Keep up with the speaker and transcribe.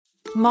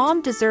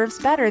Mom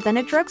deserves better than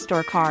a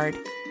drugstore card.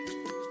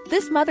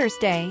 This Mother's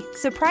Day,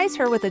 surprise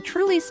her with a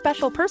truly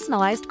special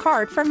personalized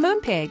card from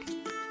Moonpig.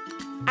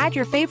 Add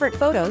your favorite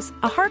photos,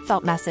 a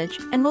heartfelt message,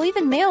 and we'll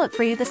even mail it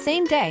for you the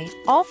same day,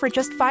 all for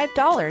just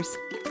 $5.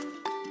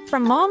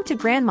 From mom to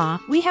grandma,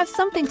 we have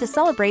something to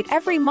celebrate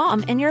every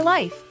mom in your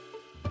life.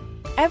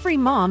 Every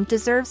mom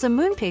deserves a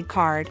Moonpig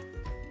card.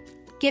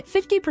 Get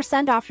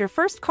 50% off your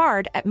first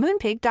card at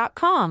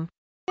moonpig.com.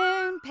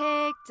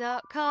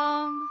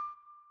 Moonpig.com.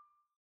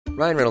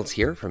 Ryan Reynolds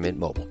here from Mint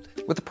Mobile.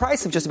 With the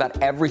price of just about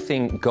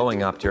everything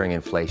going up during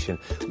inflation,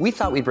 we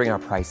thought we'd bring our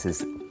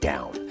prices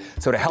down.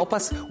 So to help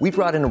us, we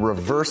brought in a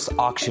reverse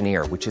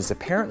auctioneer, which is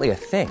apparently a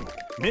thing.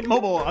 Mint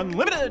Mobile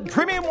Unlimited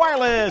Premium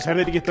Wireless. How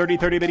to get 30,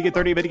 30, bit to get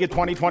 30, bit to get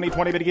 20, 20,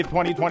 20, bit to get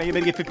 20, 20, bit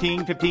to get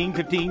 15, 15,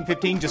 15,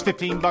 15, just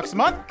 $15 a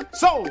month?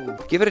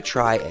 Sold! Give it a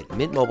try at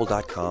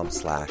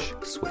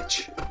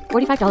mintmobile.com/switch.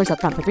 $45 up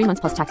front for 3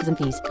 months plus taxes and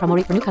fees. Promo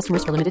rate for new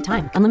customers for limited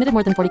time. Unlimited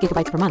more than 40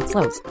 gigabytes per month.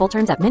 Slows full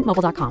terms at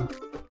mintmobile.com.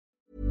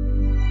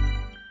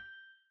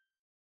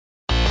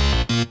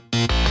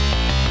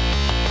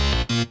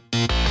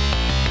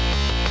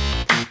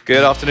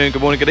 Good afternoon,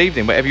 good morning, good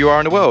evening, wherever you are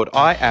in the world.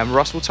 I am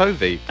Russell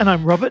Tovey. And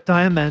I'm Robert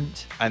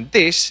Diamond. And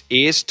this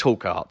is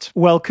Talk Art.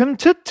 Welcome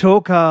to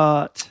Talk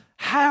Art.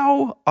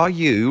 How are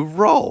you,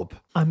 Rob?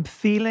 I'm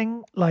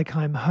feeling like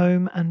I'm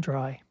home and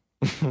dry.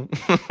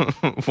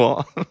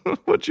 What?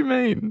 What do you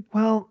mean?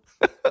 Well...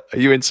 Are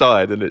you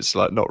inside and it's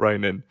like not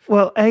raining?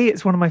 Well, A,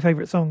 it's one of my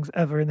favourite songs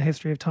ever in the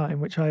history of time,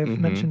 which I have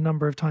mentioned a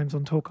number of times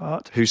on Talk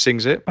Art. Who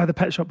sings it? By the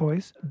Pet Shop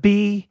Boys.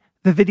 B,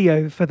 the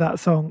video for that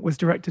song was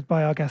directed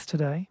by our guest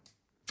today.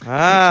 Ah.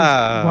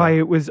 Which is why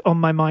it was on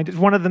my mind. It's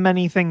one of the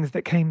many things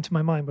that came to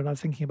my mind when I was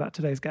thinking about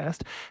today's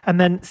guest. And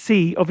then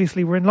C,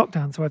 obviously we're in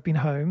lockdown, so I've been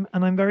home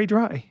and I'm very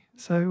dry.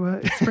 So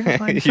it's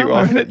springtime. You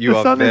are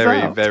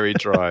very, very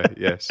dry.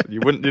 Yes.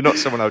 You're not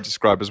someone I would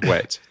describe as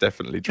wet.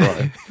 Definitely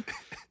dry.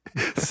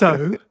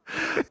 So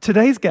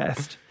today's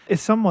guest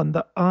is someone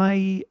that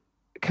I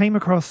came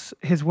across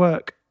his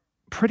work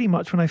pretty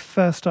much when I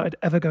first started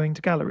ever going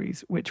to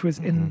galleries, which was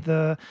in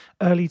the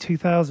early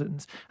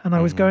 2000s. And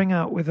I was going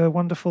out with a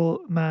wonderful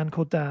man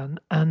called Dan,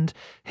 and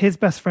his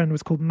best friend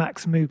was called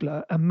Max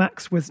Mugler. And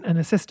Max was an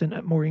assistant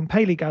at Maureen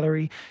Paley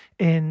Gallery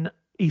in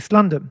East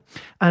London.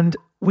 And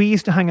we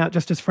used to hang out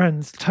just as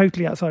friends,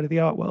 totally outside of the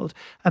art world.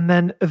 And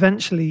then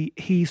eventually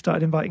he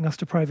started inviting us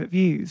to private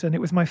views. And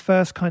it was my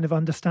first kind of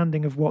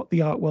understanding of what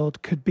the art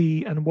world could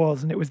be and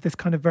was. And it was this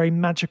kind of very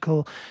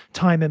magical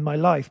time in my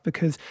life,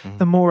 because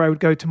the more I would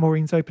go to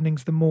Maureen's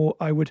openings, the more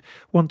I would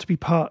want to be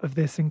part of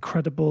this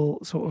incredible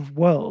sort of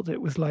world.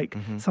 It was like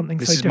something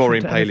so different. This is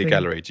Maureen Paley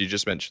Gallery. Did you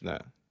just mention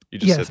that?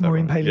 Yes,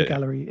 Maureen Paley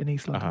Gallery in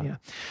East London,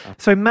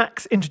 So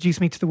Max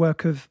introduced me to the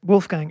work of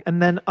Wolfgang.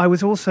 And then I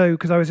was also,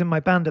 because I was in my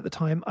band at the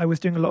time, I was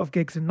doing a lot of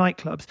gigs in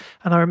nightclubs.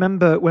 And I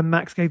remember when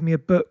Max gave me a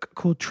book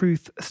called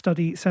Truth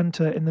Study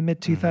Centre in the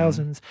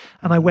mid-2000s.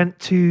 And I went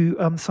to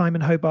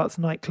Simon Hobart's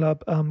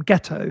nightclub,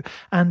 Ghetto,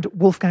 and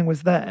Wolfgang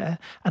was there.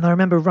 And I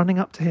remember running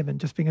up to him and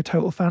just being a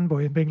total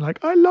fanboy and being like,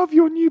 I love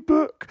your new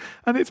book.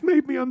 And it's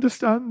made me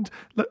understand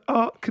that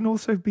art can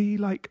also be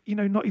like,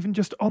 not even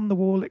just on the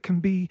wall, it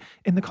can be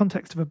in the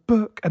context of a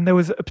book. And there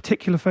was a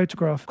particular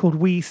photograph called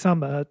Wee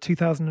Summer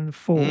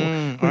 2004,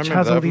 which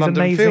has all these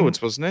London amazing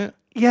Fields, wasn't it?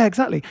 Yeah,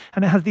 exactly.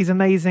 And it has these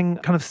amazing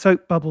kind of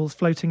soap bubbles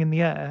floating in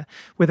the air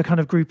with a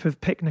kind of group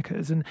of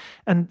picnickers. And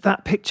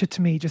that picture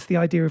to me, just the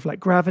idea of like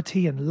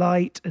gravity and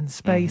light and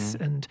space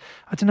and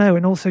I don't know,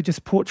 and also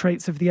just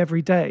portraits of the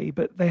everyday,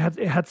 but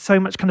it had so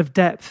much kind of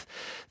depth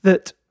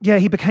that,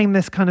 he became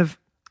this kind of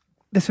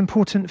this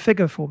important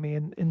figure for me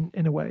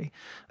in a way.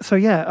 So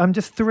I'm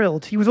just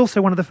thrilled. He was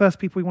also one of the first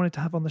people we wanted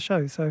to have on the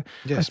show. So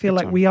I feel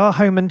like we are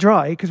home and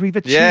dry because we've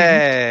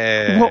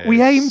achieved what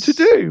we aim to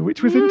do,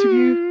 which was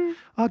interview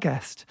our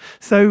guest.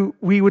 So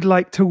we would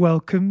like to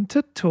welcome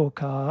to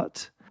Talk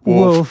Art,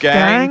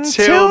 Wolfgang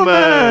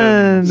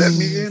Tillmans. Let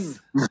me in.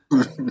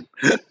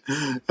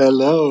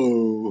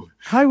 Hello.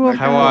 Hi, Wolfgang.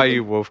 How are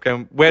you,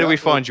 Wolfgang? Where do we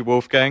find you,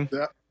 Wolfgang?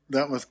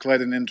 That was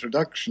quite an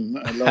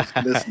introduction. I loved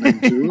listening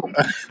to.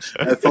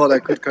 I thought I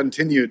could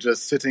continue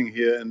just sitting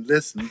here and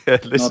listen.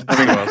 Listen to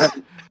us.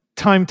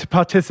 Time to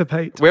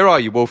participate. Where are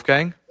you,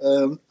 Wolfgang?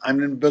 I'm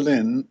in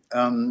Berlin,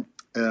 in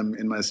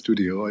my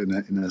studio,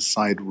 in a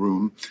side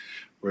room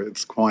where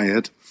it's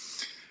quiet.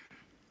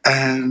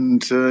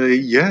 And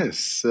that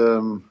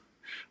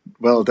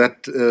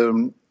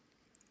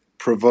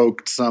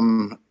provoked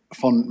some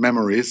fond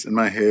memories in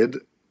my head.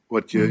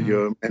 What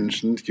you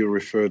mentioned, you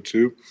referred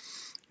to.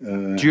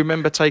 Do you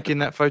remember taking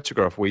that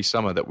photograph, Wee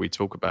Summer, that we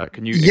talk about?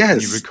 Can you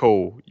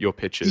recall your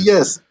pictures?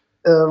 Yes.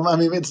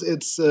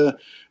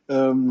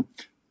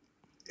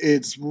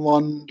 It's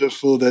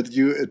wonderful that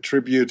you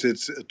attribute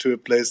it to a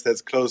place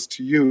that's close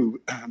to you,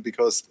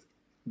 because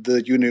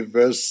the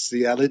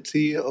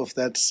universality of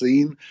that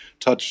scene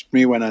touched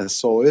me when I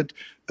saw it.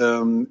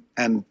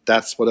 And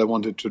that's what I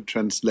wanted to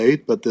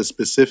translate. But the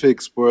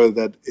specifics were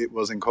that it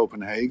was in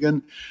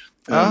Copenhagen.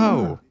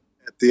 At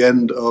the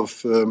end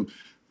of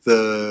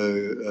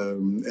the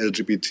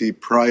LGBT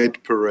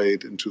Pride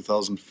Parade in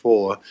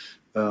 2004,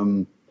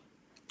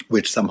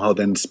 which somehow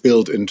then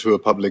spilled into a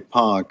public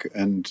park,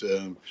 and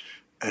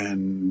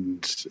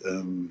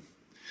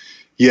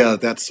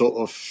that sort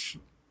of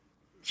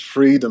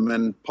freedom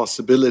and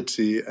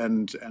possibility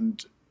and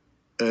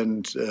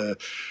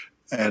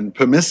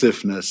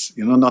permissiveness.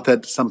 Not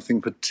that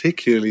something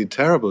particularly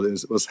terrible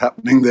was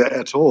happening there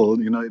at all.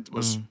 It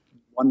was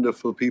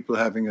wonderful people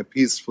having a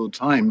peaceful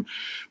time,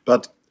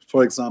 but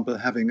for example,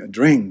 having a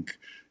drink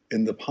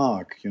in the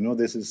park,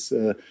 this is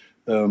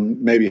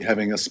maybe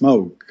having a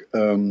smoke.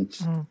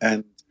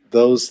 And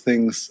those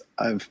things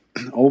I've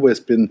always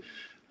been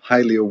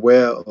highly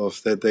aware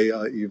of, that they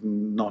are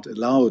even not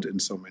allowed in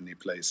so many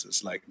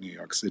places like New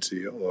York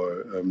City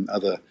or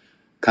other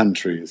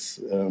countries.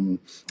 Right.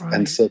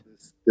 And so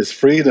this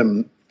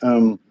freedom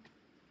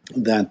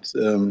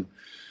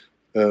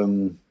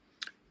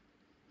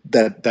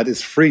that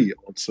is free,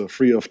 also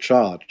free of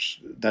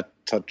charge, that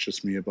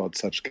touches me about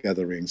such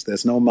gatherings.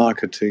 There's no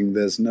marketing,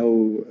 there's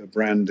no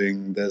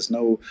branding, there's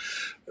no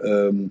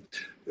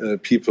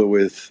people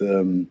with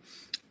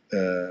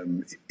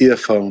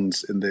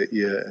earphones in their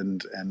ear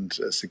and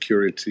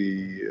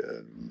security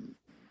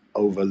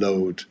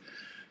overload.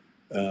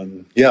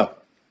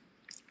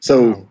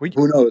 So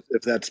who knows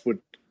if that would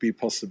be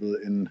possible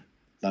in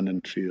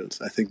London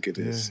Fields? I think it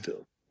is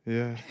still.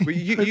 Yeah, well,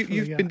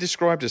 you've been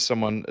described as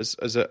someone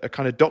as a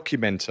kind of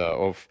documenter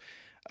of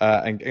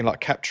and like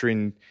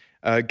capturing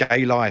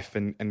gay life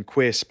and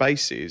queer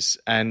spaces,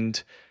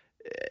 and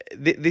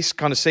this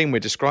kind of scene we're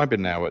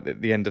describing now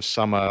at the end of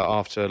summer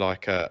after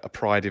like a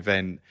Pride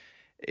event,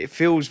 it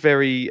feels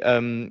very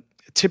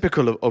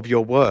typical of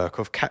your work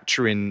of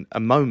capturing a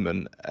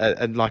moment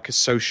and like a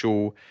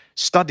social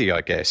study,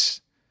 I guess.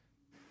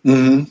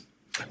 Mm-hmm.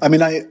 I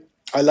mean,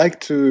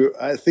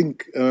 I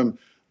think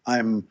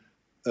I'm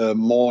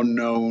more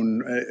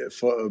known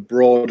for a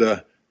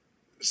broader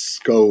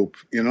scope.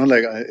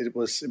 It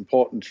was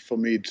important for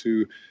me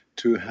to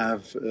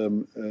have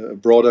a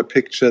broader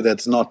picture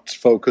that's not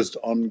focused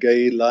on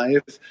gay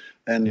life.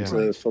 And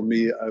for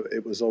me,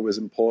 it was always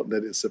important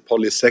that it's a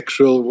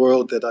polysexual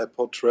world that I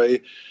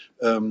portray,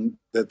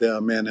 that there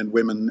are men and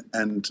women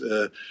and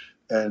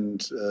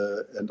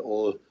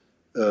all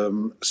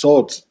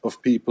sorts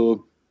of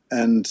people,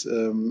 and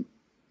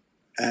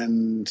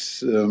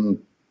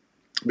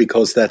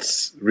because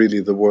that's really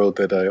the world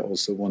that I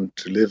also want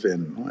to live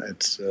in.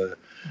 It's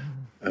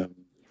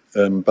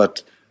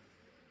but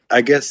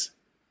I guess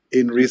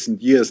in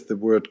recent years the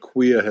word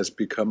queer has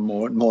become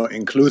more and more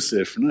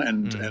inclusive,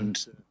 and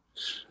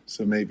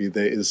so maybe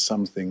there is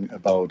something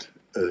about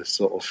a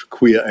sort of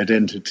queer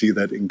identity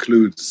that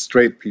includes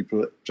straight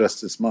people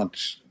just as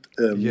much.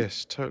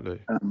 Yes, totally.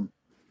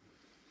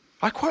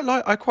 I quite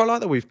like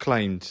that we've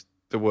claimed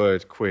the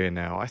word queer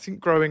now. I think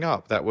growing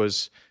up, that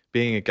was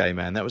being a gay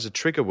man. That was a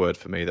trigger word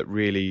for me that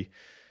really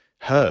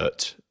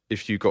hurt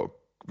if you got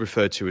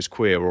referred to as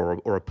queer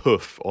or a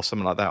puff or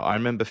something like that. I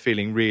remember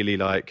feeling really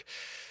like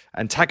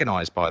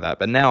antagonized by that.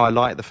 But now I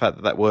like the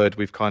fact that word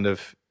we've kind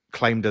of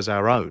claimed as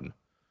our own.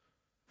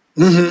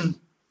 Mm-hmm.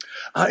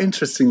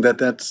 Interesting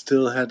that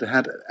still had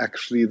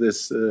actually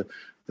this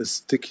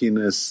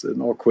stickiness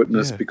and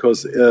awkwardness,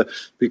 because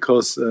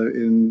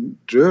in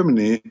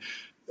Germany,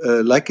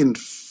 like in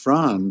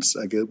France,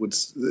 I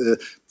guess,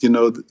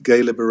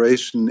 gay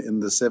liberation in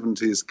the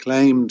 70s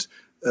claimed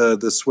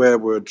the swear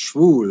word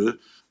schwul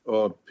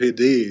or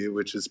PD,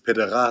 which is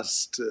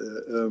pederast,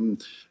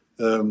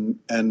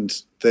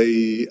 and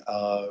they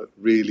are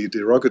really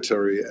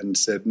derogatory and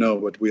said, no,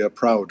 but we are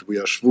proud, we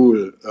are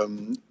schwul,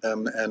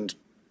 and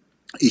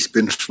ich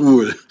bin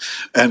schwul,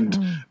 and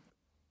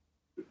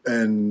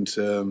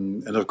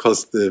of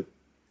course the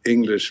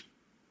English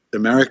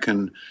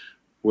American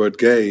word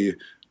gay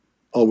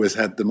always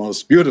had the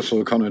most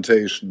beautiful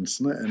connotations,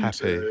 and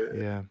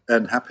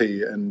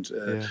happy,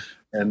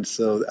 and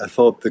so I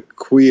thought the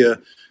queer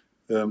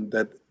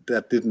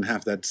that didn't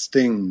have that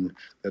sting,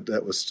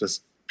 that was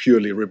just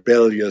purely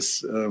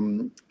rebellious,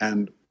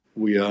 and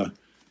we are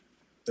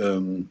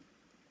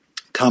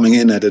coming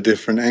in at a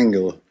different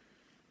angle,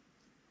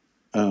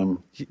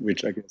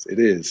 which I guess it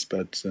is,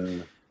 but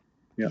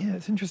yeah,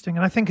 it's interesting.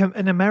 And I think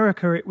in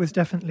America it was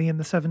definitely in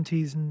the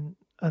 70s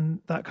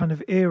and that kind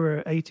of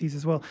era, 80s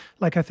as well.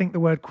 Like, I think the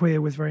word queer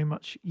was very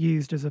much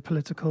used as a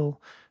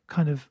political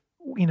kind of,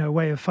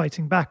 way of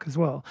fighting back as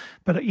well.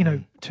 But,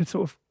 to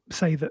sort of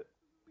say that,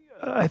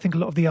 I think a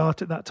lot of the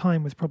art at that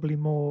time was probably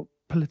more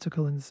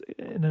political in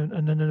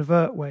an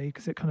overt way,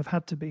 because it kind of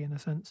had to be, in a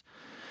sense.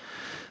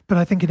 But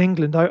I think in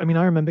England, I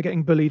remember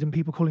getting bullied and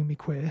people calling me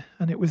queer,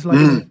 and it was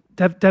like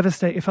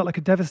devastating. It felt like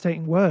a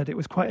devastating word. It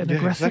was quite an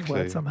aggressive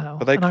word somehow.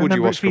 But they called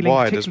you Oscar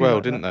Wilde as well,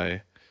 didn't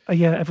they?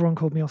 Yeah, everyone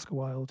called me Oscar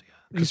Wilde. Yeah,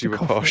 because you were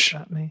posh.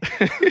 At me.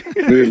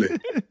 Really?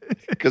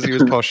 Because he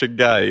was posh and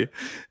gay.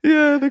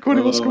 Yeah, they called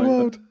him Oscar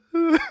Wilde.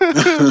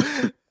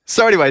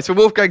 So anyway, so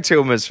Wolfgang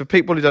Tillmans, for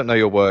people who don't know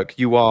your work,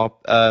 you are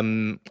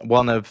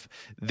one of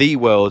the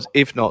world's,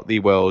 if not the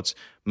world's,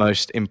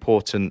 most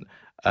important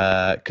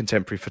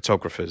contemporary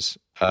photographers.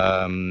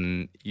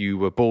 You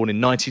were born in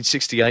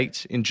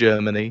 1968 in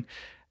Germany,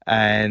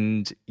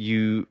 and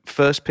you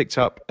first picked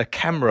up a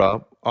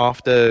camera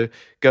after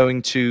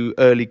going to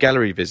early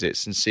gallery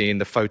visits and seeing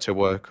the photo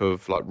work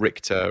of like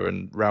Richter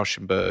and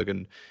Rauschenberg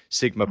and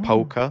Sigmar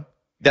Polke.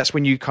 That's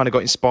when you kind of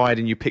got inspired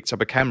and you picked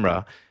up a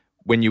camera.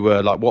 When you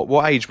were like,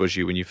 what age was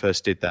you when you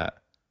first did that?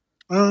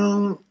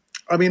 I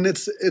mean,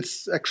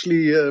 it's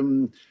actually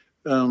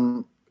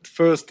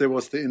first there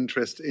was the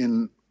interest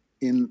in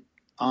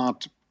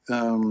art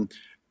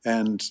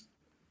and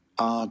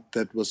art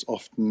that was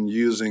often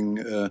using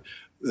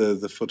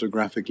the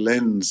photographic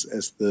lens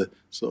as the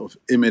sort of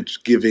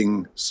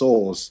image-giving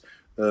source.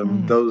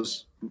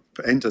 Those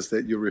painters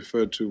that you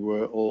referred to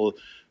were all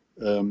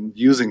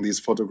using these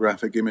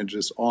photographic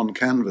images on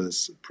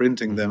canvas,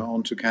 printing them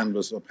onto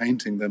canvas or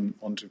painting them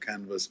onto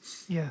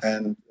canvas. Yes.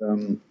 And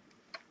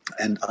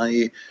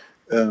I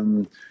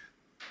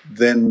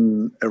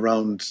then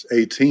around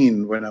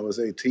 18, when I was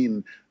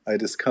 18, I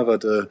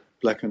discovered a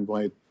black and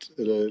white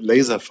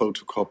laser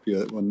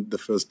photocopier, the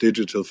first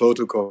digital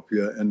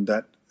photocopier, and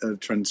that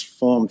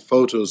transformed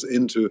photos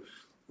into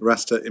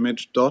raster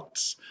image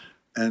dots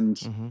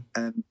and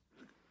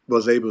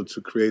was able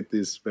to create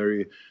these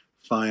very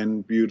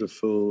fine,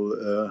 beautiful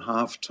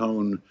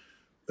halftone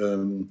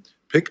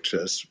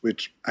pictures,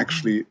 which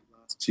actually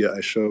last year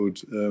I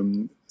showed,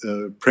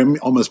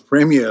 almost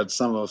premiered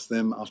some of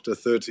them after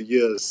 30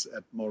 years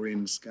at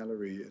Maureen's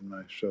Gallery in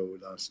my show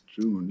last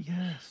June.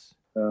 Yes.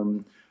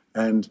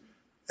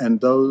 And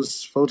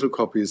those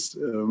photocopies,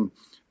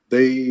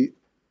 they,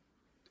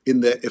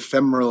 in their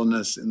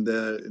ephemeralness, in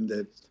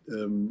their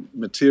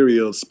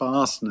material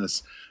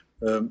sparseness,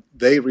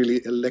 they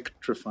really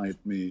electrified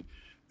me.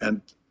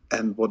 And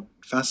what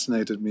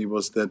fascinated me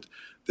was that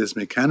this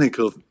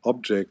mechanical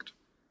object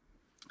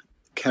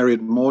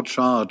carried more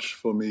charge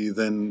for me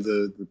than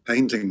the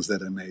paintings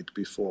that I made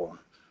before,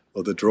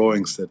 or the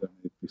drawings that I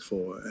made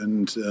before.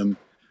 And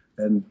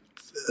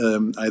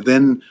I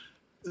then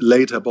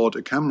later bought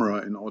a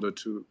camera in order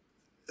to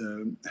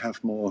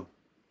have more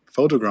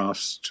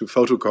photographs to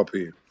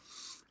photocopy.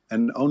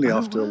 And only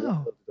after a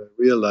while did I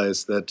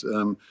realized that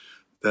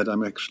that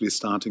I'm actually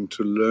starting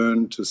to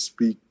learn to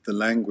speak the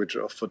language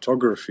of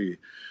photography.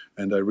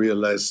 And I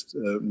realized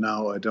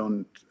now I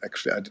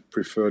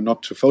prefer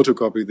not to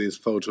photocopy these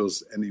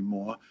photos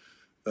anymore.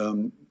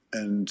 And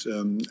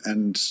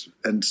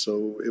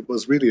so it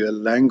was really a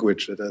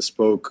language that I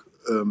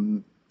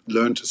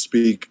learned to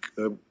speak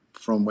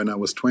from when I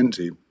was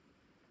 20.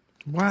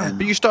 Wow.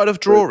 But you started off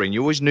drawing.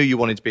 You always knew you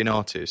wanted to be an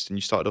artist, and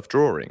you started off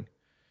drawing.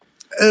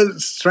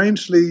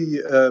 Strangely,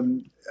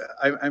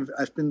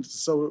 I've been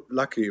so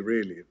lucky,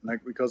 really.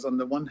 Because on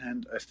the one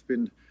hand, I've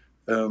been...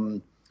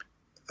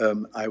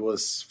 I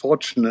was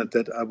fortunate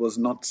that I was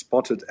not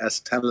spotted as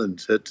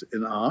talented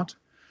in art.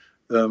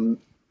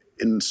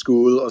 In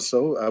school or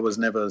so, I was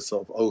never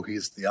sort of,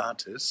 he's the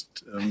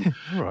artist.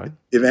 Right.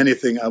 If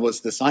anything, I was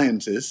the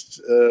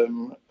scientist.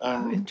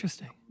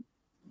 Interesting.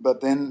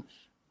 But then,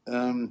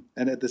 and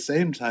at the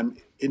same time,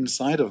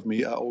 inside of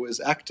me, I always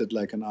acted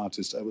like an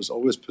artist. I was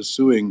always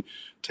pursuing,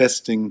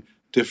 testing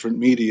different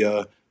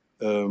media,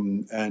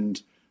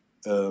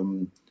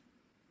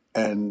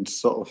 and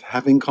sort of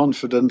having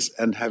confidence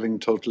and having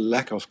total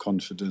lack of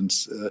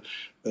confidence,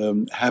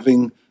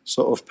 having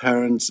sort of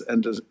parents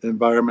and an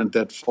environment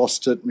that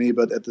fostered me,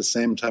 but at the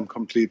same time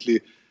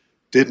completely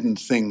didn't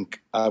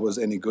think I was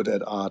any good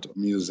at art or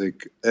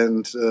music.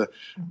 And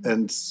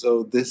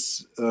so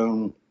this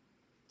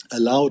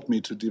allowed me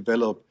to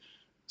develop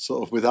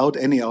sort of without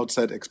any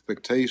outside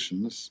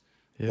expectations,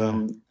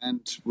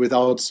 and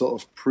without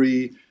sort of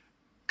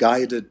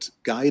guided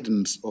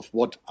guidance of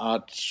what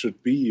art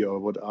should be or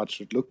what art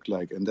should look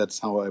like. And that's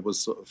how I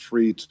was sort of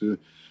free to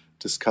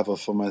discover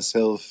for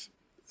myself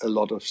a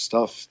lot of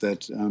stuff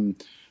that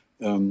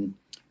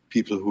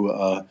people who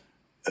are,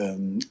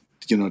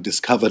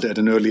 discovered at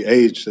an early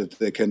age, that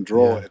they can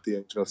draw at the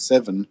age of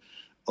 7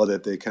 or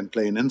that they can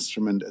play an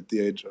instrument at the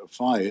age of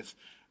 5.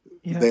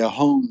 Yeah. They are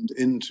honed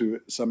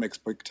into some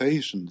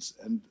expectations.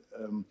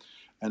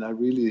 And I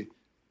really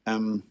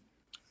am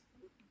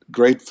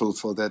grateful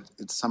for that.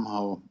 It's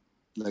somehow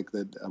like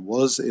that I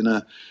was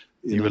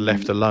you were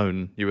left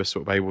alone. You were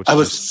sort of able to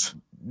just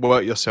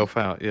work yourself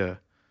out,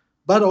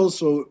 but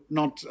also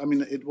not,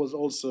 it was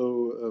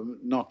also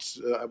not,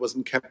 I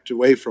wasn't kept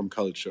away from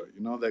culture,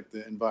 like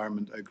the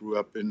environment I grew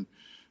up in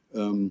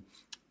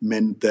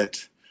meant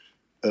that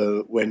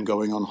when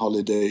going on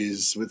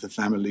holidays with the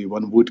family,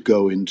 one would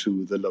go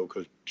into the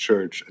local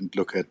church and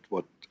look at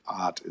what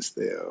art is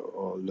there,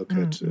 or look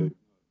at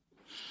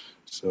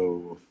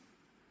so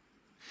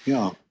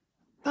yeah.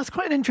 That's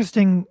quite an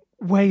interesting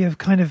way of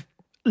kind of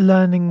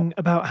learning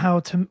about how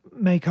to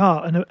make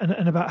art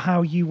and about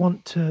how you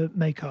want to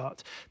make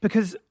art.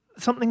 Because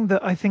something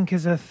that I think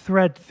is a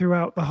thread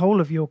throughout the whole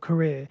of your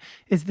career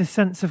is this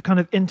sense of kind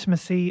of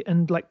intimacy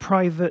and like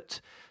private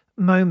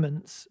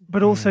moments,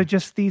 but also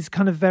just these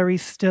kind of very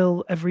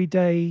still,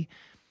 everyday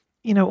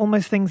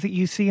almost things that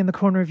you see in the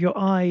corner of your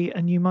eye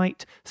and you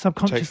might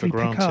subconsciously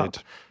pick up.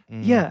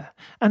 Yeah,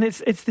 and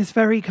it's this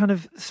very kind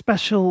of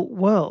special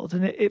world,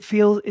 and it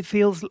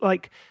feels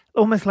like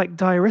almost like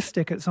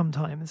diaristic at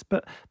sometimes,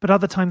 but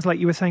other times, like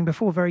you were saying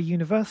before, very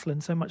universal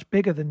and so much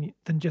bigger than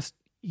just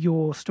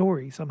your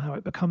story. Somehow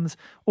it becomes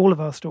all of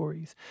our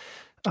stories.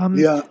 How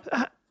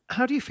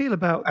do you feel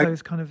about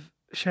those kind of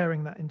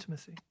sharing that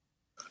intimacy?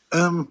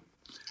 I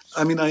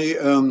mean,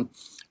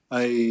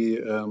 I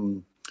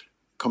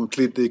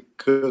completely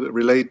could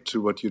relate to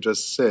what you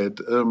just said.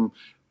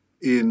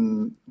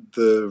 In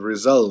the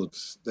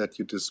results that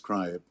you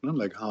described,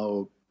 like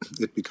how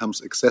it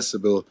becomes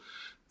accessible,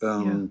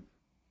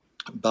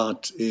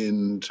 but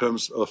in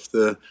terms of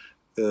the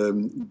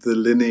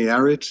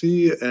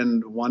linearity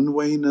and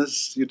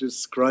one-wayness, you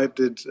described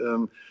it,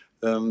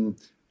 and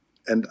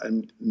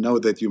I know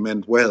that you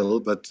meant well,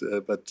 but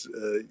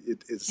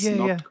it's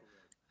not.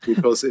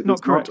 Because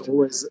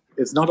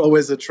it's not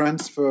always a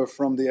transfer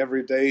from the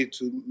everyday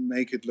to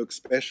make it look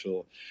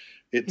special.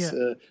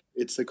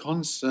 It's a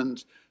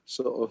constant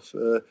sort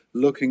of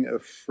looking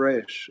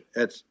afresh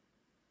at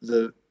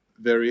the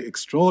very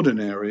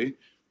extraordinary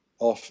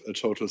of a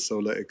total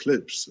solar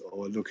eclipse,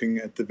 or looking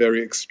at the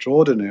very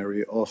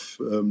extraordinary of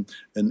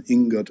an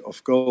ingot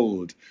of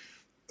gold,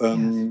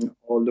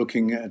 or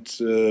looking at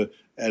a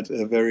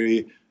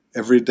very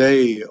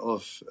everyday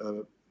of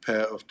a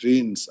pair of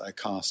jeans I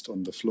cast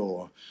on the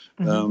floor.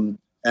 And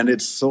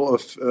it's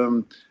sort of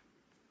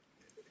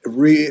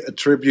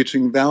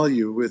reattributing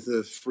value with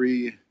a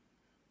free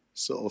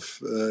sort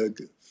of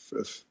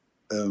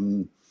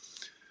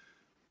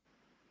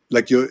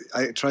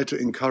I try to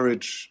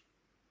encourage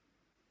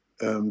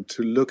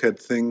to look at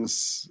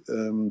things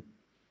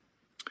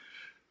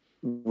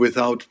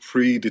without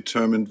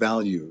predetermined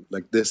value.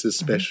 Like, this is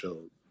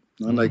special.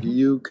 Like,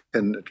 you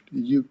can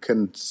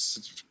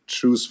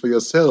choose for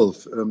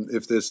yourself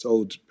if this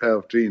old pair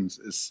of jeans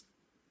is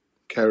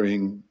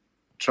carrying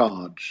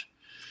charge.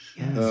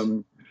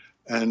 Yes.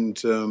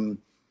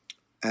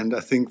 And I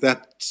think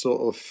that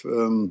sort of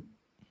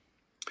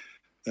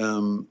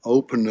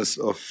openness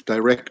of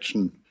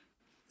direction,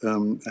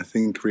 I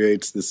think,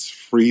 creates this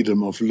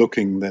freedom of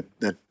looking that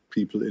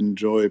people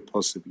enjoy,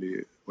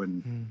 possibly,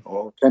 when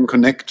or can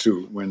connect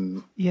to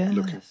when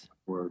looking at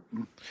work.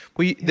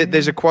 Well,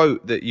 there's a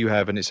quote that you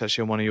have, and it's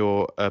actually on one of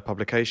your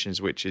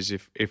publications, which is,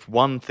 if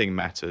one thing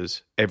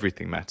matters,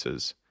 everything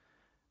matters.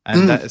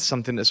 And that is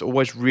something that's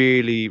always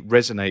really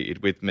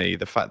resonated with me.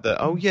 The fact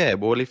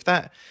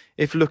that,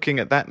 if looking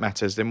at that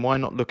matters, then why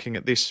not looking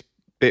at this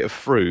bit of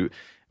fruit?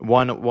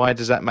 Why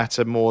does that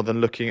matter more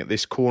than looking at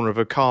this corner of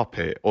a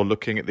carpet or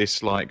looking at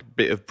this like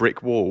bit of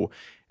brick wall?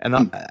 And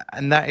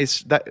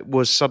that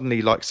was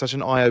suddenly like such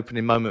an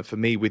eye-opening moment for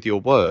me with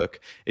your work,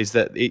 is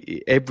that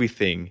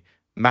everything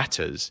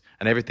matters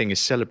and everything is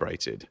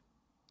celebrated.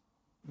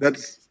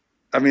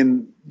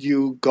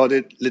 You got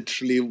it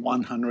literally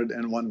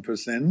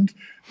 101%.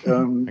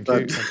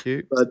 Thank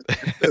you. But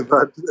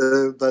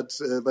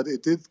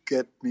it did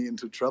get me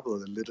into trouble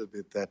a little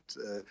bit,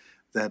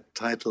 that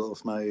title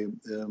of my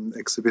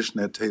exhibition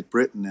at Tate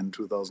Britain in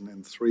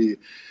 2003,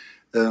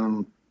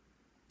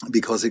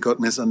 because it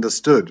got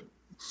misunderstood.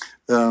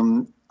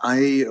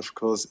 I, of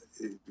course,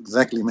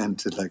 exactly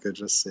meant it like I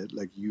just said,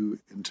 like you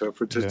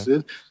interpreted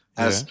it,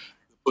 as the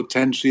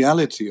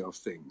potentiality of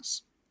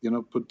things.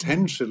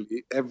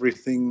 Potentially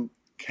everything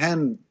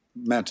can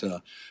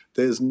matter.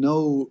 There's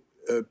no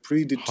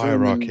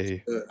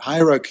predetermined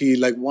hierarchy,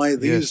 like why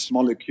these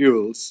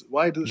molecules,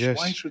 why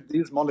should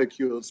these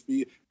molecules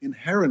be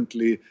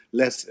inherently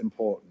less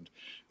important?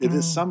 It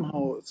is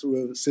somehow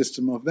through a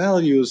system of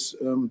values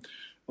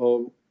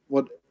or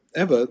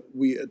whatever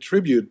we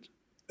attribute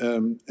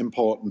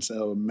importance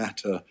or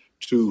matter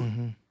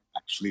to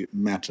actually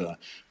matter.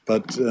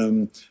 But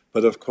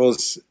of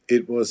course,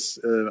 it was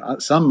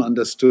some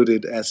understood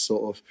it as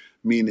sort of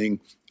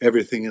meaning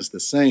everything is the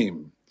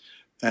same,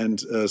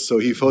 and so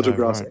he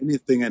photographs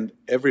anything and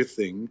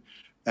everything,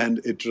 and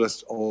it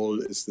just all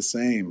is the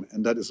same.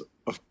 And that is,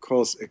 of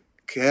course, a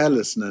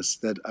carelessness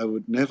that I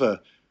would never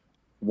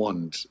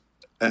want.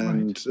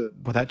 And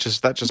well, that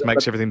just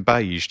makes everything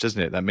beige,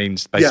 doesn't it? That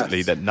means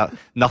basically that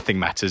nothing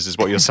matters, is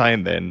what you're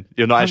saying. Then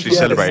you're not actually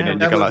celebrating it.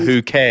 And you go like,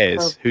 who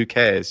cares? Who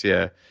cares?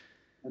 Yeah.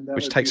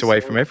 Which takes away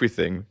from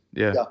everything.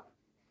 Yeah.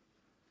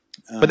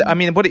 But I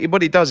mean, what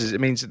it does is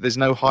it means that there's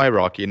no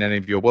hierarchy in any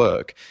of your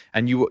work,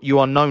 and you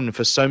are known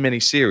for so many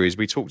series.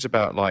 We talked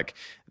about like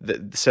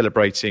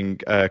celebrating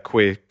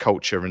queer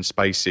culture and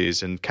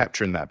spaces and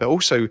capturing that, but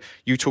also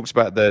you talked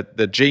about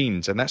the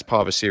jeans, and that's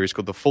part of a series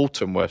called the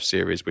Fulton Worth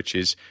series, which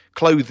is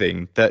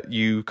clothing that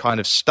you kind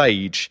of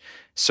stage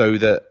so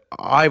that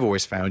I've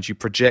always found you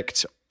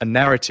project a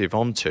narrative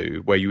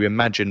onto where you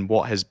imagine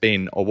what has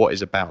been or what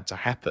is about to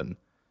happen.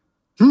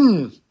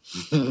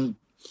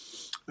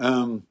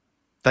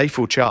 They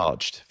feel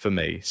charged for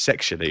me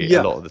sexually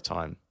a lot of the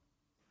time.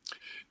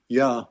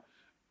 Yeah.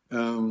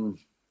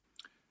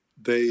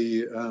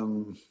 They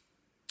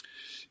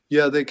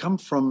come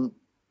from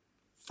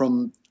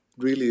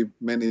really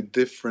many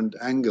different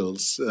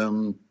angles.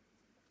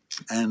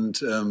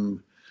 and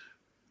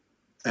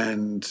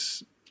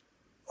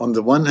on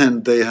the one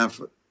hand, they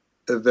have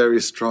a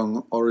very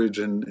strong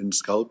origin in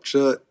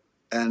sculpture,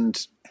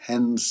 and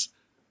hence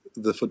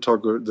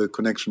the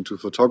connection to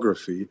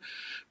photography,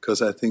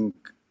 because I think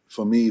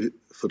for me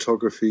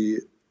photography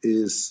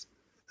is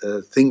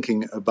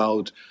thinking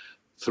about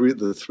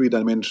the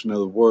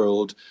three-dimensional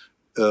world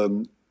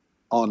on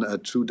a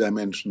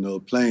two-dimensional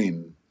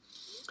plane.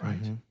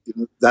 Right.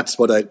 That's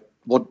what I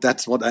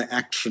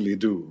actually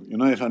do.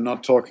 If I'm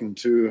not talking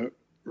to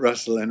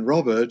Russell and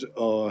Robert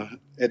or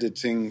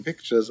editing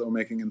pictures or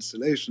making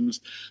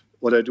installations,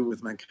 what I do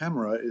with my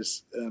camera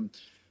is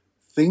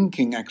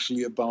thinking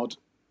actually about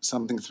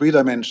something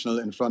three-dimensional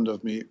in front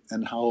of me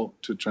and how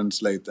to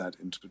translate that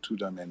into two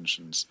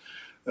dimensions.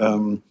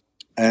 So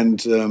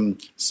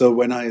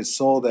when I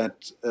saw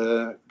that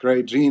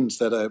grey jeans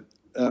that I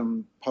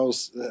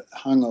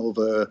hung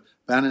over a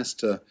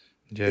banister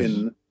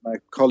in my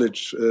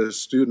college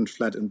student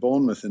flat in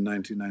Bournemouth in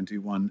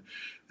 1991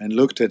 and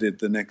looked at it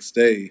the next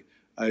day,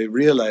 I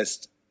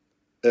realized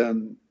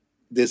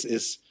this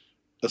is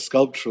a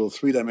sculptural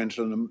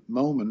three-dimensional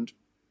moment,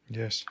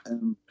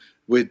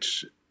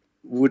 which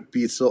would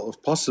be sort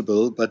of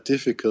possible but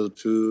difficult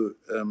to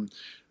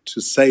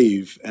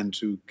save and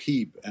to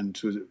keep and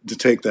to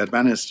take that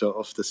banister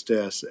off the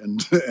stairs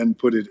and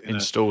put it in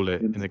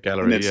the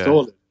gallery.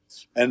 It.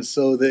 And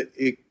so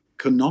the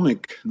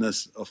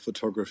economicness of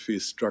photography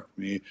struck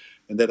me,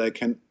 and that I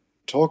can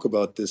talk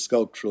about this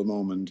sculptural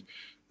moment.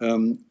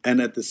 And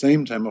at the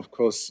same time, of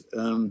course,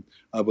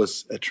 I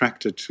was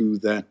attracted to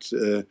that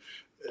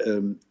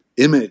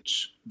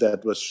image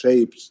that was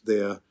shaped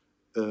there,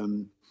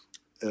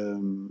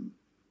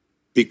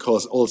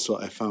 because also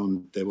I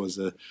found there was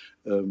a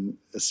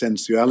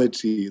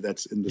sensuality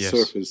that's in the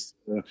surface.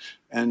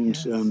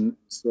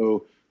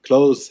 So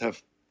clothes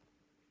have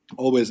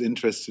always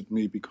interested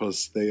me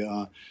because they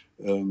are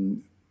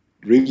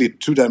really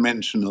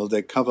two-dimensional.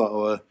 They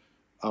cover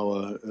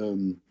our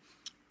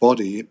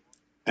body,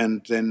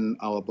 and then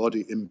our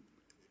body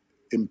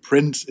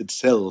imprints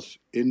itself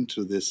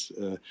into this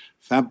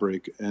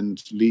fabric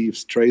and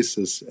leaves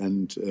traces.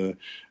 And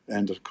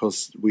of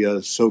course, we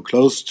are so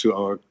close to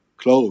our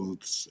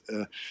clothes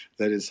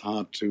that it's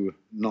hard to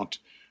not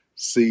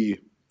see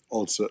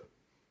also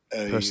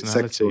a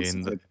personality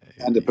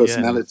and a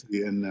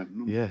personality in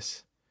them.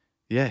 Yes.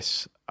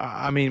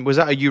 I mean, was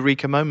that a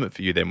eureka moment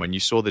for you then when you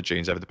saw the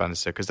jeans over the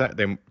banister? Because that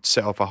then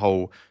set off a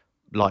whole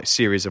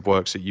series of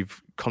works that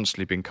you've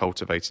constantly been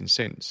cultivating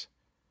since.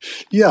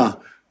 Yeah,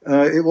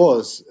 it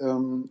was.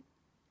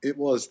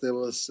 There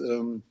was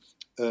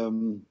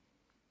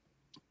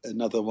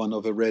another one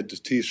of a red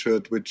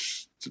T-shirt,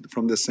 which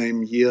from the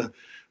same year,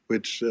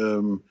 which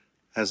didn't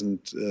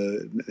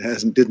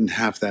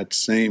have that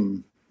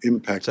same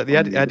impact. So the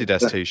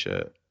Adidas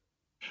T-shirt.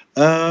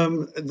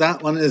 That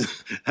one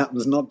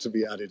happens not to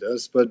be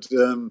Adidas, but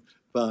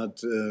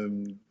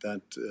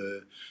that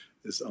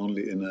is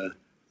only in a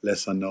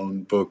lesser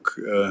known book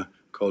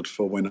called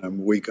 "For When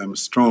I'm Weak, I'm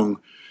Strong."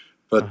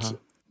 But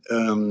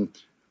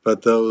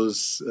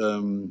those,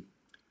 when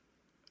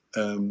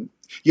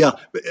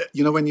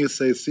you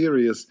say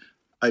serious,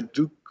 I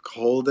do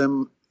call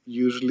them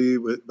usually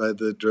by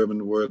the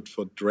German word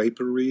for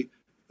drapery,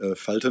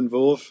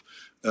 Faltenwurf.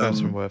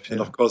 And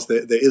of course,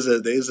 there is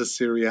a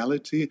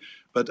seriality,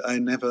 but I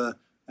never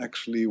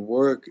actually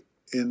work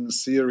in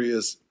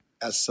series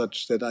as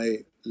such that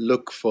I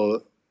look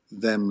for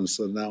them.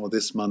 So now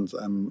this month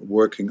I'm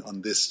working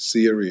on this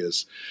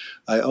series.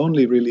 I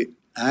only really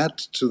add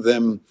to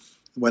them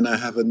when I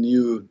have a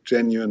new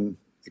genuine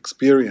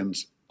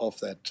experience of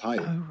that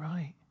type. Oh,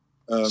 right.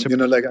 I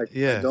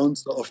don't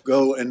sort of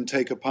go and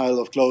take a pile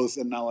of clothes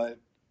and now I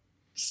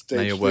stage.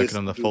 Now you're working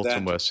on the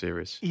Faltenwurf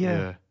series.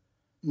 Yeah.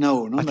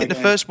 No, I think the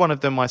first one of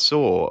them I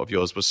saw of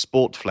yours was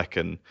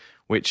Sportflecken,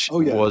 which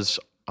was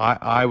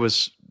I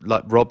was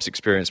like Rob's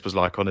experience was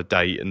like on a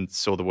date and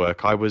saw the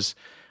work. I was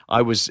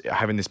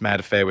having this mad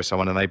affair with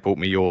someone and they bought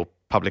me your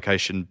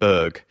publication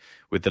Berg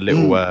with the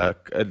little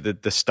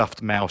the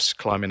stuffed mouse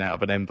climbing out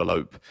of an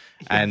envelope.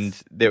 Yes. And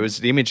there was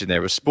the image in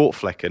there of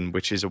Sportflecken,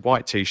 which is a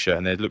white T-shirt,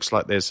 and it looks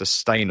like there's a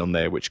stain on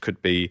there, which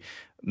could be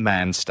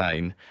man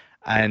stain.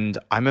 And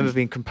I remember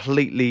being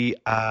completely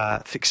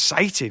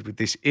fixated with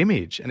this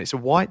image. And it's a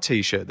white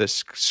T-shirt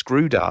that's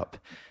screwed up,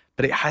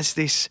 but it has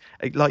this,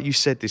 like you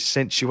said, this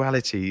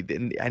sensuality.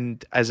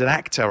 And as an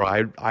actor,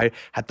 I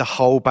had the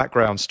whole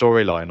background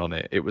storyline on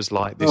it. It was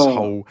like this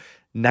whole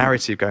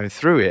narrative going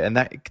through it. And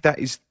that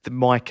is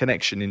my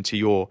connection into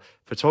your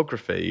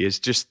photography, is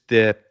just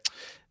the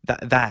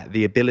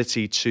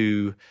ability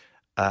to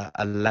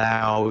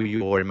allow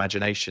your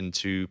imagination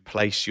to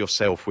place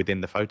yourself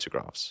within the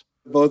photographs.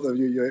 Both of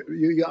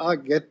you are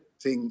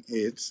getting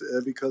it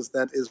because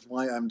that is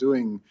why I'm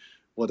doing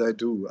what I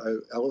do.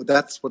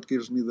 That's what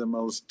gives me the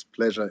most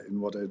pleasure in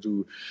what I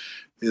do,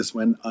 is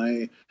when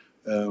I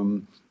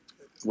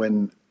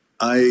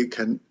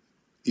can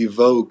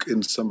evoke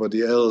in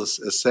somebody else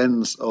a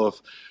sense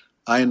of,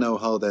 I know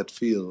how that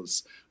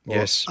feels.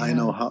 Yes. I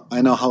know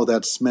how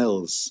that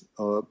smells,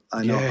 or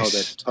I know how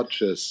that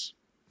touches.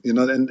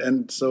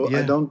 and so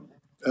I don't.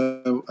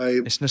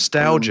 It's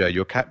nostalgia.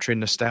 You're capturing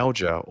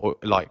nostalgia, or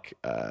like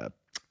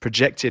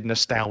projected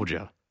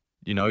nostalgia.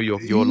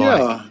 You're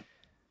like.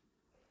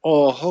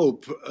 Or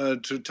hope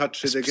to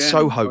touch it again.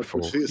 So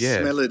hopeful. To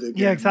smell it again.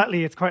 Yeah,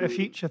 exactly. It's quite a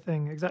future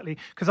thing. Exactly.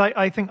 Because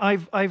I think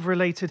I've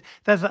related.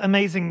 There's that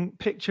amazing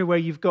picture where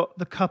you've got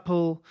the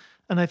couple,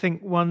 and I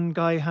think one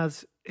guy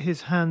has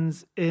his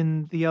hands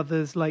in the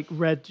other's like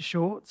red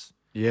shorts.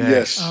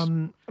 Yes.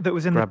 That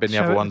was in grabbing the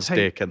other one's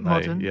dick, and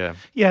Modern.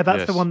 Yeah,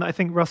 that's the one that I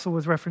think Russell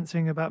was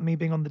referencing about me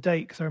being on the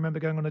date, because I remember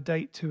going on a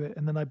date to it,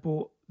 and then I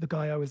bought the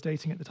guy I was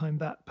dating at the time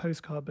that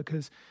postcard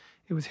because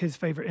it was his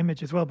favorite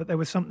image as well. But there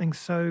was something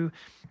so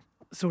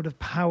sort of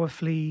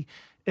powerfully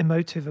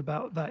emotive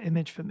about that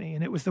image for me.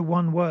 And it was the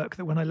one work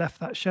that when I left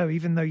that show,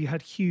 even though you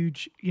had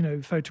huge,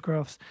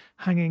 photographs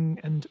hanging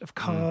and of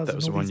cars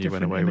and all these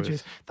different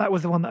images, that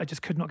was the one that I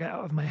just could not get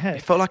out of my head.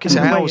 It felt like it's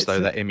ours,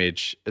 though, that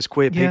image. As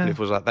queer people, it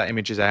feels like that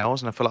image is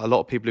ours. And I feel like a lot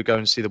of people who go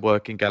and see the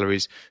work in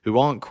galleries who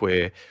aren't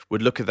queer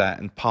would look at that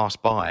and pass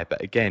by.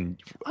 But again,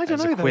 I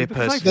don't as know, a queer though,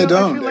 person...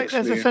 I feel like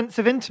there's a sense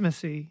of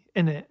intimacy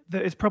in it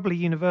that is probably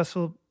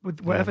universal with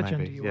whatever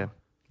gender you are.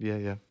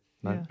 Yeah.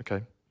 No,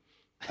 okay.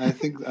 I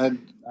think I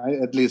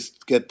at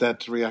least get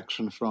that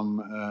reaction from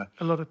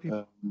a lot of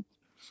people.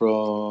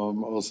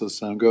 From also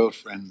some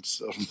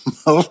girlfriends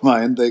of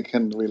mine. They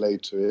can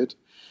relate to it.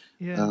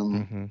 Yeah.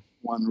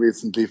 One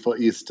recently for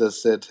Easter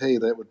said, "Hey,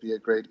 that would be a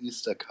great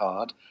Easter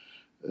card."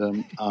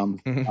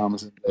 Arms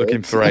and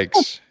looking for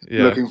eggs.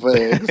 Yeah. Looking for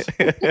eggs.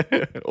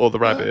 Or the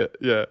rabbit.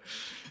 Yeah.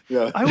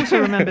 Yeah. I also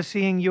remember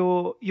seeing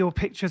your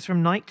pictures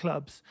from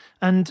nightclubs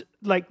and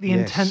like the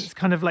intense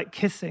kind of like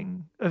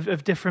kissing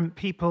of different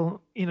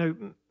people,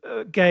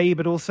 gay,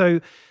 but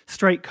also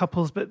straight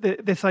couples. But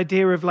this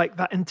idea of like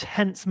that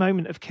intense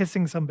moment of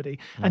kissing somebody,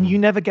 and you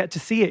never get to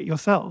see it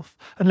yourself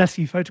unless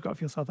you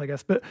photograph yourself, I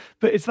guess. But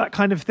it's that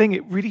kind of thing.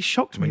 It really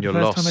shocked me the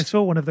first time I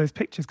saw one of those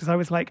pictures, because I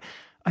was like,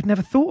 I'd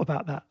never thought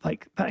about that,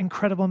 like that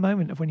incredible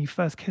moment of when you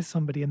first kiss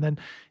somebody and then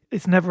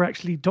it's never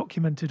actually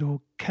documented or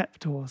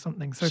kept or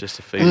something. So it's just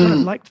a I feeling. kind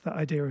of liked that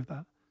idea of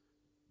that.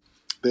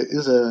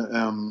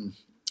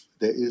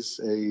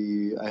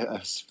 I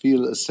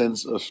feel a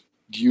sense of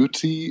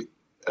duty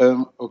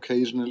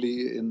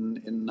occasionally in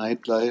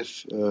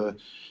nightlife.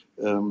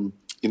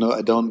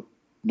 I don't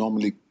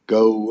normally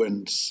go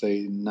and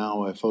say,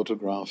 now I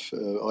photograph,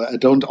 or I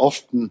don't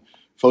often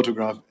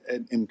photograph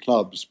in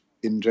clubs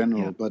in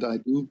general, but I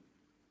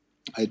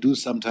do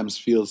sometimes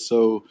feel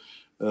so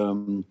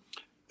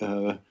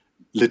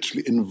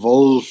literally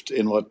involved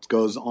in what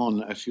goes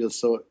on. I feel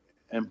so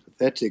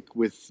empathetic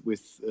with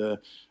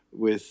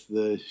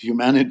the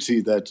humanity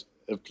that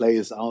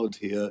plays out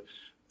here,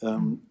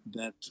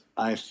 that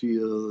I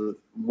feel,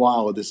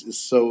 wow, this is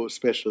so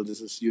special.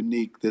 This is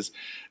unique. This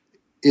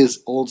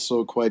is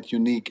also quite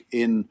unique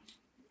in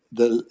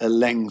the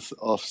length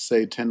of,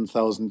 say,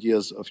 10,000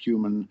 years of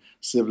human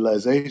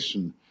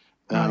civilization.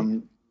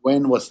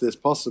 When was this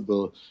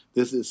possible?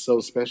 This is so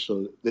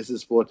special. This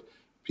is what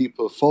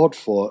people fought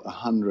for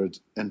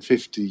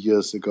 150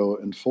 years ago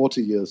and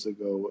 40 years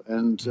ago.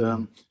 And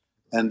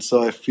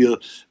so I feel,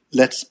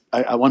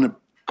 I want to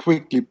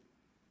quickly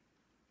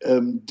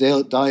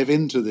dive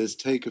into this,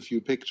 take a few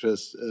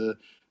pictures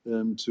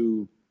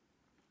to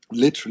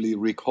literally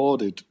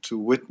record it, to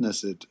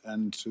witness it,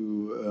 and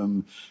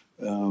to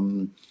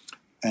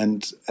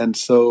and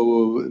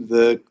so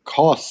the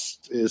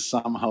cost is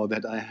somehow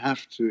that I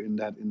have to, in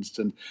that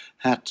instant,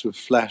 had to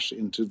flash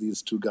into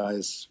these two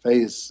guys'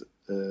 faces.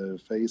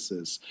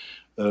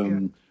 But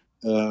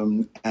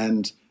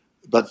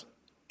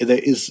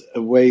there is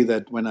a way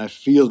that when I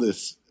feel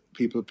this,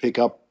 people pick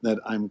up that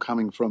I'm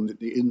coming from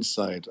the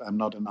inside. I'm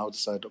not an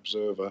outside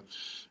observer,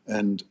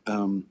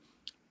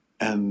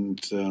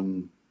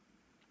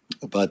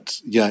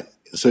 but yeah.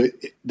 So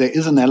there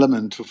is an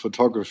element to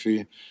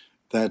photography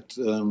that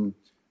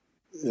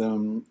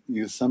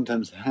you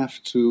sometimes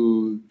have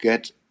to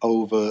get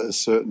over a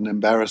certain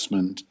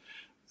embarrassment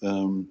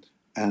and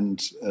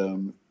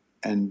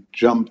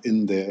jump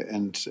in there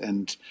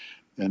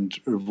and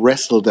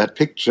wrestle that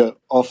picture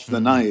off the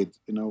night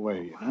in a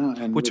way.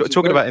 And we're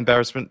talking about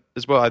embarrassment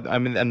as well. I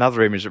mean,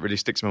 another image that really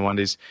sticks in my mind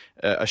is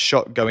a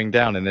shot going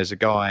down and there's a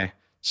guy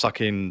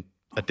sucking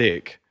a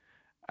dick.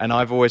 And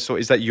I've always thought,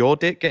 is that your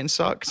dick getting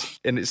sucked?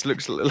 And it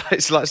looks like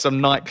it's like some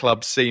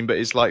nightclub scene, but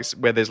it's like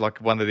where there's like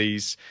one of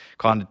these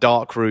kind of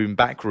dark room,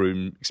 back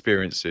room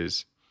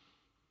experiences.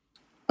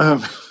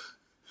 I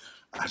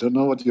don't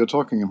know what you're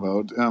talking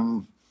about.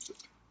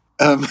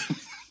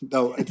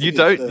 No, you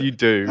don't. You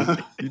do.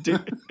 You do.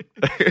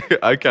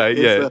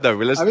 Okay. Yeah. No.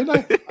 Well, let's... I mean,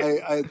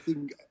 I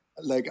think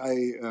like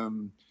I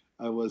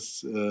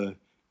was.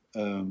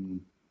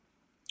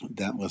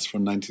 That was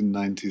from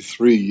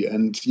 1993,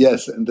 and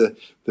yes, and the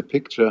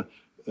picture.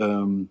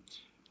 I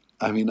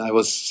mean, I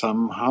was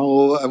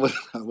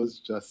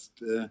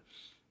just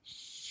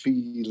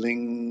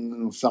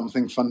feeling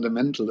something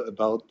fundamental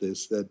about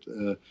this.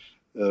 That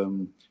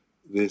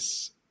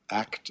this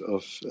act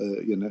of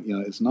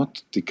it's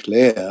not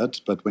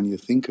declared, but when you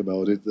think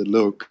about it, the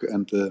look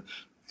and the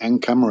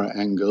camera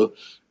angle,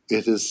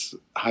 it is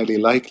highly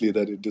likely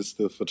that it is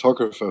the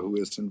photographer who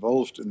is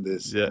involved in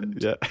this. Yeah,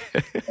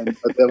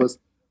 but there was,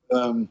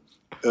 and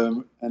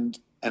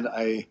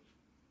I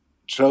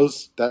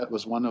chose, that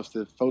was one of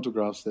the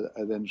photographs that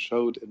I then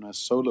showed in a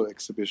solo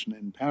exhibition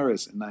in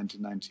Paris in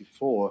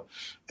 1994,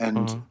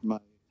 and my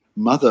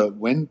mother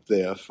went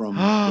there from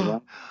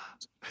Iran,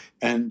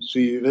 and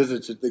she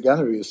visited the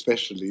gallery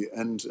especially,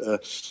 and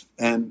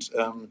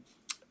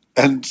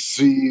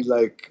she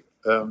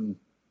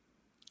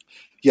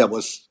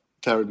was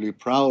terribly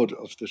proud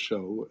of the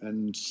show,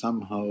 and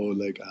somehow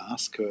I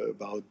asked her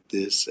about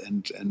this,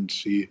 and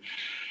she,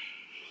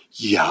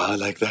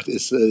 that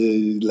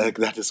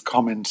is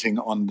commenting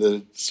on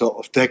the sort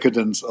of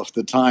decadence of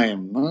the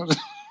time.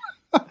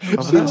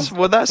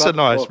 That's a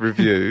nice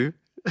review.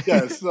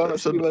 Yes,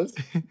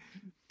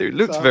 it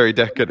looks very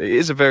decadent. It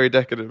is a very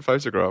decadent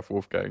photograph,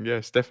 Wolfgang.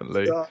 Yes,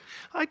 definitely.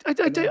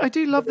 I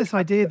do love this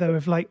idea though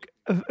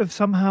of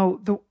somehow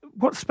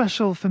what's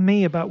special for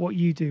me about what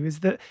you do is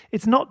that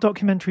it's not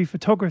documentary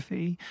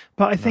photography,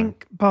 but I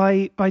think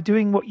by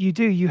doing what you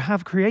do, you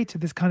have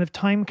created this kind of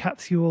time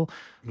capsule.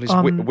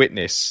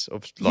 Witness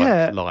of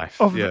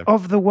life.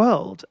 Of the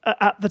world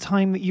at the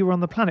time that you were on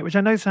the planet, which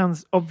I know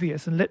sounds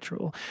obvious and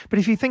literal. But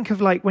if you think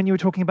of when you were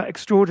talking about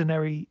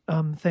extraordinary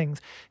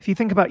things, if you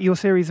think about your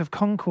series of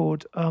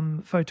Concorde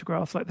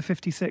photographs, like the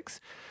 56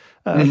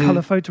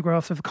 color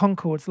photographs of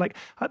Concords,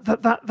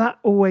 that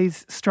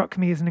always struck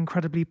me as an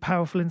incredibly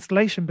powerful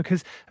installation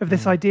because of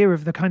this idea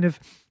of the kind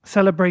of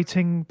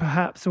celebrating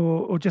perhaps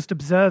or just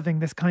observing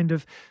this kind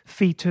of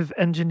feat of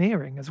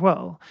engineering as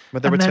well.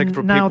 But they were taken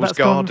from people's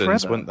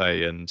gardens, weren't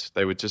they? And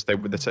they were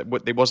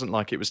it wasn't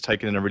like it was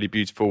taken in a really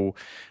beautiful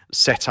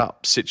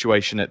setup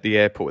situation at the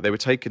airport. They were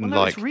taken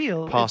it's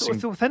real. Passing.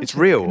 It's authentic. It's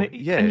real.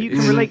 And you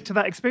can relate to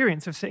that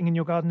experience of sitting in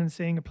your garden and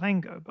seeing a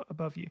plane go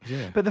above you.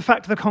 Yeah. But the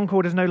fact that the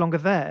Concorde is no longer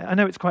there, I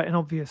know it's quite an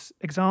obvious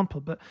example,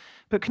 but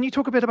can you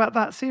talk a bit about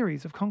that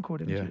series of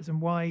Concorde images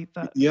and why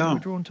you were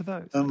drawn to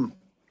those?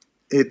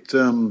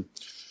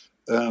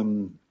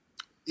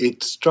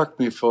 It struck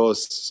me for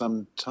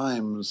some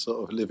time,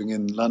 sort of living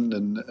in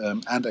London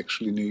and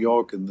actually New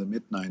York in the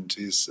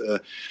mid-90s,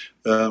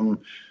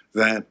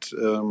 that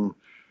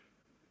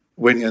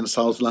when you're in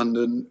South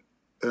London,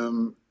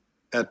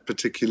 at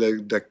particular,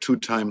 2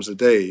 times a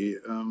day,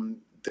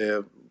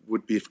 there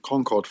would be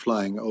Concorde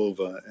flying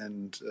over,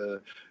 and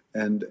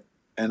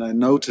I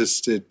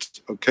noticed it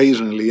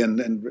occasionally,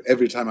 and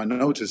every time I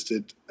noticed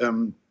it,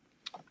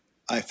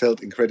 I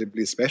felt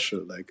incredibly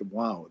special.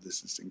 Wow,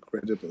 this is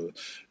incredible,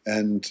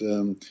 and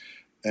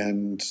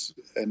I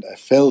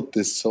felt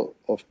this sort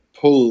of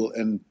pull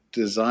and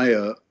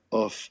desire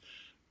of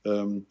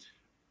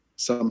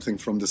something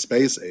from the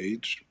space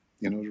age.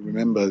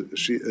 Remember,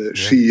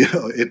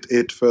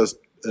 it first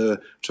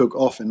took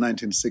off in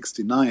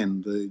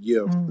 1969, the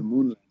year of the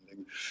moon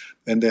landing,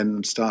 and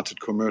then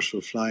started commercial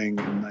flying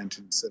in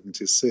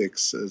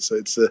 1976.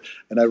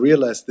 And I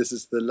realized this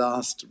is the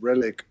last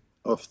relic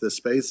of the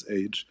space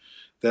age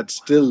that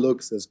still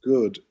looks as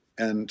good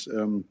and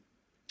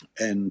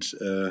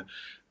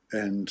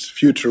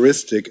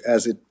futuristic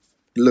as it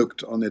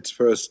looked on its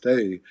first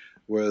day,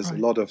 whereas a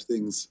lot of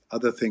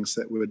other things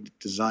that were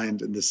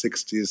designed in the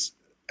 60s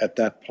at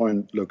that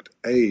point looked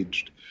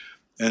aged.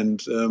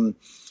 And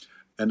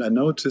I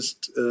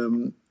noticed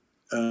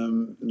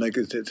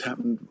it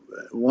happened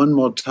one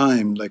more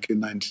time, in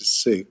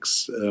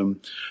 96.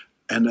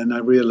 And then I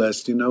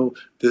realized,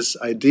 this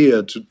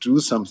idea to do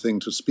something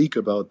to speak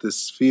about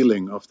this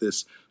feeling of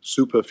this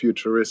super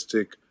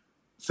futuristic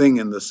thing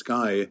in the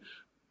sky,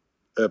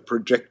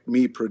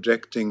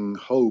 projecting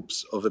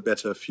hopes of a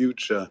better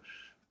future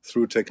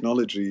through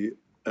technology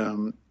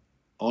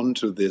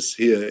onto this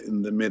here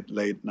in the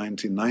mid-late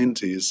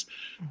 1990s,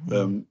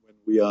 when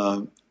we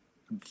are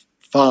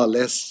far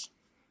less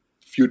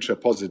future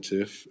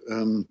positive,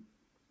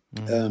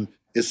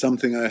 is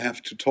something I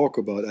have to talk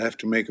about. I have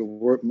to make a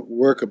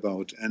work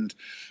about, and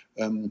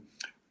when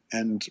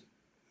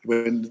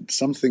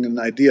an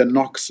idea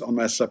knocks on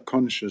my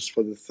subconscious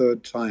for the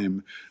 3rd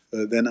time,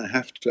 then I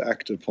have to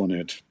act upon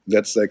it.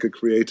 That's like a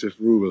creative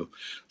rule.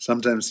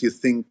 Sometimes you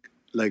think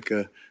like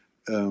a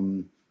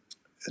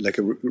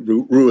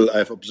rule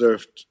I've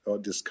observed or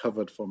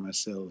discovered for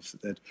myself,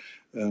 that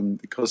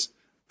because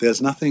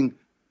there's nothing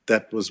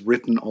that was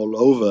written all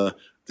over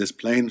this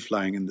plane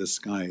flying in the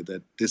sky,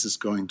 that this is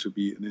going to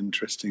be an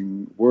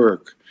interesting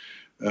work.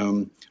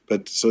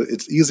 But so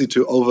it's easy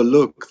to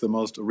overlook the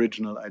most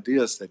original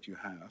ideas that you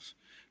have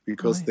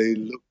because they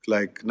look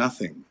like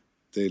nothing.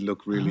 They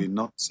look really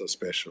not so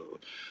special.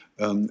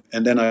 And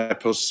then I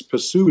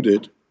pursued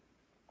it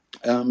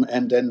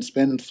and then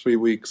spent 3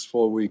 weeks,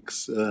 4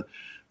 weeks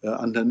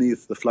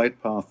underneath the flight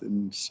path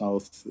in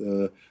south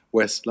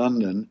west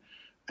London,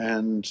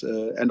 and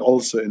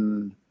also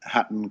in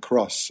Hatton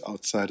Cross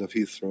outside of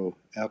Heathrow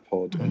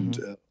Airport,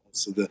 and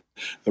also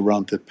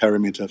around the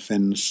perimeter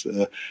fence,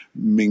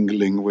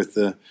 mingling with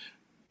the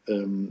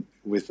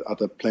with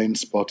other plane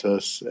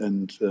spotters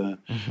and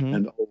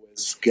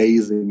always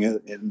gazing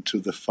into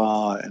the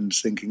far and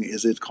thinking,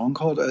 is it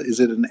Concorde or is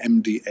it an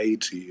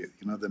MD-80? You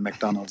know, the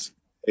McDonnell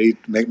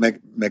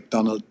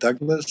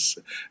Douglas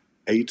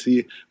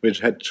 80, which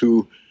had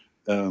two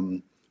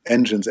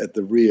engines at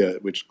the rear,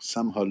 which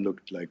somehow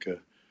looked like a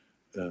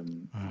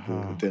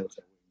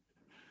Delta.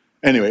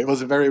 Anyway, it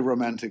was a very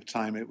romantic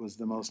time. It was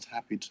the most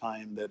happy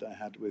time that I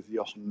had with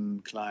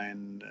Jochen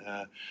Klein,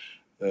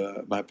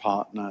 my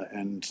partner,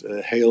 and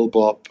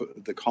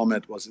Hale-Bopp. The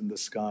Comet was in the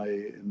sky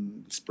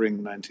in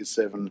spring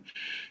 97,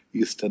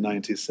 Easter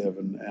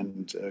 97.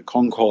 And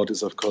Concorde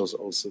is, of course,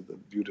 also the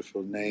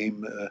beautiful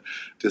name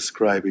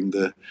describing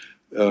the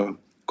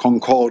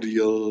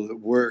concordial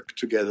work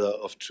together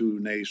of two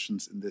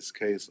nations, in this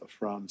case of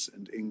France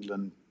and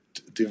England,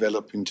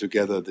 developing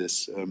together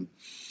this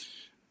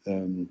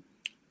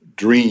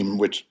dream,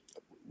 which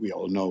we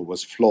all know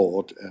was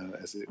flawed,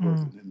 as it was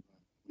an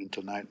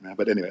environmental nightmare.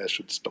 But anyway, I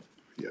should stop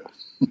here.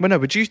 Well, no,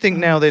 but do you think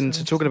now then,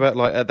 so talking about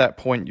like at that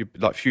point, you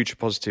like future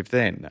positive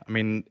then, I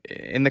mean,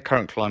 in the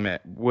current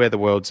climate, where the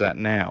world's at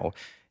now,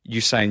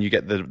 you're saying you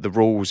get the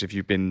rules if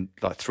you've been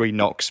like 3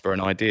 knocks for an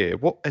idea.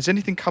 What has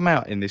anything come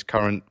out in this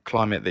current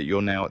climate that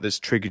you're now, that's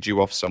triggered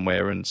you off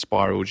somewhere and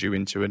spiraled you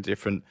into a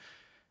different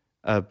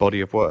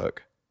body of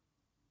work?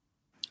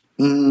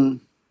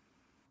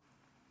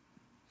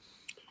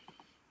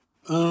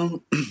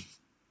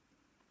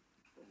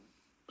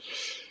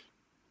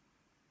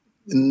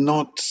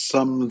 Not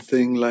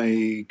something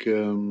like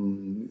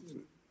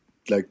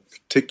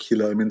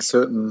particular. I mean,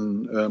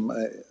 certain.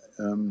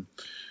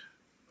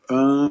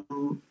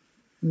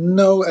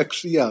 No,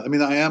 actually, yeah. I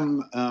mean, I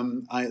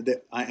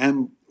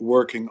am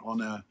working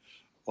on a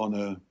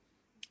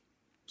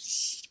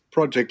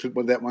project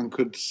that one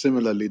could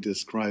similarly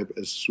describe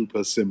as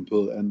super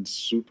simple and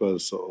super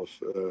sort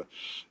of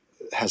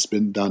has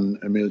been done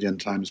a million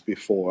times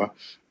before.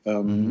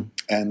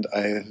 And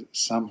I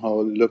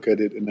somehow look at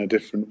it in a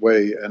different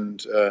way,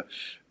 and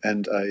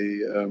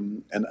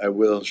I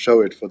will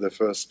show it for the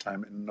first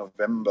time in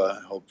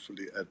November,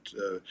 hopefully at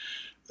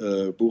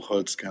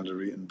Buchholz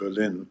Gallery in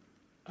Berlin.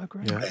 Oh,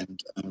 great! Yeah.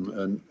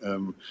 And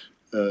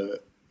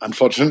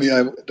unfortunately,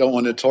 I don't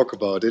want to talk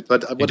about it,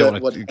 but you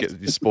don't want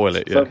to spoil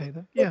it.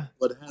 Yeah.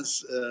 What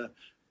has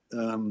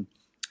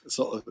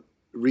sort of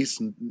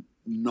recent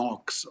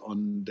knocks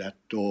on that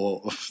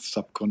door of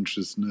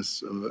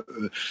subconsciousness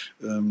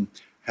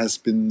has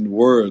been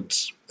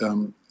words,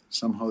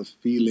 somehow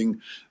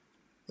feeling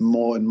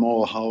more and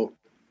more how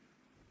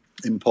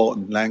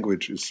important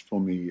language is for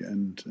me,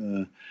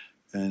 and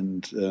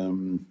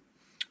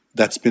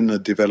that's been a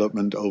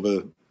development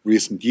over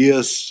recent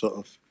years, sort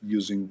of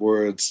using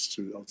words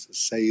to also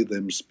say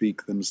them,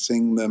 speak them,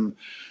 sing them,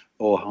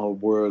 or how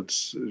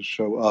words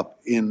show up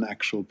in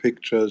actual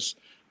pictures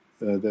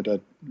that are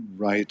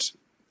right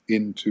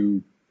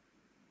into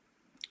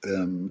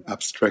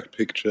abstract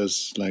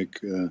pictures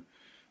like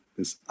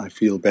this, I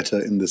feel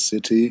better in the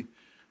city,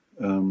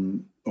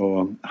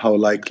 or how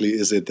likely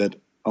is it that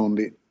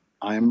only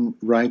I'm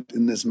right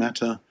in this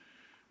matter,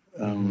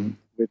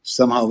 which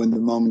somehow in the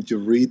moment you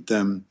read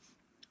them,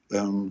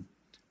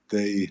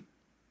 they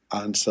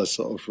answer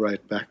sort of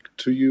right back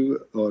to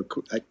you, or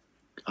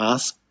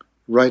ask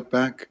right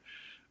back,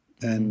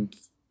 and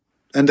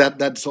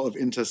that sort of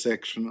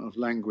intersection of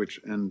language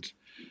and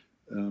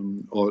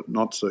or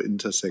not so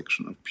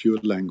intersection of pure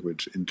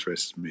language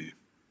interests me.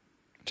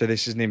 So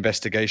this is an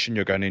investigation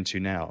you're going into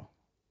now,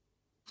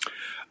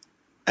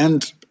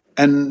 and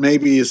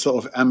maybe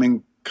sort of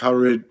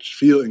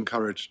feel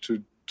encouraged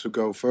to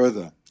go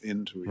further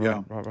into.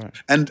 Right.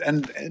 And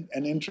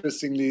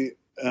interestingly,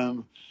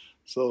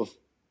 sort of,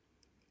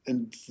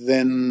 and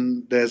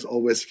then there's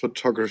always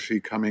photography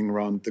coming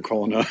around the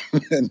corner,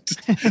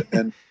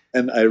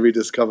 and I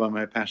rediscover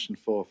my passion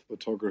for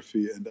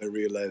photography, and I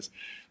realize,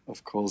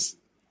 of course,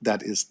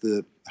 that is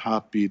the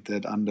heartbeat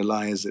that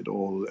underlies it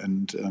all.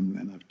 And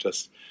I've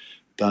just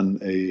done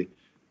a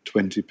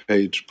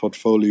 20-page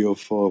portfolio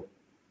for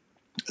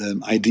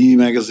ID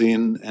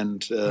magazine,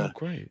 and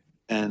great.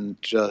 And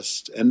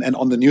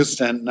on the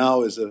newsstand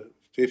now is a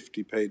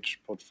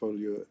 50-page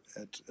portfolio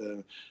at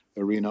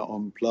Arena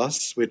Om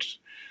Plus, which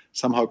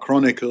somehow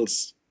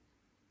chronicles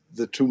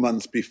the 2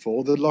 months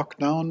before the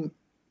lockdown,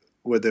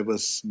 where there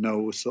was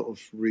no sort of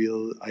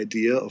real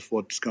idea of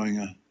what's going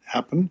to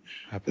happen.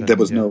 There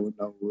was no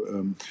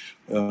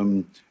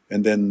and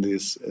then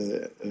these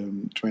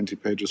 20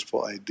 pages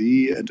for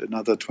ID and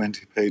another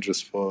 20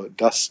 pages for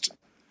Dust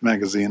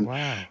magazine.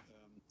 Wow.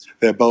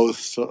 They're both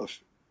sort of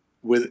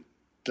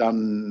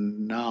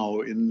done now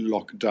in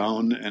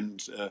lockdown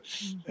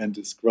and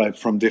described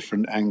from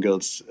different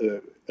angles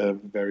a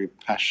very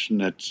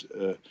passionate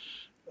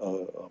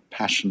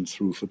passion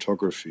through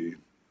photography.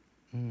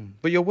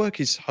 But your work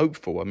is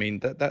hopeful. I mean,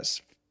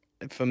 that's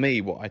for me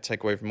what I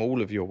take away from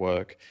all of your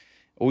work,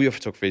 all your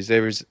photography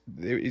is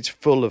it's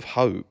full of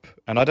hope.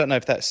 And I don't know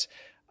if that's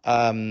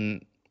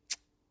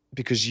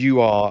because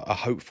you are a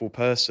hopeful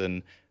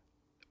person,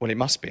 Well, it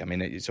must be. I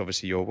mean, it's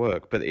obviously your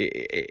work, but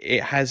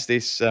it has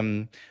this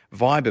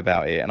vibe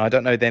about it. And I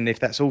don't know then if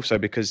that's also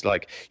because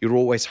like you're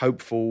always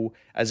hopeful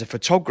as a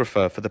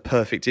photographer for the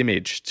perfect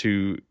image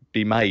to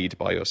be made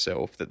by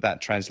yourself,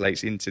 that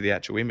translates into the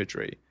actual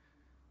imagery.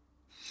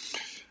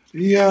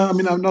 Yeah, I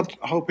mean, I'm not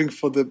hoping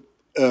for the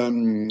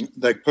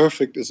like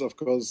perfect is of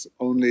course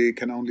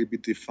can only be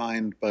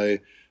defined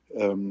by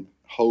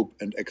hope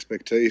and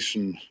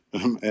expectation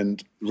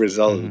and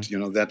result. You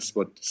know, that's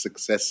what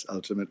success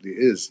ultimately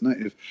is. No?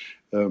 If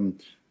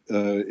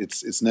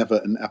it's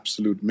never an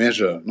absolute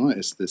measure. No,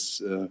 is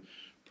this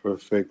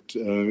perfect?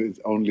 It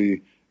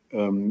only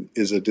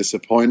is a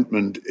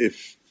disappointment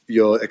if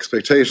your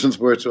expectations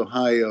were too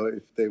high, or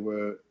if they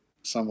were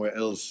somewhere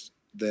else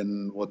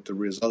than what the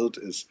result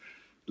is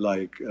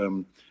like.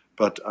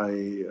 But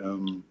I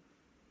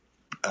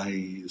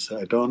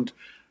don't.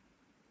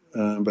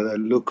 But I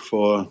look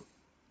for.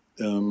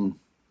 To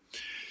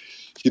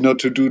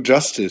do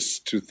justice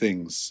to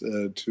things,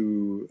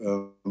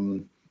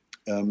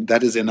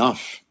 that is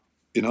enough.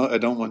 You know, I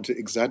don't want to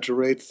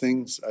exaggerate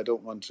things. I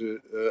don't want to.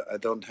 I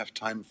don't have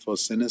time for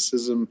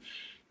cynicism,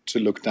 to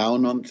look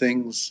down on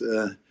things.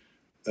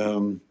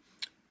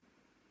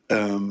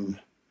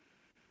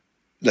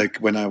 Like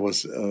when I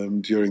was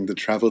during the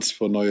travels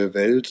for Neue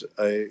Welt,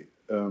 I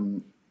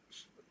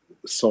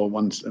saw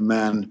once a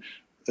man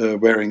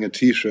wearing a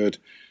T-shirt.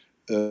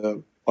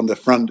 On the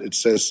front, it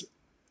says,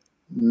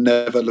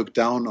 "Never look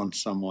down on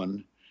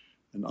someone,"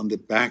 and on the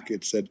back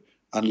it said,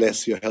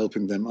 "Unless you're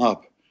helping them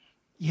up."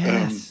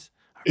 Yes,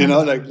 yeah.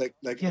 I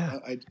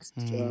just,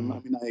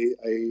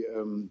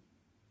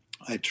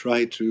 I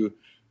try to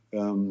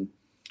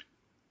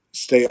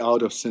stay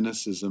out of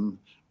cynicism,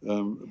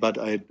 but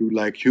I do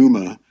like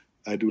humor.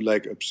 I do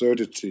like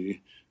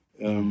absurdity,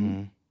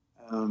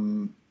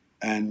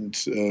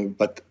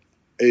 but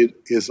it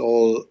is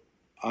all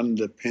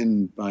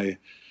underpinned by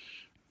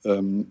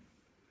a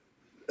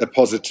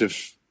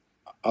positive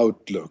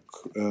outlook,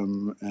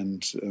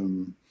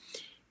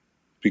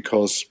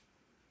 because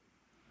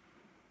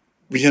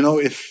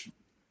if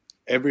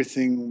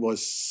everything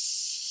was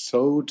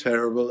so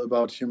terrible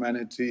about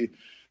humanity,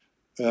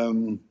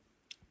 then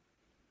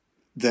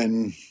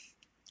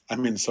I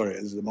mean, sorry,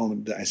 at the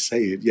moment that I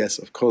say it, yes,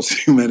 of course,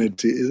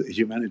 humanity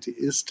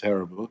is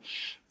terrible.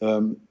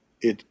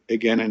 It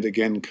again and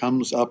again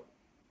comes up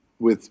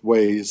with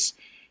ways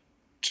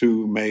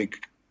to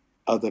make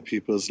other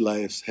people's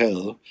lives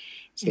hell.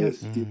 So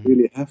you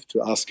really have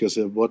to ask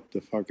yourself, what the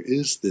fuck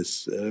is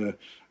this?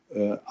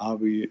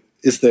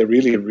 Is there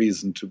really a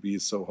reason to be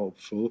so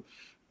hopeful?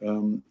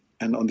 And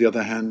on the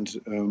other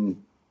hand,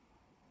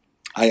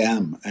 I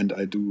am, and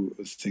I do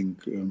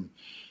think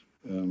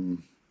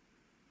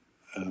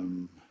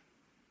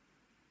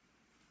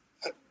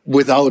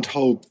without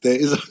hope, there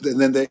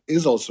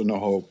is also no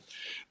hope.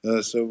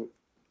 So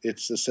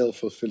it's a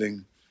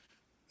self-fulfilling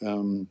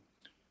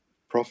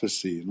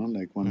prophecy,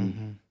 like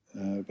one.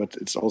 But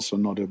it's also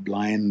not a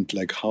blind,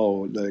 hey,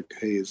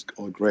 it's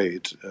all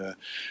great.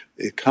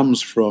 It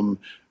comes from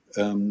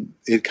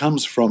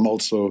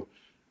also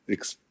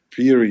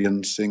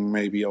experiencing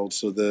maybe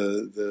also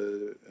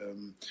the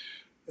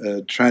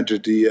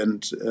tragedy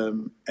and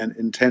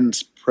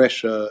intense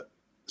pressure,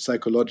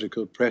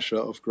 psychological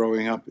pressure of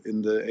growing up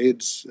in the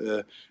AIDS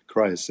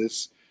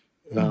crisis,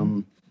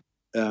 when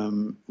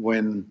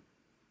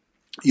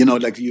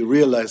you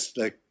realize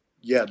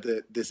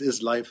this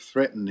is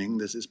life-threatening.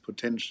 This is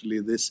potentially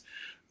this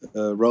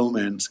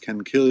romance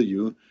can kill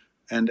you,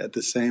 and at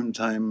the same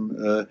time,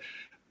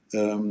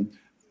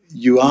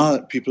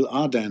 people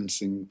are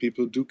dancing.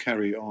 People do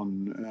carry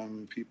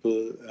on.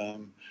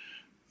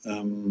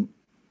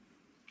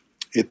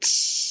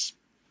 It's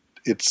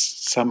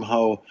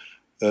somehow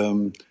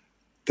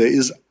there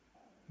is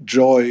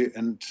joy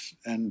and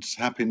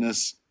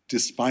happiness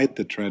despite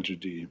the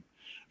tragedy.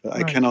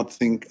 Right. I cannot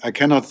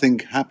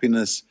think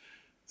happiness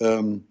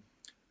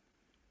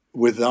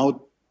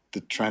without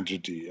the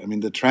tragedy. I mean,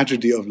 the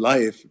tragedy of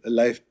life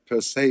per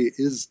se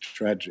is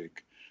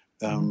tragic,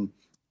 and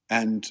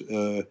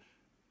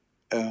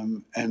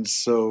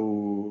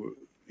so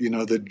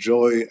the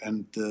joy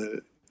and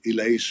the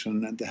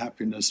elation and the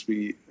happiness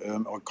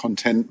or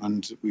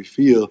contentment we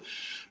feel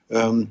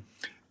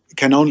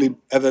can only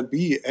ever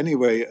be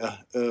anyway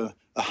a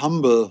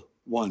humble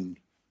one,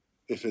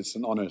 if it's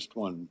an honest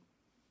one.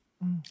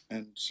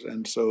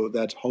 And so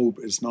that hope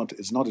is not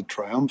a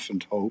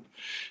triumphant hope.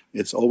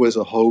 It's always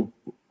a hope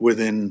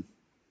within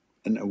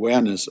an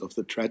awareness of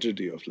the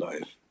tragedy of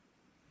life.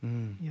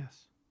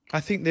 Yes,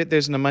 I think that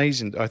there's I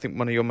think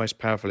one of your most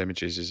powerful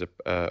images is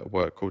a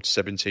work called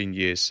 17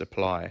 Years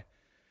Supply,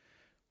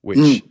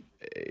 which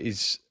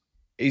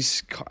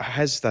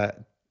has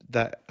that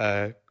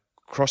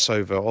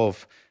crossover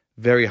of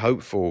very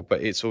hopeful,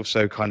 but it's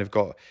also kind of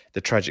got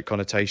the tragic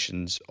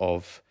connotations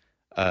of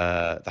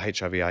the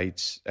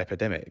HIV/AIDS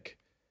epidemic.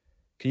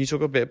 Can you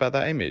talk a bit about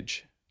that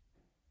image?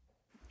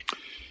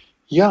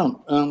 Yeah,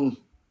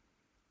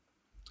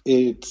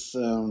 it's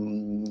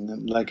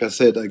like I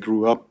said, I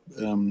grew up.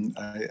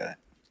 I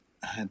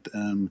had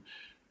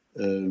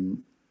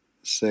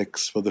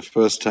sex for the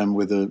first time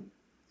with a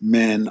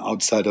man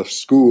outside of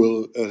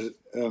school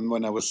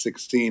when I was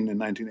 16 in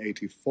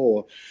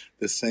 1984,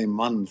 the same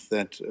month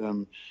that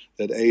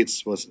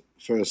AIDS was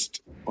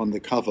first on the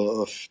cover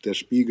of Der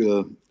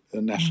Spiegel,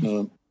 a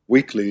national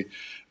weekly,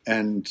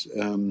 and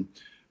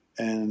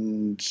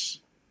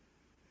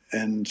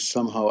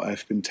somehow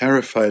I've been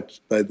terrified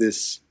by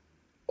this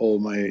all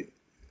my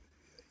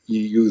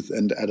youth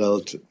and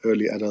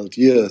early adult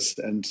years,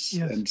 and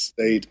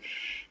stayed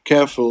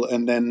careful.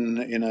 And then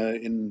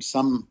in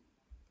some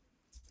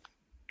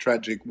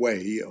tragic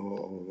way,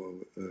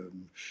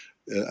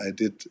 I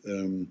did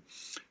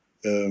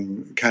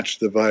catch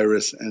the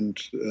virus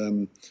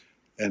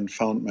and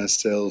found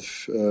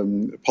myself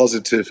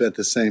positive at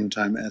the same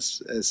time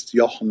as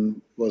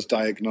Jochen was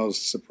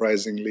diagnosed,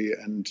 surprisingly,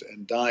 and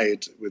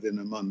died within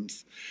a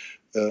month.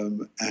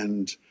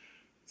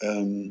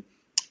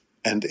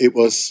 And it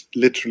was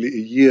literally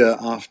a year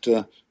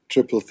after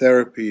triple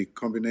therapy,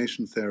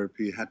 combination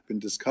therapy, had been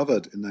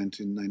discovered in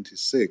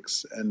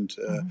 1996, and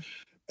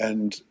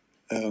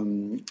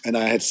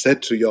I had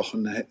said to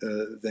Jochen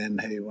then,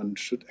 hey, one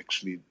should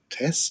actually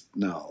test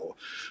now,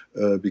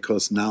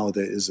 because now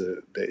there is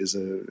a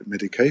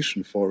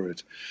medication for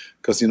it.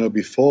 Because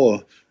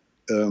before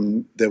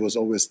there was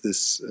always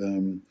this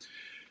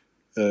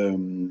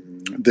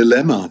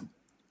dilemma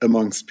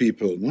amongst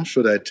people: no?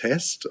 Should I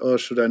test or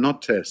should I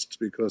not test?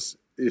 Because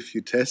if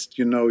you test,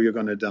 you're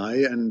going to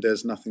die, and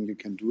there's nothing you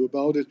can do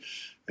about it.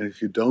 And if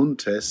you don't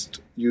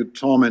test, you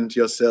torment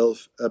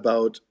yourself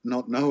about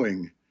not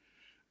knowing.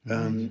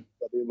 But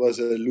it was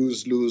a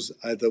lose-lose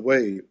either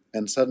way.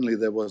 And suddenly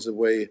there was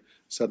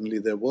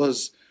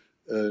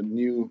a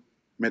new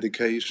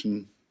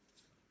medication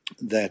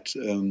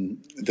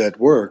that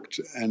worked.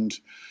 And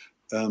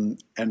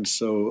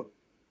so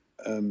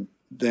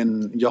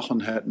then Jochen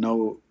had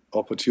no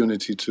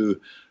opportunity to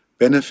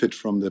benefit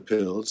from the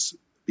pills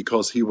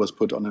because he was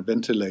put on a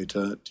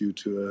ventilator due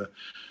to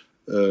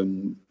a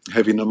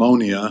heavy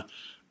pneumonia,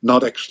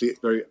 not actually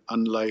very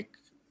unlike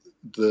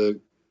the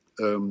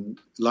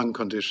lung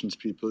conditions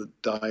people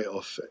die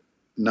of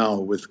now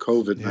with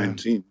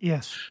COVID-19.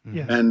 Yes.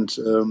 Yeah. And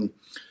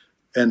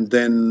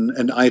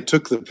I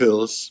took the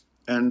pills,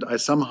 and I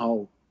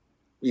somehow,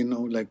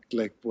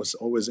 like was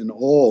always in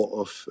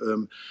awe of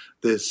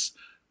this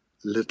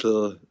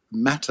little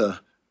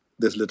matter,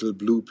 this little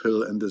blue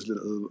pill and this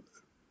little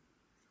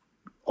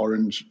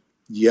orange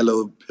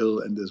yellow pill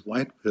and this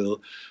white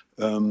pill,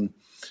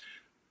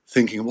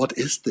 thinking, what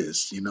is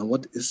this?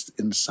 What is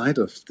inside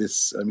of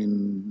this? I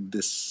mean,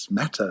 this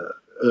matter,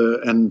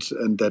 and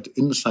that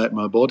inside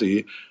my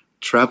body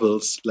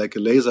travels like a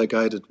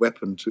laser-guided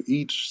weapon to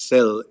each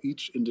cell,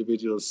 each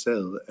individual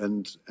cell,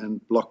 and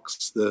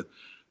blocks the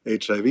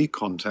HIV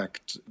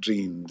contact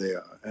gene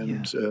there.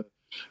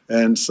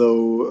 And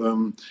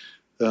so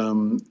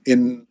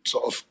in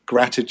sort of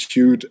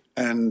gratitude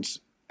and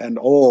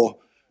awe,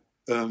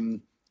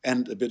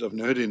 and a bit of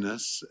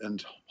nerdiness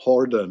and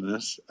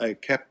hoarderness, I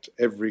kept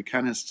every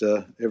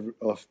canister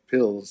of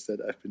pills that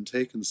I've been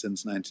taking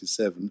since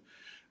 '97,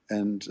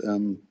 and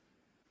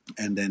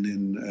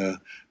then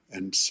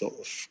and sort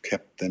of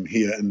kept them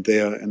here and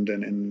there, and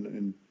then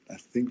in I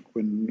think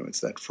when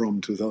is that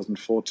from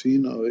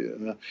 2014?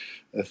 Or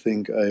I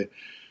think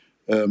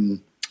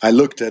I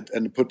looked at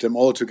and put them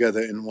all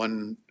together in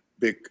one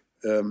big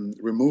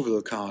removal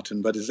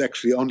carton, but it's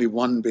actually only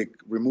one big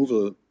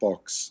removal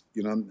box,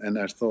 and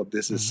I thought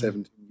this is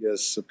 17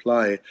 years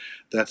supply.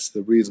 That's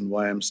the reason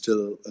why I'm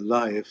still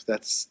alive.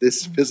 That's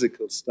this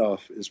physical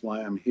stuff is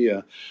why I'm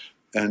here.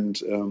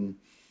 And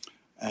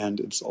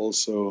it's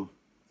also,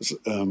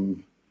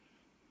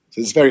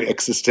 it's very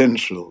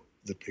existential,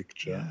 the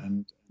picture. Yeah.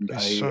 And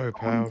it's so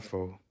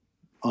powerful.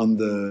 On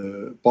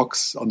the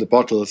box, on the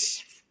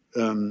bottles,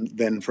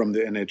 then from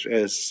the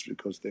NHS,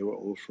 because they were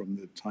all from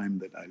the time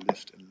that I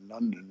lived in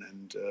London,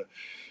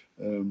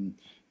 and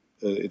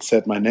it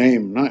said my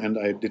name, no? And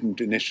I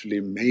didn't initially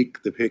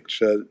make the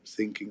picture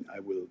thinking I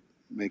will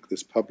make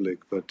this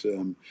public, but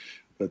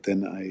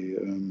then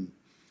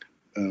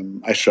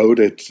I showed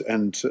it,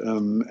 and I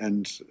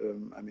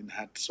mean,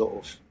 had sort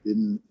of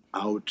been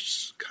out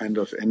kind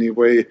of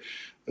anyway,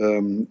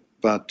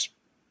 but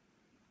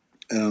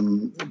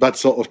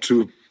sort of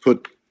to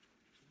put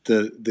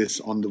this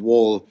on the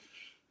wall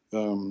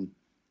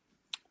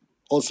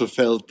also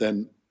felt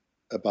then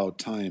about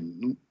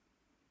time.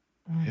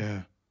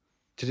 Yeah.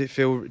 Did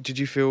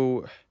you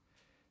feel,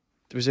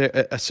 was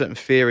there a certain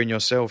fear in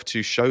yourself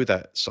to show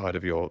that side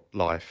of your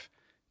life,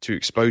 to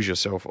expose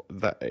yourself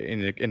that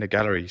in a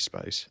gallery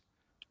space?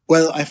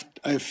 Well,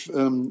 I've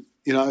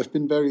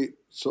been very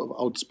sort of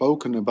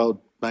outspoken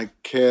about my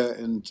care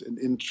and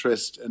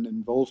interest and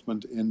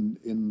involvement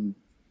in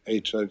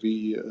HIV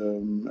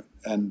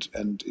and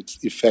its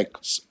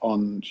effects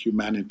on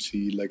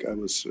humanity. Like I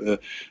was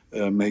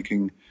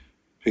making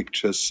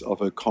pictures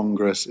of a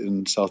congress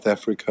in South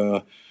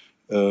Africa,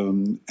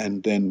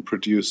 and then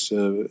produce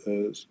a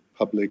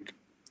public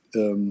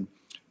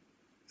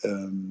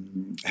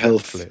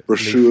health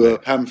brochure,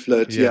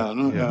 pamphlet,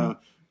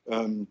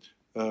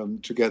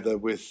 together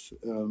with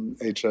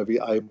HIV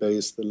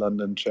iBase, the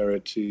London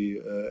charity,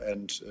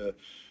 and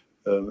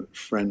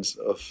Friends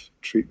of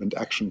Treatment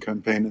Action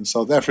Campaign in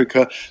South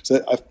Africa.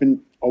 So I've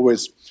been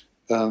always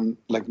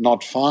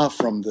not far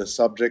from the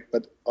subject,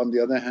 but on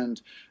the other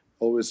hand,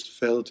 always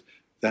felt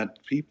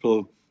that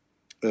people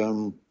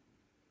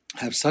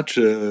have such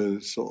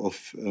a sort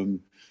of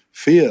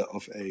fear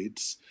of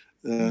AIDS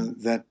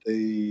that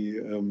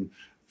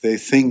they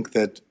think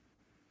that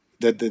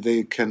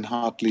they can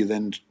hardly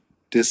then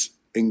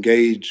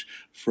disengage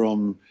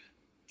from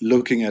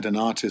looking at an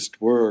artist's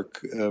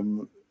work,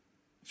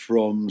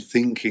 from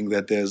thinking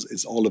that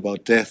it's all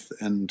about death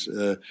and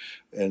the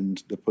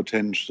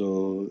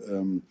potential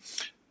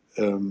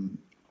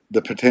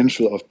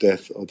of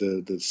death, or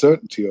the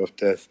certainty of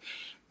death,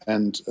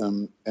 and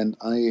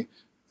I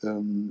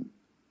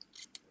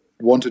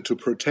wanted to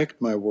protect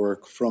my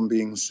work from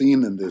being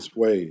seen in this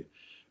way,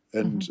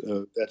 and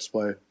that's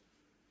why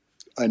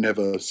I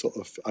never sort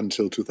of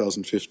until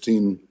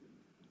 2015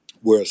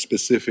 were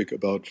specific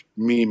about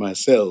me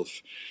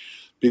myself,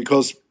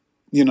 because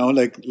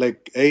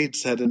like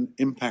AIDS had an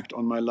impact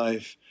on my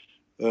life,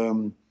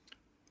 and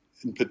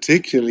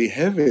particularly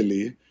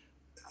heavily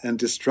and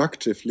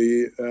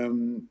destructively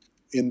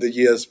in the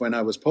years when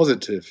I was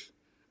positive.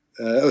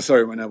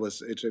 When I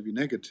was HIV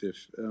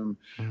negative,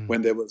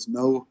 when there was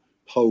no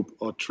hope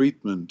or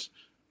treatment,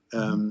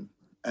 but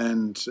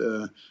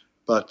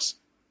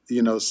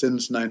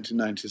since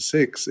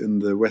 1996 in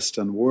the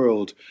Western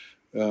world,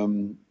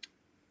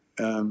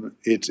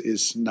 it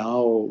is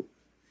now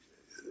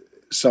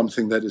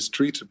something that is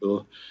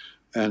treatable,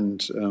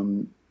 and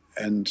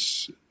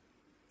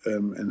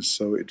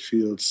so it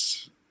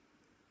feels,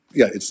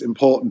 it's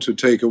important to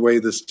take away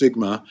the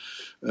stigma,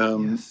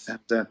 Yes. and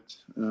that.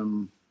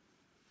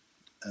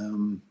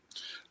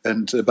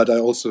 But I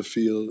also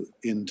feel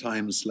in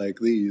times like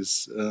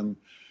these, and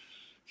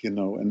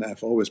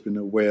I've always been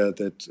aware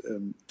that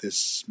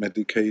this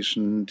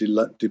medication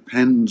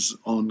depends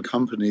on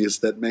companies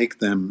that make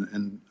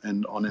them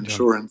and on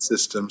insurance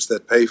systems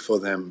that pay for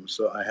them.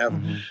 So I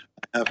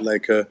have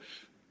like a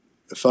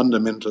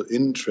fundamental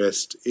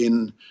interest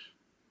in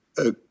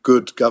a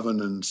good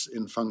governance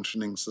in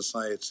functioning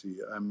society.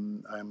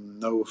 I'm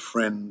no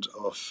friend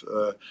of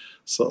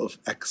sort of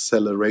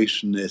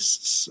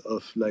accelerationists,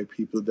 of like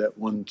people that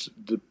want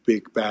the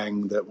big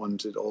bang, that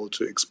want it all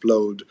to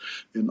explode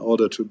in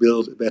order to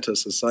build a better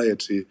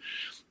society.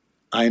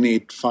 I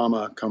need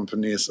pharma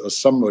companies or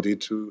somebody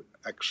to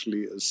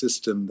actually a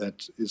system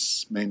that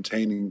is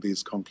maintaining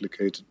these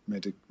complicated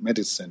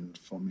medicine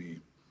for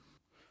me.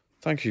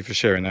 Thank you for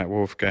sharing that,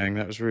 Wolfgang.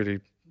 That was really,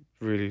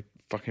 really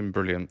fucking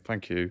brilliant.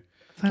 Thank you.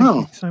 Thank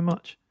you so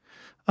much.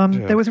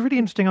 There was a really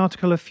interesting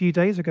article a few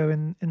days ago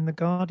in The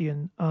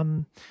Guardian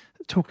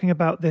talking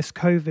about this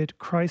COVID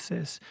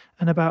crisis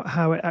and about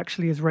how it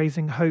actually is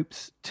raising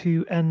hopes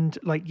to end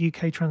like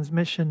UK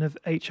transmission of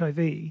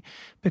HIV,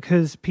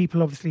 because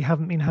people obviously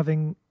haven't been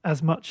having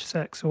as much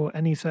sex or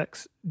any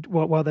sex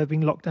while they've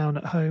been locked down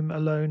at home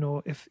alone,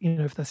 or if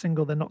they're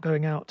single, they're not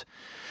going out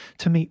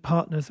to meet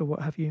partners or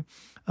what have you.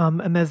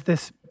 And there's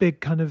this big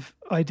kind of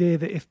idea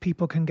that if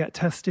people can get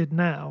tested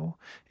now,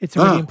 it's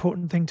a really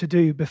important thing to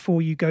do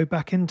before you go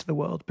back into the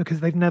world, because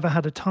they've never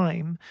had a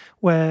time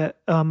where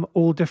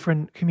all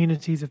different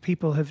communities of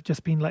people have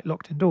just been like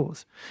locked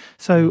indoors.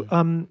 So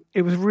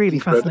it was a really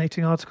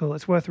fascinating article.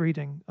 It's worth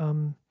reading.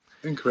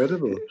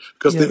 Incredible.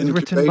 Because it was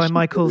written by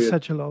Michael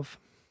Sedgelov.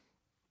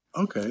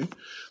 Okay.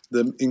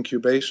 The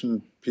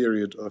incubation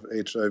period of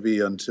HIV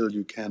until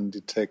you can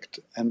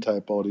detect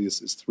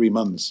antibodies is 3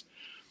 months.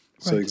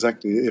 So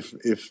exactly,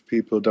 if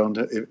people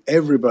if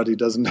everybody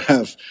doesn't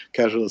have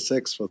casual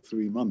sex for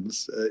 3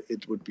 months,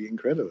 it would be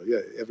incredible.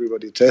 Yeah,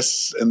 everybody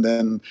tests, and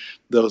then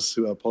those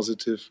who are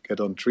positive get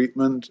on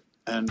treatment.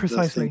 And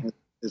precisely,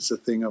 it's a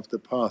thing of the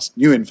past.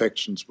 New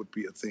infections would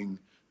be a thing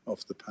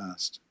of the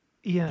past.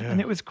 Yeah.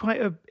 And it was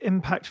quite an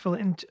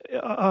impactful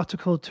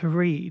article to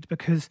read,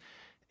 because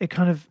it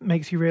kind of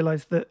makes you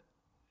realize that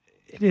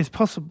it is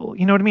possible.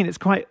 You know what I mean? It's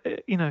quite,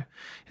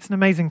 it's an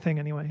amazing thing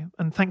anyway.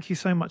 And thank you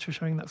so much for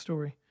sharing that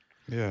story.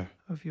 Yeah.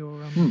 Of your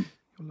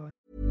life.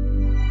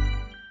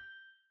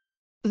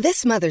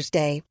 This Mother's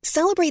Day,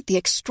 celebrate the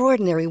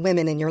extraordinary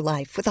women in your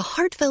life with a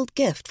heartfelt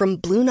gift from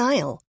Blue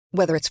Nile.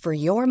 Whether it's for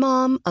your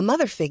mom, a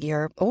mother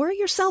figure, or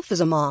yourself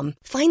as a mom,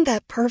 find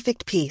that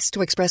perfect piece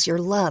to express your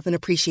love and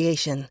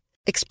appreciation.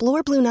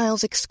 Explore Blue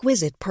Nile's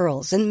exquisite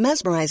pearls and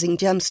mesmerizing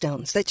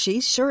gemstones that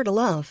she's sure to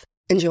love.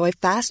 Enjoy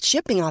fast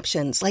shipping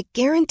options like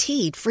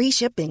guaranteed free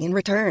shipping and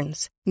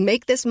returns.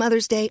 Make this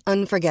Mother's Day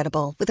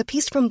unforgettable with a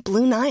piece from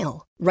Blue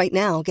Nile. Right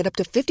now, get up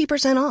to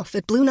 50% off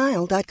at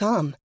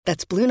BlueNile.com.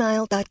 That's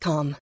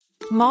BlueNile.com.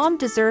 Mom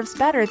deserves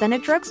better than a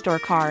drugstore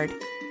card.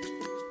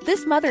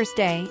 This Mother's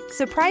Day,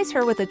 surprise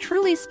her with a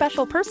truly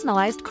special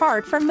personalized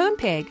card from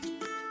Moonpig.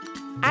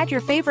 Add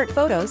your favorite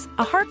photos,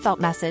 a heartfelt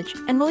message,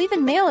 and we'll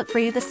even mail it for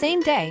you the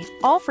same day,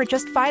 all for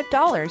just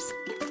 $5.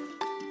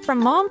 From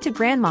mom to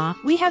grandma,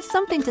 we have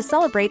something to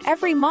celebrate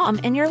every mom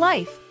in your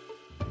life.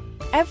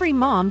 Every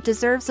mom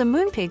deserves a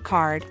Moonpig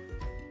card.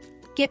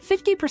 Get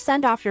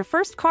 50% off your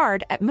first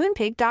card at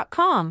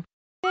Moonpig.com.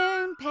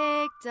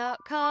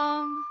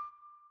 Moonpig.com.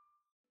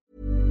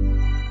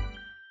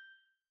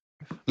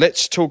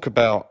 Let's talk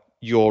about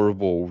your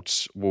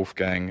awards,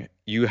 Wolfgang.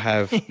 You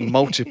have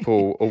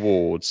multiple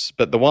awards,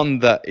 but the one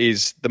that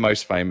is the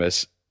most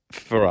famous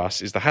for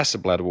us is the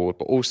Hasselblad Award,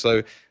 but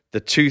also the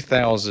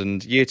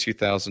 2000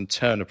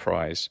 Turner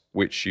Prize,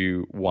 which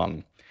you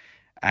won.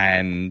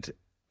 And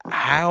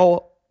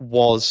how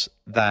was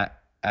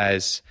that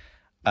as,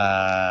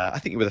 I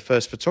think you were the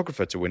first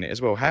photographer to win it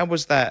as well. How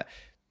was that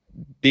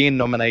being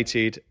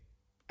nominated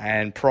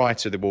and prior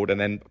to the award and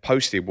then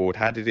post the award?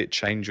 How did it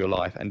change your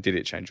life, and did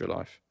it change your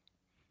life?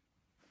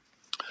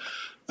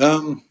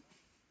 I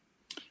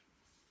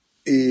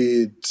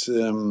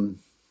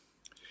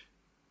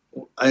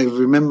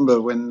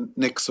remember when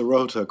Nick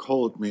Sorota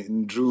called me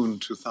in June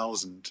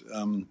 2000.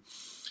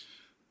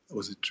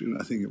 Was it June?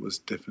 I think it was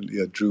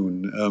definitely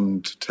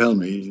June, to tell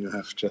me you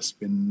have just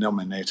been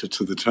nominated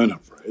to the Turner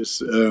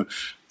Prize.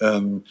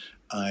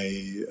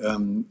 I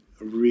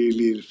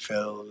really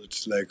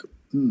felt like,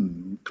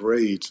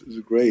 great,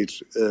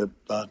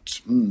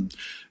 but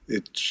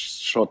it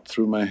shot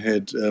through my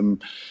head,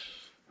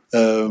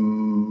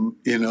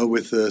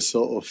 with the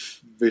sort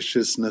of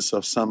viciousness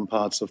of some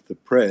parts of the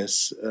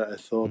press. I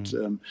thought,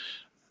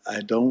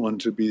 I don't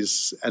want to be,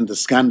 and the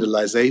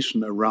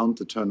scandalization around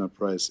the Turner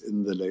Prize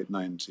in the late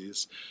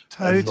 90s.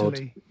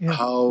 Totally. I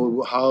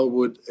thought, how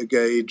would a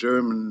gay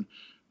German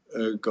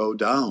go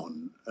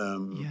down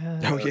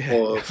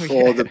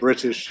for the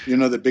British,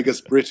 the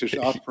biggest British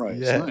art prize.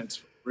 Yeah. Right?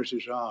 It's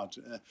British art.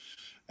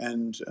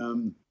 And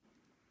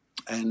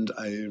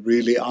I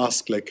really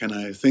asked, like, can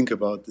I think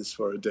about this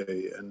for a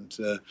day? And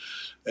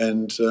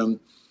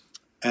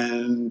I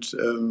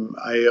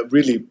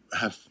really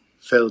have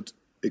felt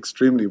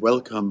extremely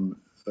welcome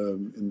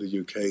in the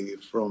UK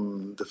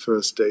from the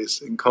first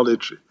days in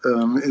college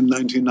in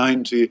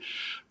 1990.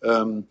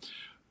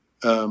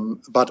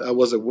 But I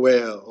was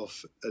aware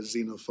of a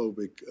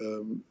xenophobic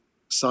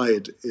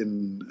side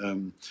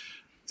in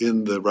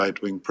the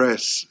right-wing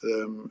press,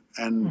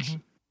 and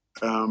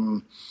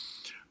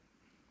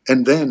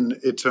then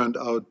it turned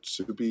out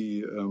to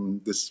be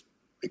this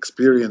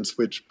experience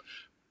which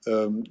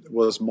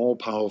was more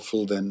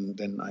powerful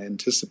than I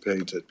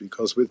anticipated,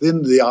 because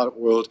within the art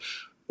world,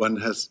 one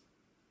has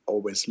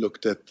always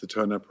looked at the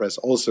Turner Prize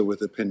also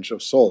with a pinch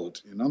of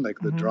salt, like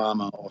the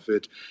drama of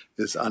it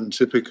is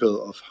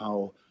untypical of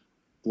how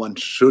one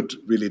should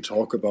really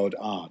talk about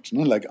art.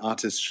 Like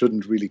artists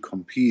shouldn't really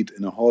compete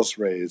in a horse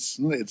race.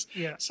 It's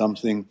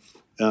something,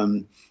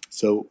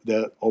 so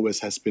there always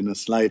has been a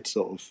slight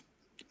sort of,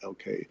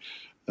 okay.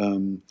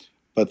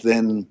 But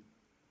then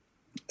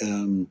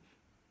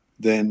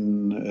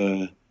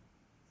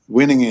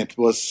winning it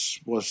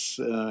was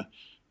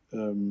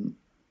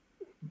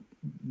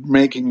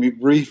making me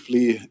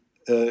briefly,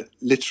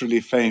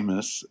 literally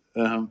famous,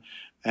 and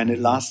it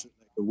lasted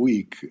like a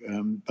week.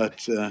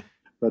 But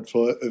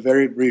for a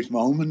very brief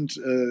moment,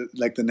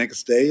 like the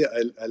next day,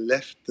 I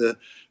left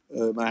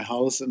my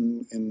house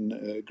in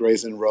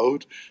Gray's Inn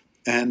Road.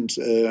 And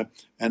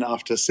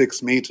after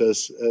 6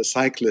 meters, a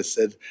cyclist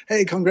said,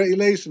 "Hey,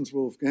 congratulations,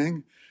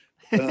 Wolfgang!"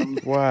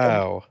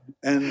 Wow!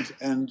 And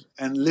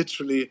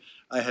literally,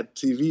 I had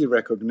TV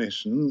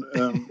recognition,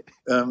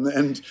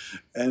 and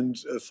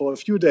for a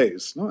few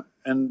days,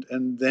 and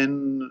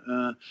then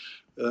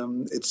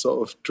it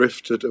sort of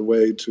drifted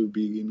away to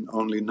being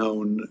only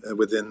known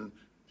within,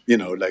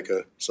 like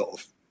a sort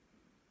of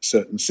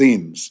certain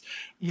scenes.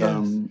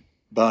 Yes.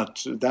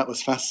 But that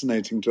was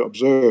fascinating to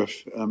observe,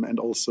 and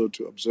also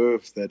to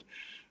observe that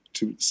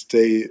to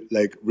stay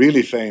like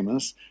really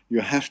famous,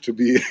 you have to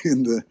be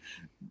in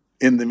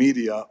the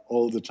media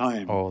all the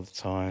time. All the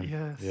time.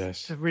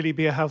 Yes. To really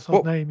be a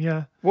household name.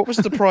 Yeah. What was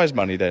the prize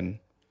money then?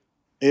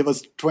 It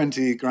was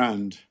 20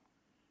 grand.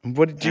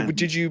 What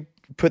did you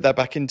put that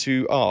back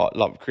into art,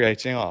 like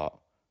creating art?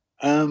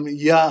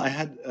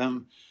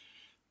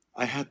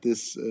 I had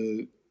this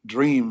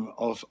dream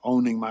of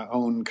owning my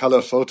own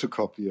color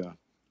photocopier.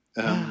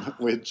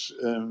 Which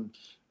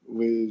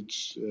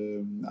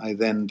I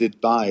then did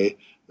buy.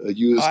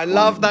 I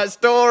love that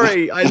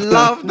story. I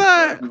love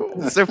that.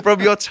 So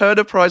from your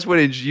Turner Prize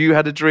winnings, you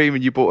had a dream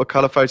and you bought a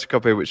colour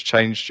photocopier which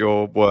changed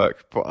your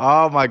work.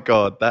 Oh my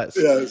God, that's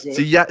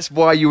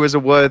why you was a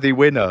worthy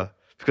winner,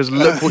 because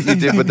look what you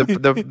did with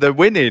the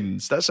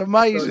winnings. That's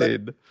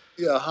amazing.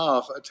 So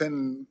half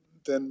 10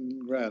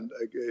 grand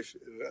I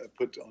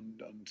put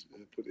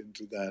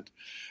into that,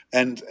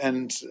 and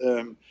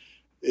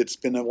it's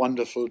been a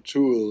wonderful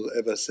tool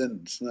ever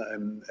since.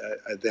 Do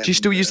you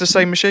still use the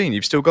same machine?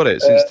 You've still got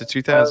it since the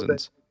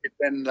 2000s? It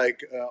then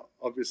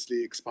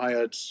obviously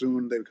expired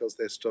soon because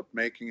they stopped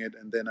making it.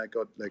 And then I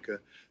got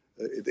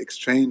it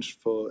exchanged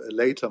for a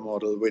later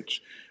model,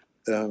 which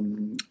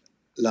London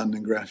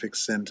Graphics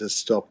Centre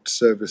stopped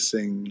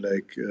servicing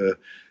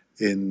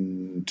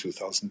in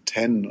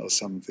 2010 or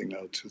something,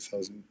 or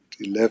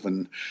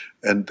 2011.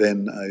 And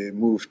then I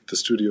moved the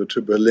studio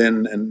to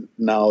Berlin. And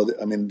now,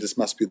 I mean, this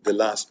must be the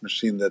last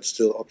machine that's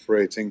still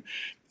operating,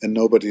 and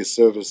nobody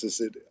services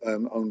it.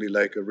 I'm only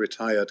like a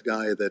retired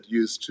guy that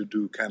used to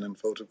do Canon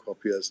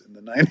photocopiers in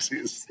the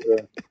 90s.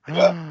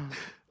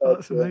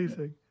 That's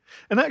amazing.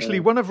 And actually,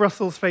 one of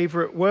Russell's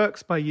favorite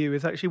works by you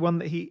is actually one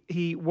that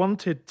he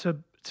wanted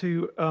to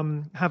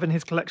have in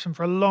his collection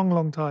for a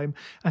long time,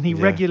 and he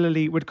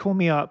regularly would call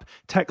me up,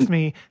 text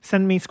me,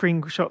 send me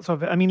screenshots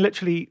of it. I mean,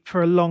 literally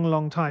for a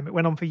long time. It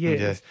went on for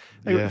years.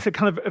 It's a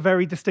kind of a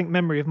very distinct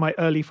memory of my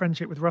early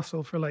friendship with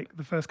Russell for like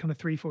the first kind of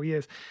 3-4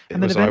 years,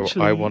 and then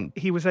eventually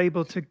he was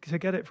able to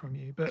get it from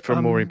you, but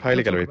from Maureen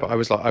Paley Gallery. But I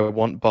was like, I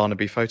want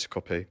Barnaby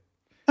photocopy.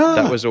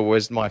 That was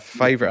always my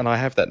favourite, and I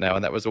have that now.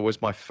 And that was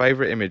always my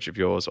favourite image of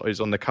yours. Is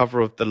on the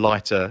cover of the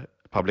Lighter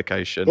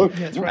publication,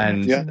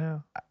 and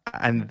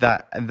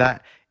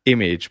that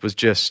image was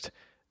just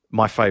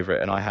my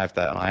favourite, and I have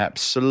that, and I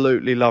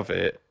absolutely love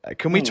it.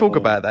 Can we talk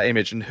about that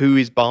image, and who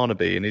is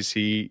Barnaby, and is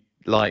he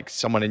like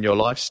someone in your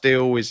life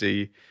still? Is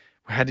he?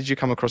 How did you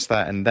come across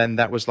that? And then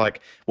that was like,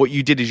 what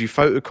you did is you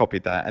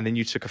photocopied that, and then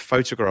you took a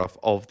photograph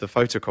of the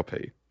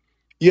photocopy.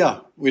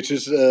 Yeah, which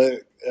is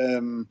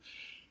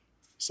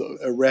so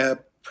a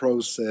rare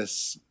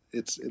process.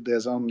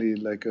 There's only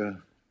like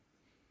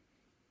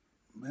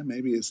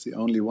maybe it's the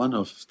only one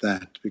of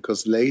that,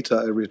 because later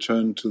I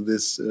returned to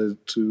this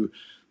to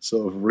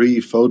sort of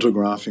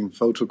re-photographing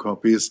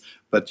photocopies,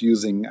 but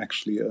using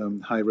actually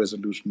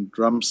high-resolution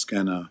drum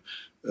scanner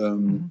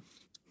in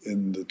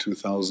the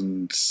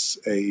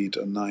 2008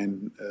 or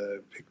 9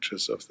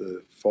 pictures of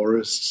the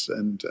forests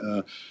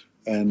so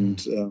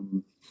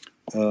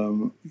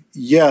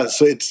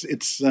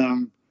it's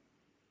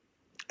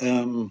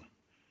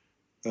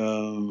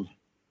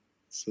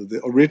so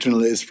the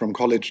original is from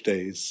college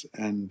days,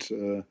 and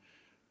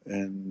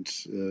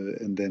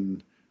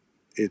then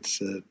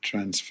it's a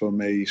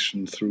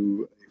transformation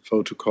through a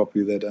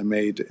photocopy that I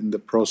made in the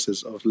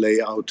process of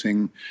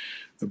layouting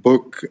the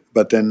book,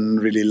 but then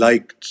really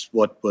liked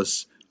what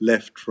was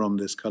left from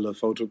this color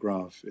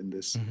photograph in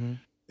this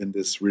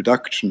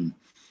reduction,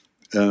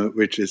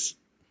 which is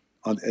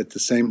at the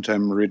same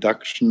time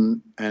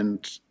reduction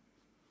and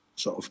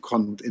sort of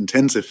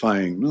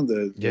intensifying, no?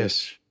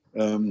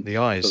 The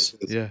eyes,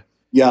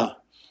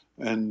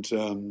 and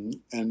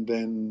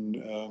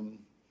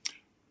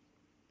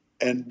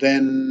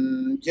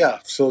then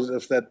sort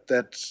of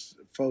that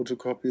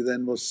photocopy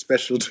then was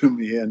special to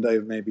me, and I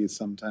maybe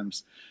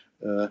sometimes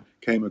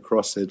came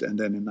across it, and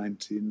then in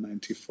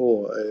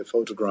 1994 I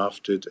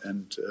photographed it,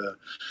 and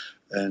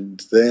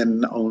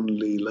then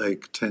only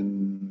like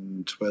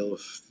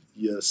 10-12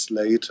 years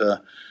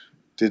later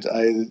did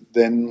I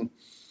then,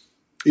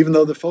 even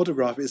though the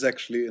photograph is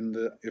actually in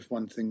the If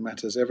One Thing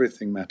Matters,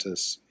 Everything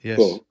Matters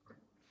book.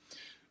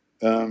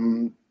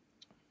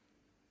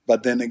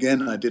 But then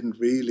again, I didn't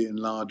really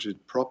enlarge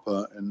it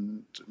proper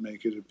and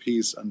make it a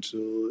piece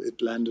until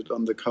it landed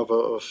on the cover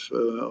of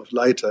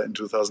Lighter in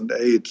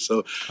 2008.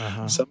 So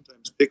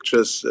sometimes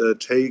pictures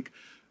take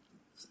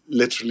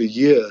literally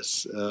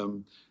years,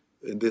 in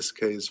this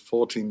case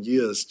 14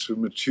 years, to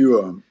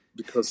mature,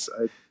 because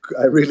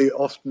I really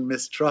often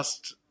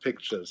mistrust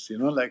pictures,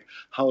 like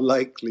how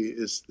likely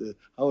is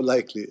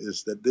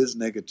that this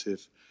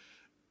negative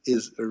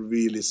is a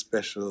really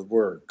special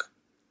work.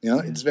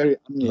 It's very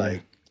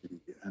unlikely,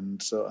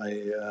 and so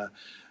I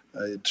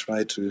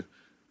try to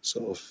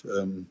sort of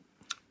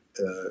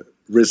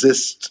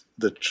resist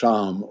the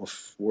charm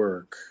of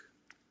work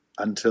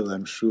until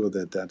I'm sure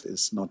that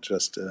is not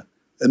just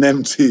an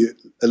empty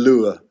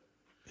allure.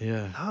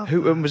 Yeah.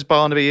 Who was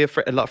Barnaby? A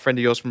friend of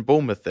yours from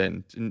Bournemouth?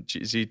 Then do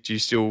you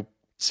still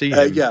see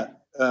him?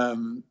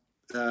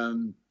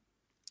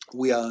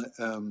 We are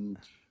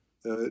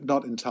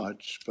not in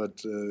touch,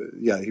 but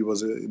he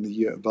was in the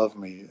year above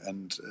me,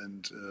 and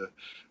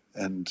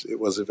it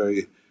was a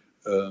very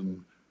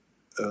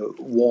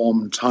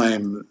warm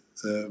time,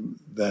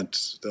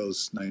 that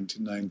those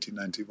 1990,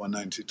 91,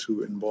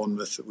 92 in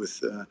Bournemouth, with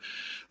the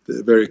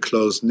very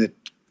close-knit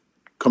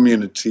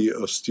community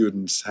of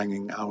students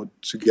hanging out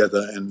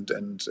together and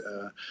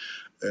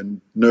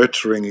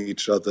nurturing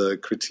each other,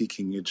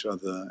 critiquing each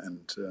other,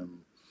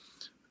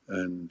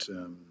 and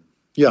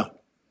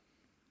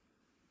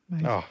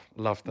Oh,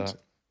 love that.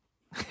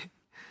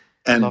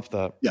 And love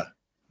that. Yeah,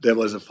 there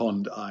was a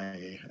fond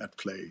eye at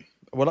play.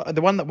 Well,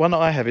 the one that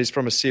I have is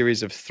from a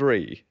series of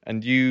 3,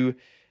 and your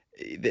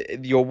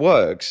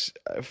works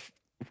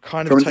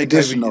kind of take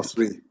edition over, of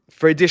 3.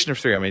 For edition of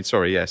 3, I mean,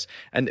 sorry, yes.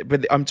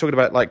 But I'm talking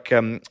about like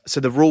so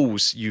the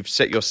rules you've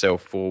set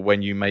yourself for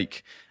when you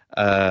make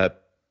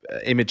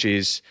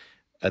images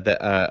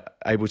that are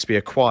able to be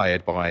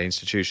acquired by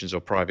institutions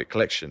or private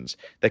collections.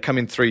 They come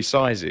in 3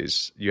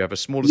 sizes. You have a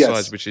smaller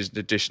size, which is an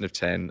edition of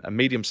 10, a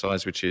medium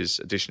size, which is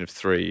edition of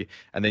 3,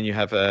 and then you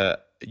have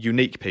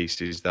unique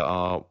pieces that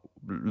are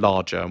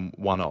larger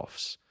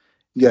one-offs.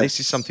 Yes. This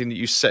is something that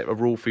you set a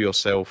rule for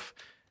yourself.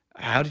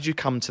 How did you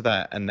come to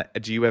that, and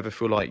do you ever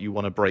feel like you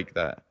want to break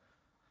that?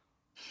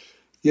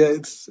 Yeah,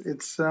 it's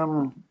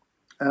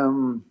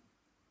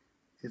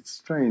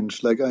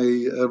strange. Like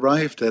I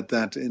arrived at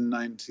that in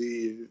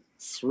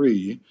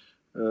 '93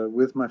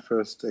 with my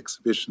first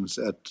exhibitions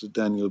at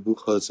Daniel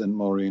Buchholz and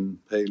Maureen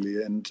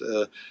Paley, and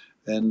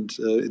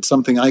it's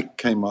something I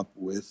came up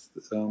with.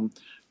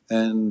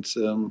 And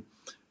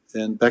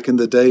back in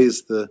the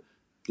days, the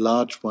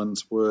large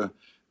ones were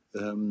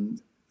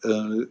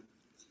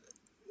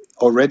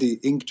already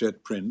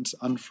inkjet prints,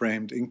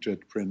 unframed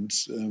inkjet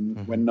prints,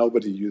 when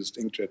nobody used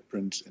inkjet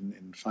prints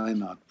in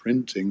fine art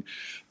printing,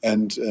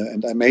 and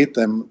I made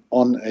them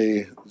on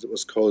it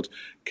was called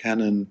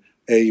Canon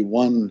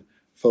A1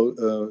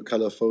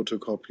 color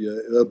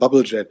photocopier,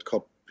 bubble jet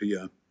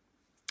copier,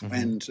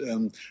 and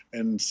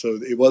so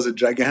it was a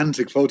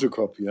gigantic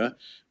photocopier.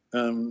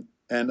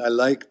 And I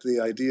liked the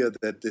idea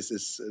that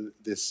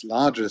this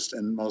largest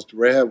and most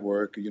rare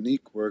work,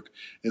 unique work,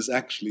 is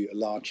actually a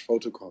large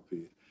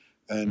photocopy.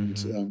 And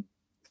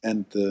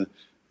the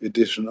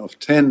edition of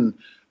 10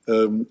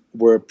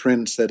 were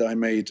prints that I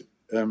made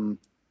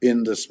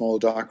in the small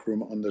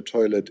darkroom on the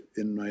toilet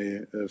in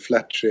my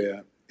flat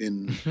chair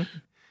in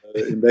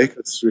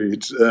Baker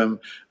Street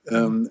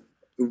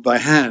by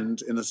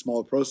hand in a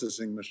small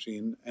processing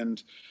machine,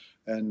 and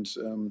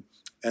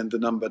the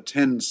number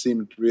 10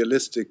 seemed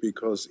realistic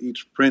because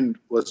each print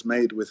was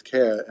made with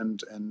care,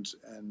 and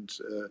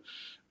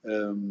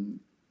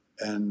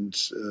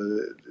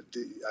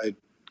I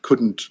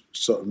couldn't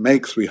sort of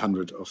make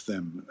 300 of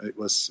them. It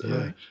was,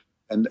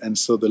 and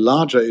so the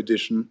larger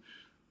edition,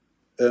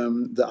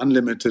 the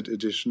unlimited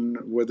edition,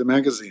 were the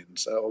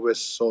magazines. I always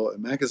saw a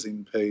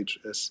magazine page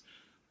as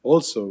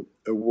also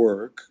a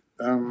work,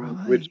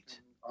 which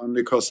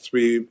only cost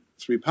 £3,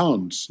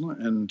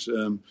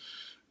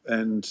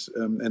 and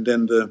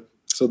then the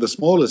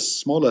smaller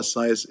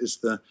size is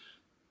the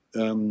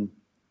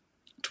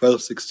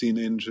 12-16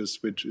 inches,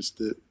 which is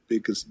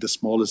the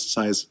smallest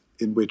size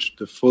in which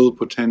the full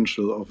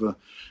potential of a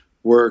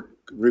work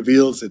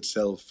reveals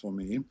itself for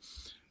me.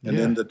 And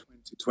then the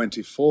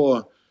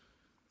 24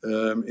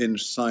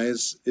 inch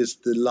size is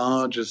the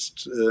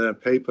largest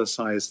paper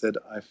size that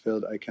I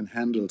felt I can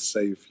handle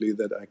safely,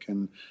 that I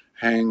can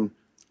hang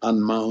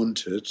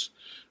unmounted.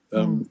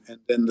 And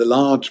then the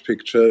large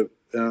picture,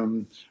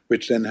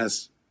 which then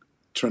has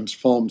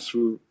transformed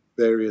through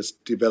various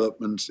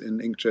developments in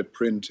inkjet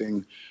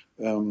printing,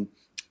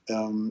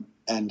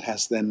 and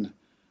has then,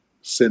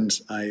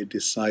 since I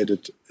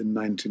decided in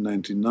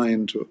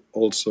 1999 to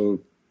also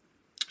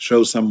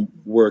show some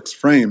works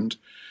framed,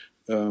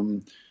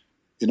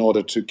 in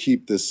order to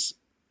keep this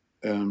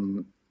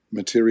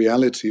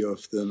materiality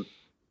of the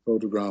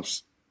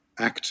photographs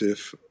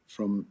active,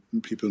 from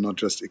people not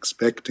just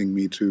expecting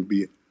me to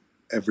be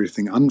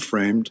everything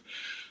unframed.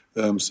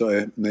 So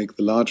I make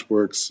the large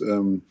works,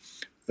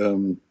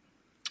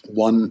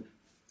 one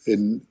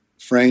in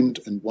framed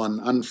and one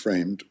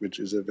unframed, which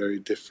is a very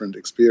different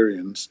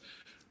experience.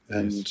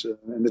 And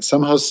it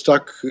somehow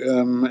stuck,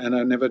 and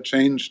I never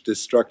changed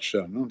this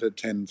structure, the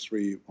 10,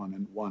 3, 1,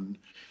 and 1.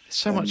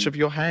 So much of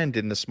your hand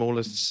in the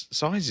smallest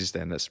sizes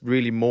then, that's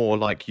really more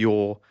like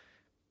your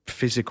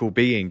physical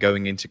being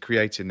going into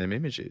creating them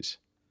images.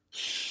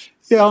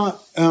 Yeah,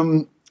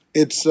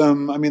 it's, I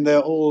mean, they're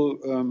all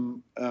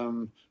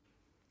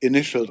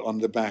initialed on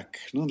the back,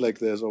 like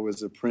there's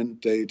always a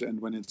print date,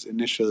 and when it's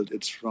initialed,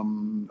 it's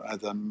from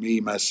either me,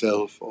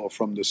 myself, or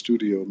from the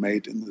studio,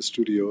 made in the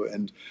studio,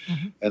 and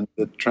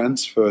the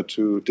transfer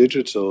to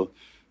digital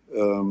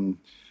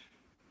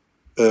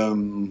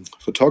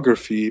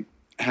photography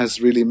has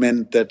really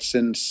meant that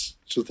since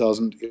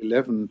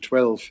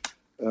 2011-12,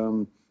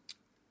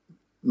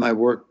 my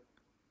work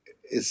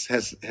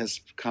has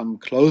come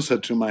closer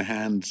to my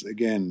hands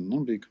again,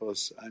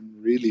 because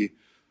I'm really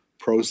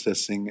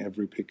processing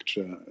every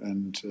picture,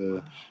 and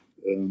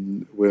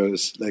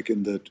whereas like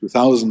in the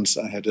 2000s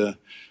I had a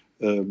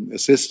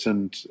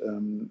assistant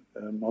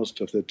most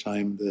of the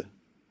time, the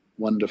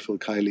wonderful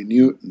Kylie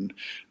Newton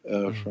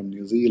from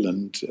New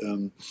Zealand,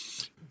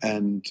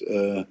 and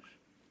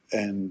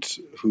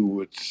who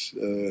would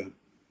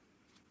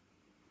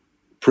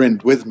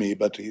print with me,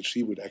 but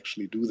she would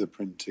actually do the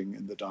printing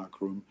in the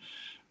darkroom,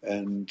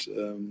 and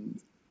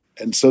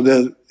so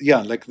the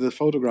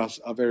photographs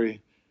are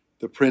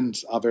the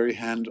prints are very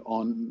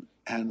hands-on,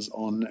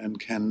 and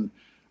can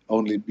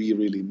only be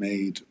really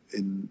made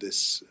in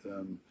this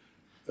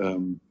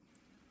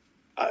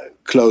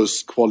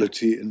close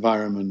quality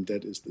environment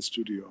that is the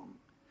studio.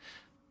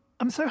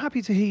 I'm so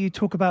happy to hear you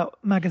talk about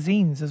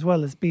magazines as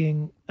well as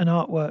being an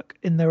artwork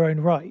in their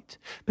own right,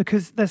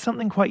 because there's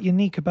something quite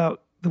unique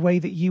about the way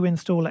that you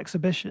install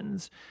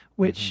exhibitions,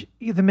 which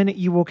the minute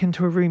you walk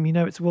into a room, you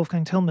know it's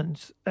Wolfgang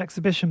Tillmann's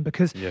exhibition,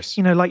 because,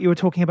 you know, like you were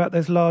talking about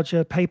those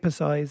larger paper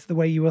size, the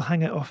way you will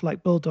hang it off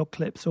like bulldog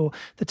clips, or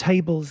the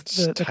tables,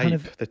 the kind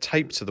of the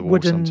tape to the wall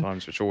wooden,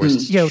 sometimes, which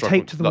always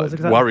tape to the walls,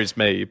 exactly. Worries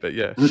me, but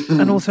yeah.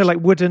 And also like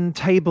wooden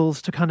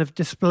tables to kind of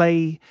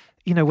display,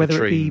 you know, whether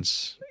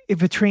Vitrines. it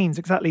be vitrines,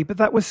 exactly. But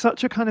that was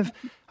such a kind of,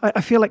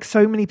 I feel like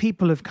so many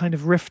people have kind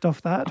of riffed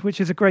off that,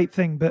 which is a great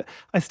thing, but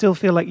I still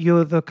feel like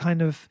you're the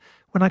kind of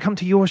when I come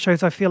to your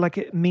shows, I feel like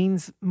it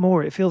means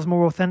more. It feels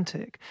more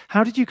authentic.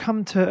 How did you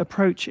come to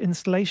approach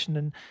installation,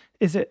 and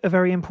is it a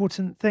very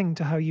important thing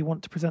to how you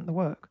want to present the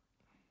work?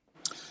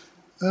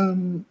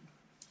 I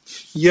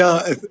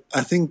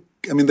think,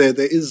 I mean, there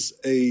is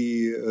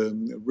a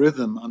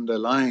rhythm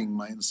underlying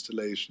my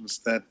installations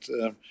that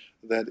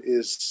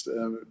is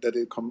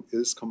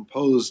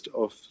composed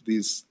of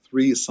these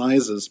three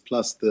sizes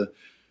plus the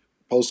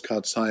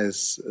postcard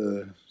size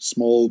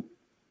small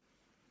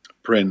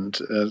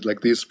print.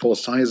 Like these four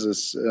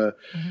sizes,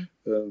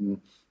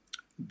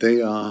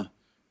 they are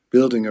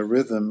building a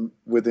rhythm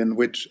within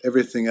which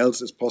everything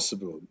else is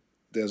possible.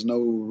 There's no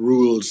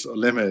rules or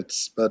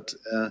limits,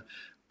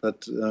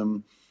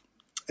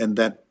 and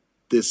that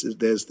there's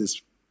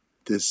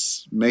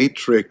this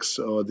matrix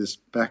or this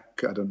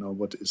back. I don't know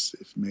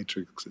if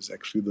matrix is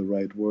actually the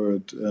right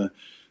word.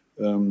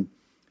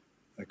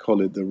 I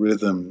call it the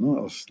rhythm, no,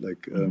 of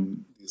like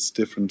these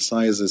different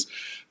sizes.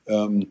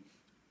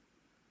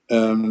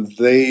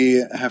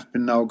 They have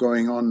been now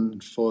going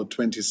on for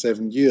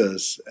 27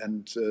 years,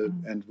 and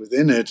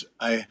within it,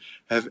 I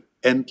have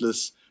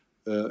endless.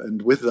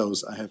 And with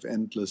those, I have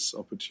endless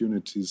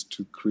opportunities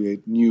to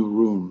create new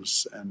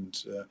rooms, and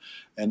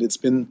it's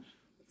been,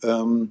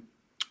 I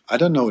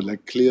don't know,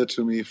 like clear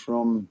to me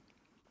from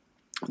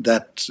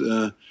that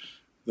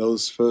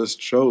those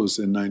first shows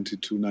in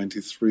 92,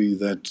 93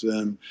 that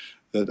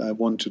I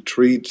want to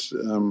treat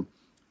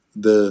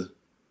the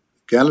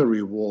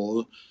gallery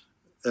wall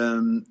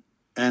and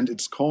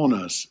its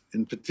corners,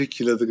 in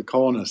particular the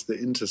corners, the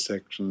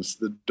intersections,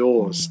 the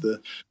doors, the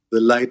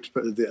light,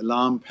 the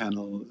alarm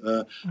panel.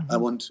 I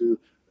want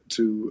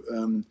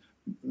to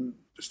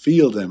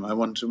feel them. I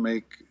want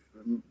to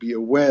be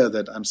aware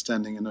that I'm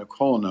standing in a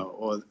corner,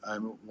 or I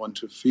want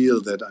to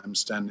feel that I'm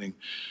standing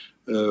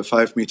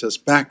 5 meters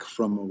back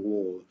from a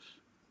wall,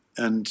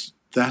 and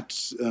that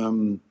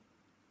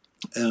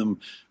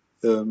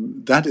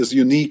is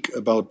unique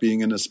about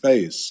being in a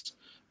space.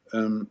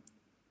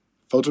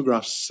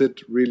 Photographs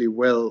sit really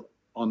well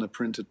on a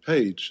printed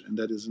page, and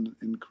that is an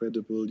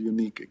incredible,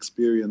 unique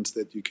experience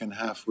that you can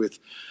have with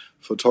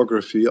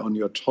photography on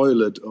your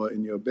toilet or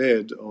in your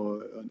bed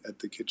or at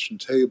the kitchen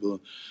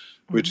table,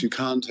 which you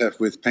can't have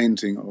with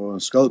painting or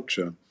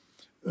sculpture.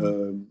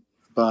 So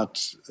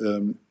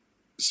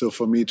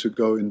for me to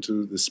go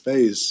into the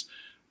space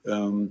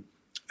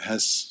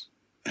has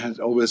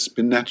always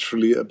been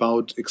naturally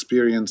about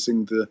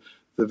experiencing the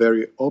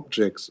very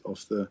objects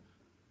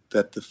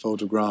that the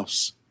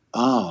photographs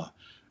are.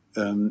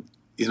 A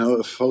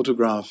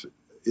photograph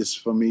is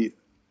for me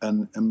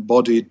an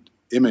embodied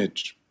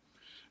image.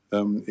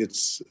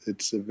 It's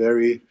a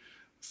very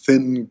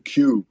thin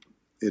cube.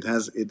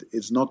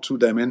 It's not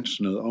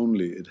two-dimensional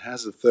only. It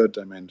has a third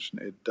dimension.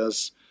 It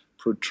does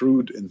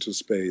protrude into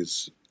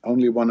space,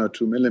 only 1 or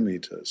 2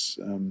 millimeters.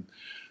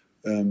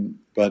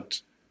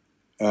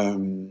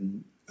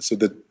 So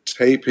the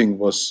taping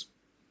was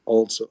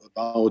also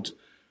about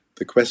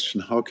the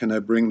question: how can I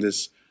bring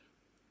this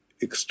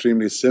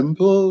extremely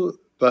simple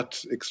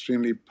but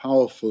extremely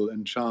powerful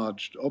and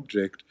charged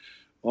object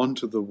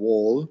onto the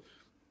wall,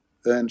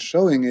 and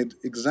showing it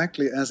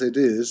exactly as it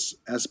is,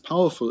 as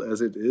powerful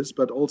as it is,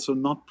 but also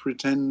not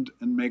pretend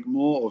and make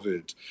more of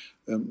it,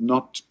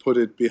 not put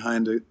it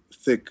behind a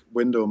thick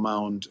window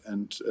mount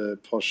and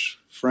posh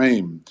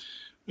frame,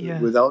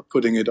 without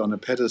putting it on a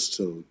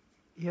pedestal,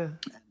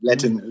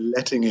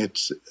 letting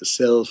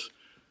itself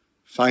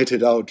fight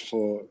it out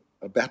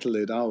battle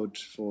it out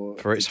for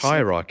its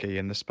hierarchy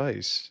in the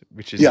space,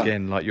 which is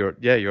again like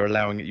you're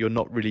allowing it. You're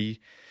not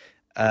really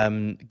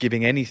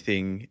giving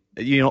anything.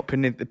 You're not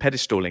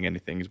pedestaling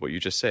anything, is what you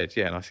just said.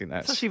 Yeah, and I think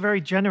that's actually a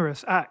very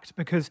generous act,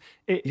 because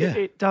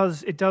it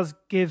does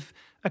give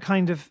a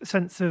kind of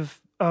sense of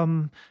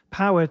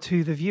power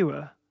to the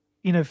viewer.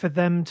 For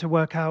them to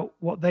work out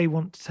what they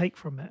want to take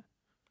from it.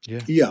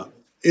 Yeah.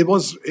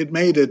 It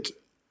made it.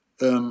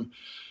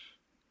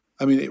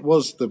 It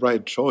was the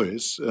right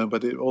choice,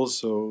 but it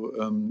also,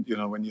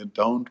 when you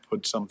don't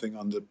put something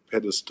on the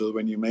pedestal,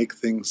 when you make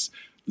things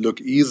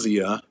look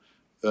easier,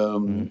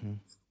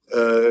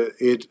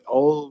 it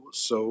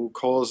also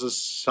causes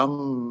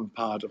some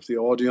part of the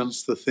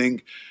audience to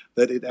think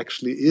that it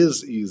actually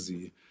is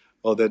easy,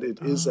 or that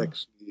it is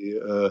actually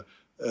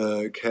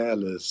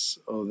careless,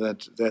 or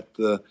that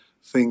the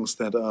things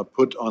that are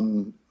put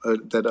on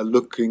that are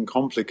looking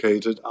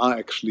complicated are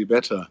actually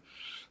better.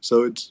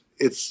 So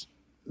it's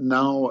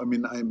now,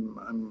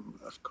 I'm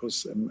of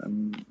course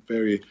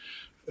very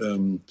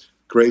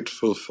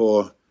grateful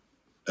for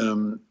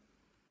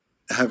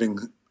having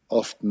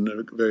often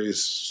a very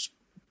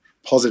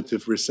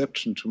positive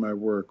reception to my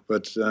work,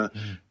 but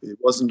it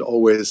wasn't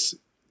always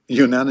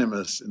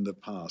unanimous in the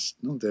past.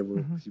 No? There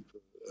were people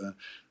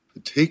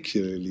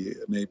particularly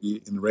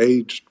maybe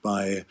enraged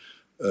by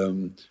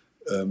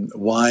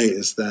why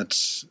is that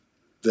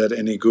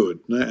any good,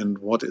 no? And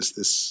what is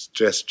this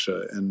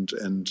gesture, and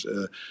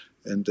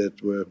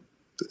that were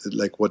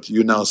like what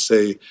you now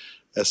say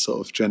as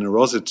sort of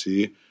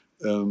generosity.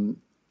 They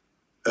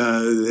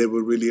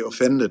were really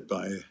offended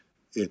by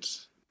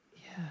it.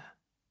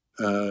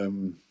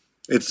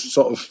 it's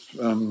sort of,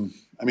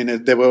 I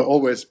mean, there were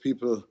always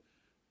people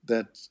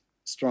that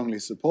strongly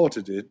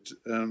supported it.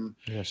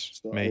 Yes,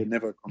 so me. I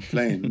never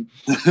complained.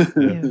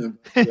 Yeah.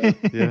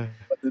 Yeah.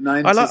 But the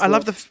 90s I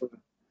love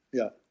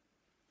yeah.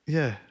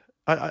 Yeah.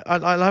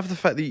 I love the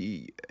fact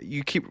that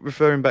you keep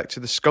referring back to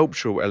the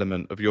sculptural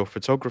element of your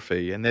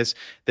photography, and there's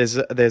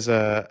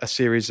a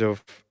series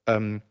of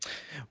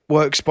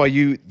works by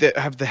you that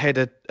have the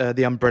header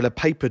the umbrella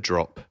paper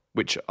drop,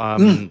 which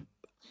I'm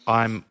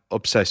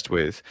obsessed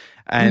with,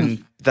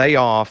 and they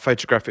are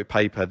photographic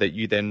paper that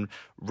you then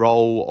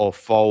roll or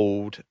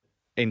fold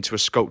into a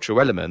sculptural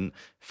element,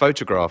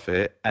 photograph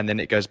it, and then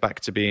it goes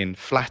back to being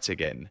flat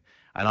again.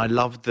 And I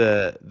love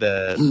the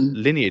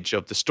lineage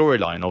of the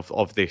storyline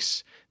of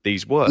these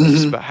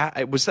works.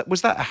 But was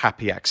that a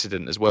happy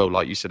accident as well,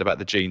 like you said about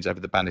the jeans over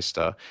the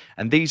banister?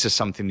 And these are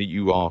something that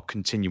you are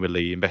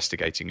continually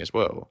investigating as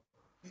well.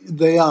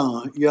 They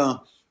are, yeah.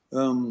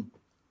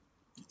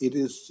 It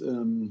is.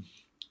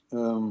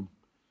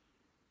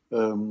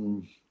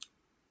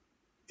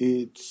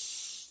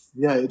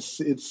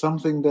 It's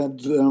something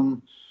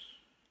that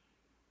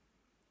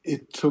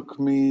it took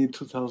me.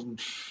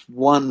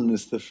 2001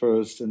 is the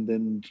first, and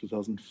then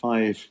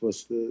 2005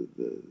 was the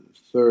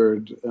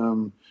third.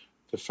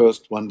 The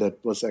first one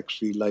that was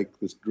actually like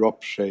this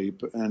drop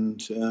shape,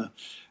 and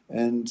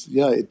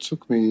it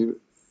took me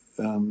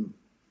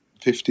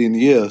 15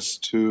 years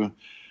to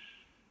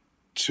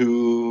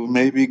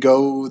maybe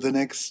go the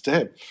next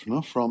step,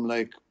 from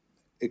like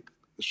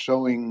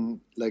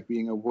showing, like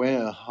being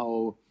aware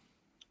how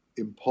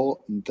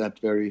important that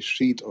very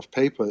sheet of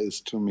paper is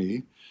to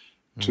me,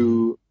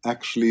 to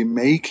actually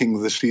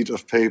making the sheet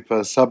of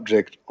paper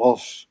subject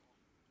of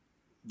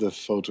the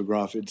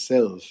photograph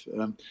itself.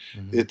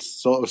 It's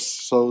so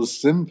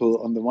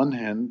simple on the one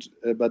hand,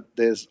 but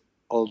there's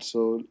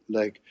also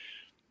like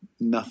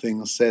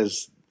nothing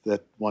says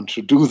that one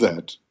should do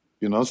that,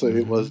 So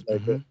it was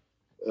like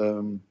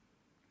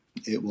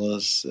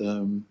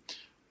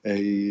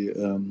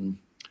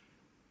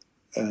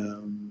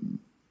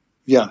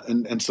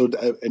and so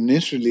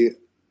initially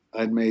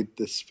I made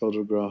this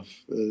photograph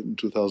in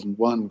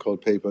 2001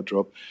 called Paper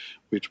Drop,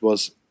 which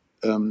was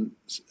a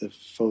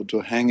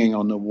photo hanging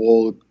on a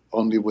wall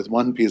only with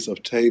one piece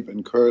of tape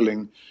and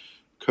curling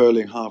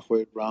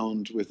halfway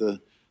round with a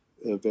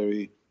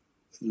very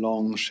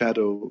long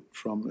shadow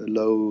from a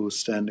low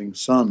standing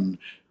sun,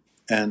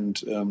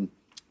 and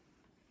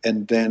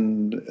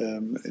then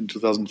in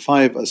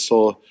 2005 I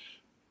saw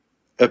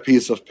a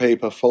piece of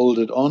paper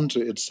folded onto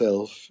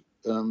itself,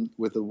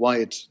 with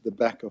the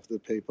back of the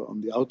paper on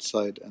the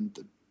outside and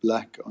the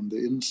black on the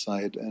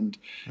inside, and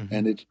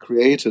it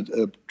created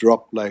a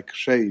drop-like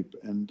shape,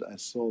 and I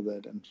saw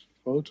that and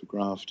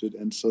photographed it,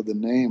 and so the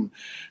name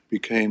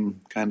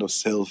became kind of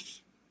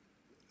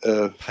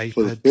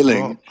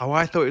fulfilling. Oh,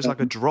 I thought it was like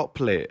a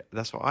droplet.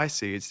 That's what I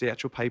see. It's the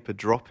actual paper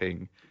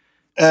dropping.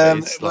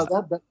 That's what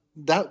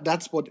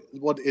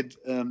it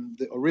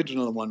the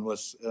original one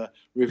was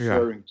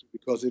referring to,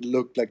 because it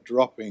looked like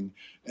dropping,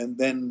 and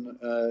then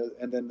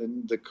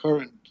the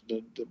current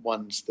the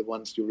ones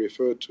you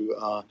refer to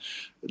are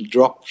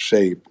drop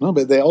shape. No,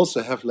 but they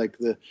also have like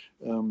the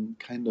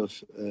kind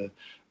of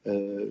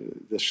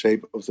the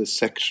shape of the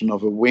section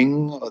of a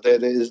wing. Or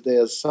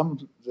there's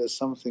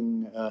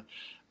something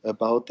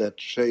about that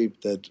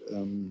shape that.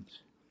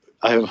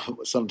 I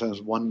sometimes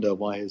wonder,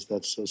 why is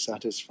that so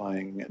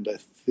satisfying? And I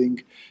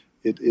think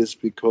it is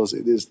because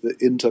it is the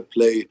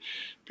interplay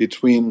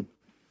between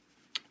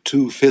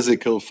two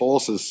physical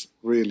forces,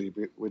 really,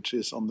 which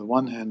is on the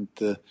one hand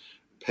the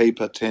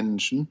paper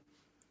tension,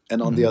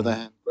 and on the other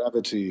hand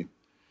gravity.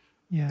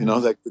 Yeah.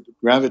 Like the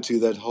gravity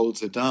that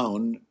holds it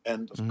down,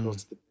 and of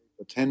course the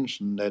paper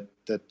tension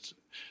that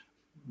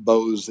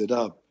bows it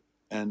up,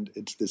 and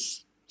it's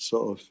this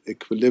sort of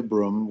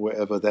equilibrium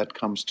wherever that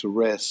comes to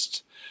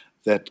rest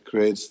that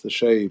creates the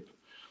shape,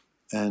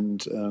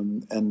 and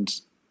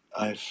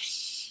I've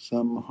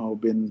somehow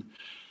been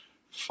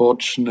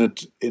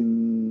fortunate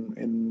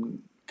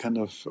in kind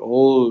of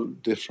all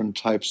different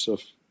types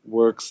of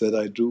works that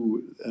I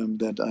do,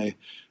 that I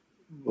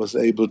was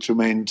able to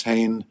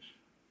maintain,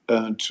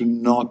 to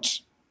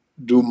not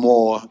do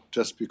more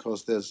just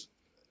because there's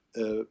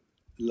a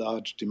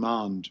large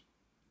demand,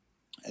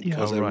 and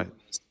because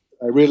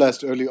I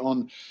realized early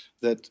on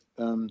that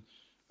a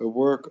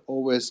work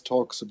always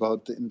talks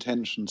about the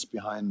intentions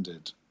behind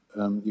it.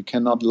 You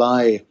cannot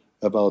lie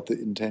about the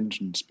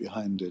intentions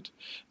behind it.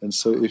 And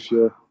so if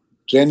you're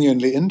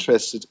genuinely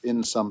interested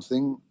in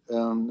something,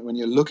 when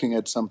you're looking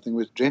at something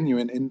with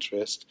genuine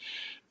interest,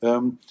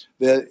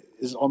 there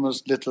is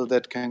almost little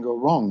that can go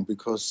wrong,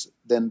 because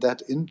then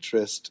that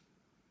interest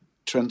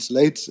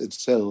translates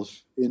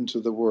itself into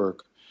the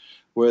work.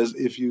 Whereas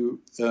if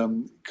you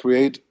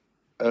create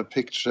a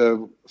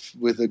picture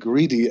with a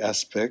greedy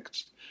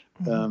aspect,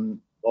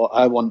 or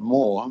I want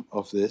more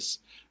of this,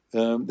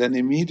 then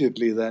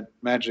immediately that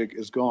magic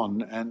is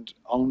gone, and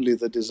only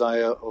the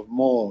desire of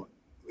more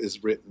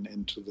is written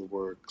into the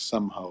work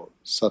somehow,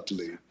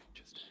 subtly.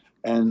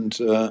 And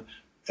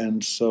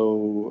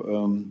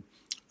so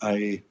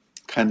I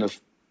kind of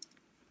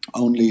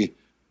only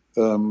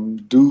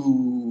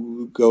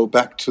do go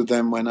back to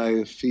them when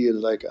I feel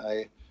like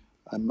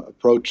I'm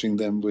approaching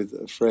them with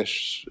a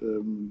fresh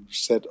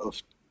set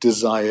of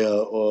desire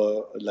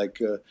or like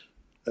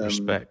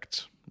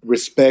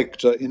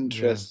respect or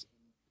interest.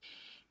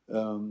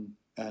 So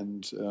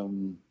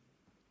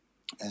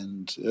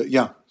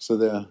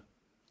there.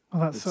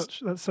 Well,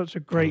 that's such a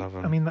great.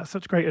 I mean, that's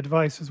such great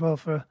advice as well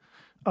for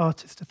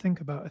artists to think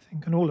about. I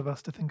think, and all of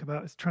us to think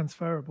about. It's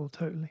transferable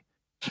totally.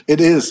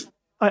 It is.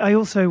 I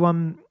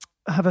also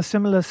have a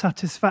similar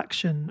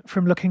satisfaction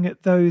from looking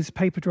at those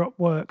paper drop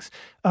works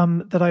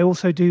that I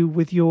also do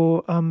with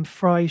your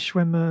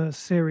Freischwimmer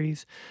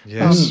series.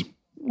 Yes,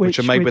 which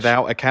are made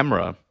without a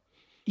camera.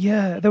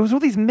 Yeah, there was all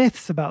these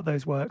myths about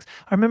those works.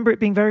 I remember it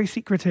being very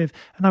secretive,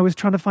 and I was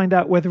trying to find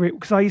out whether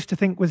because I used to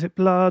think, was it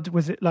blood?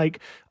 Was it like,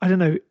 I don't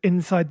know,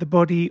 inside the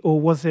body? Or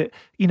was it,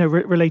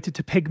 related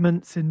to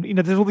pigments? And,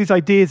 there's all these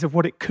ideas of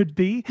what it could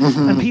be.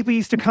 Mm-hmm. And people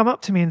used to come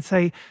up to me and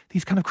say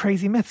these kind of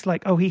crazy myths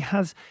like, oh, he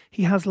has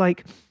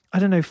like, I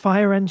don't know,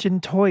 fire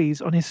engine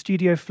toys on his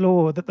studio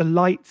floor that the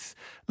lights,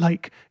 are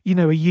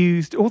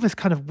used, all this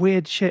kind of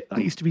weird shit I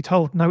used to be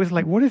told. And I was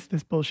like, what is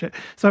this bullshit?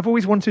 So I've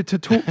always wanted to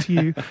talk to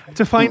you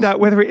to find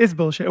out whether it is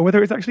bullshit or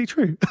whether it's actually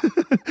true,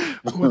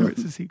 or whether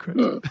it's a secret.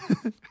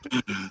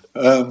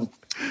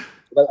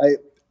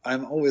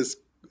 I'm always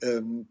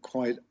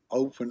quite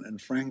open and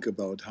frank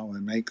about how I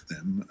make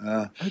them.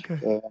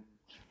 Okay.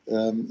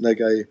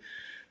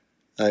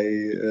 I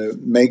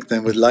make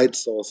them with light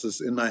sources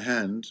in my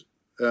hand,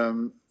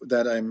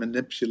 that I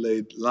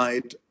manipulate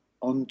light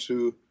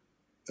onto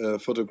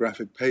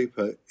photographic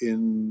paper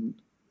in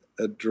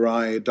a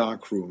dry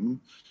dark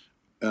room,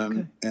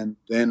 and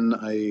then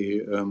I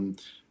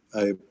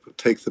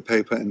take the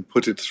paper and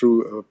put it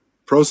through a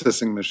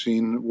processing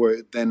machine where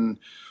it then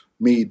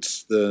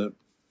meets the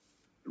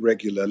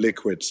regular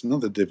liquids,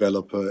 the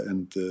developer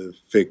and the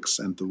fix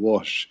and the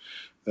wash.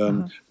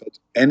 But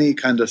any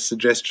kind of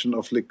suggestion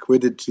of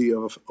liquidity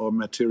or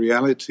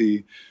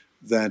materiality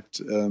that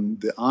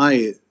the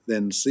eye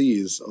then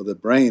sees, or the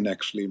brain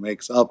actually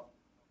makes up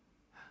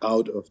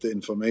out of the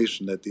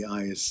information that the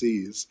eye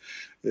sees,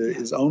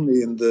 is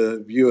only in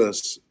the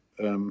viewer's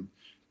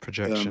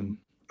projection,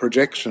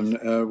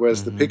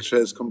 whereas the picture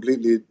is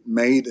completely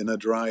made in a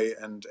dry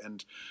and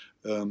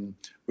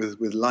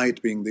with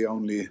light being the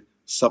only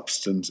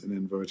substance in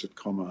inverted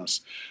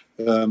commas.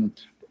 And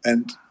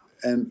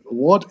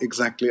what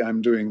exactly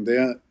I'm doing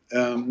there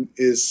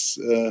is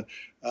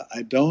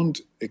I don't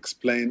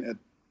explain at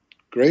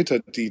greater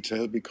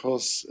detail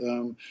because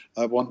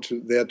I want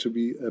there to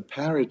be a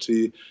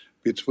parity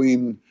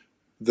between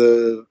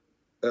the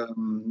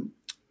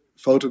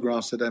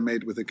photographs that I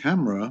made with a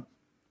camera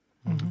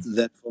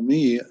that for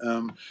me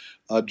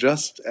are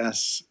just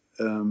as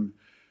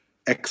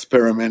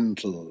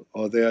experimental,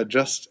 or they are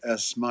just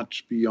as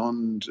much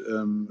beyond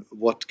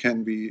what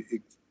can be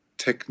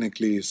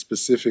technically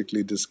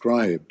specifically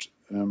described,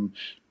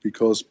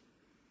 because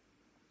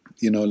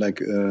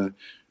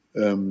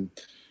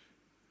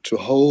to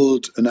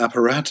hold an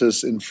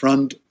apparatus in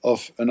front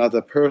of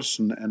another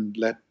person and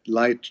let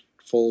light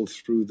fall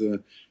through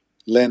the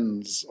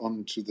lens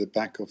onto the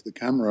back of the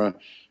camera,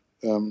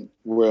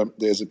 where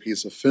there's a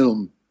piece of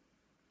film,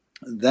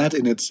 that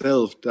in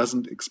itself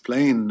doesn't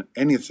explain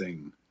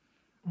anything.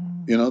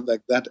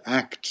 That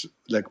act,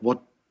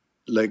 what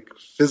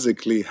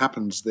physically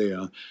happens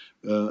there,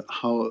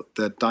 how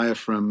that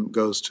diaphragm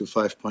goes to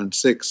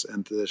 5.6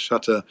 and the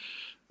shutter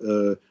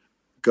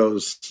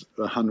goes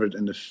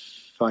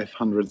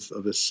 105/100th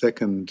of a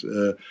second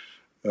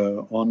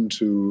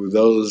onto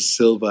those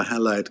silver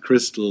halide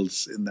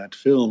crystals in that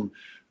film,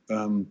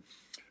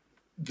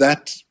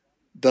 that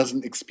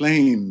doesn't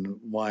explain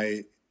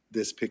why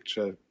this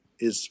picture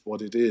is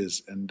what it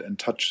is and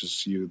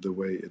touches you the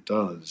way it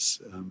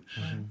does.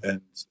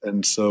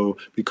 And so,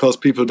 because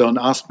people don't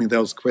ask me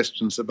those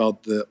questions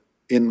about the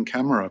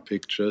in-camera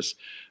pictures,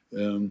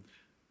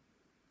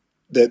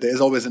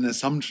 there's always an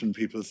assumption.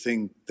 People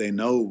think they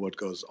know what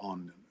goes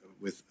on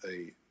with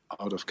a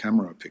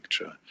out-of-camera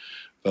picture.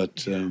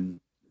 But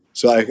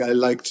so I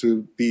like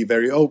to be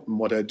very open.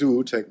 What I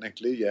do,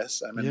 technically,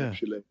 yes, I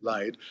manipulate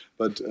light,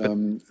 but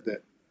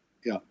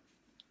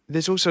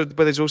There's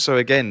also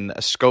again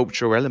a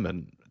sculptural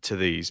element to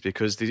these,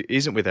 because it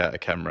isn't without a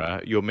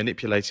camera. You're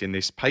manipulating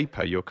this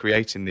paper. You're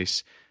creating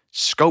this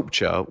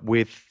sculpture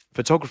with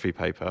photography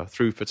paper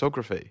through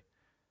photography.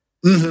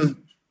 Mm-hmm.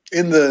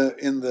 In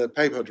the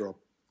paper drop,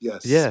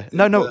 yes. Yeah.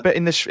 But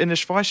in the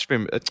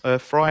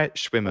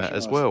Freischwimmer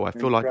as well. I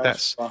feel like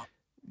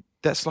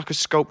that's like a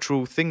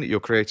sculptural thing that you're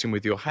creating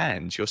with your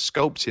hands. You're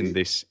sculpting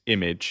this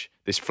image,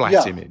 this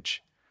flat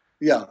image.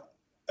 Yeah.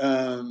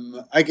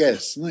 I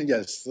guess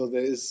yes. So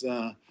there is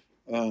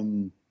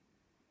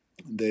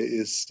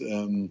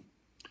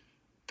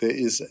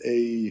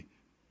a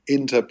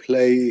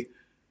interplay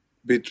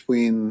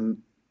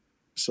between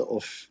sort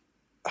of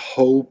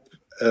hope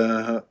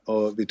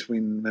or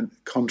between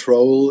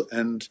control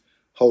and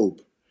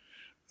hope.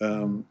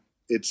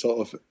 It's sort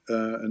of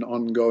an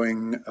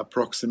ongoing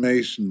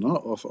approximation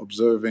of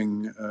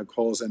observing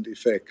cause and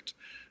effect.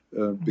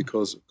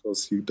 because of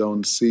course you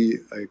don't see.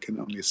 I can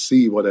only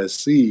see what I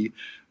see,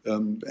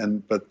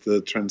 but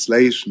the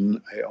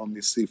translation I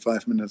only see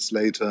 5 minutes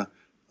later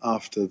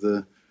after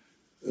the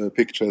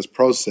picture is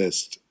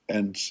processed.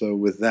 And so,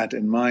 with that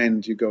in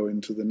mind, you go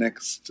into the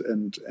next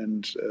and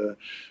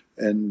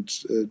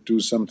do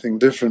something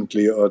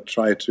differently, or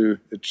try to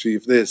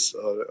achieve this,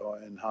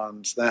 or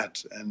enhance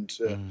that, and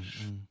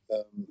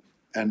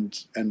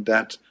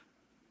that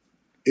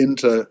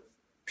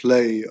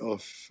interplay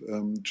of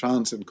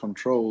chance and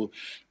control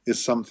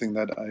is something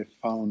that I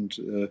found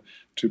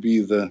to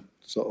be the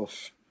sort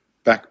of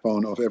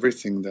backbone of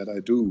everything that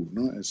I do.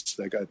 No? It's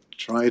like I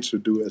try to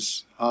do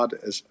as hard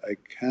as I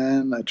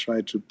can. I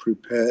try to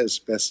prepare as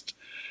best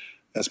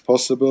as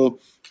possible,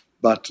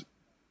 but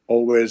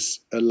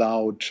always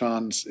allow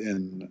chance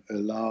in,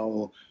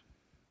 allow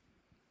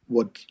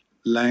what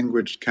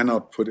language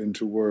cannot put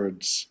into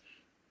words,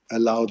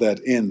 allow that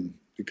in,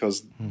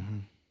 because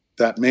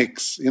that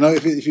makes,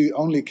 if you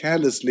only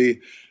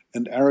carelessly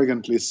and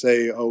arrogantly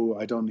say, oh,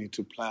 I don't need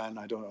to plan,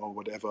 I don't know,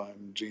 whatever,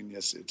 I'm a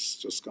genius, it's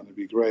just going to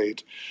be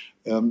great,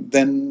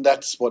 then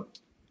that's what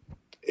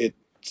it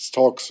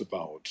talks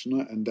about.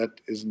 And that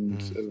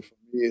isn't, for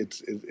me,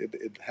 it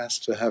has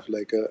to have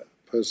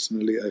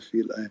personally, I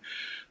feel I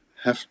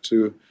have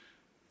to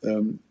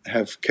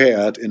have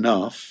cared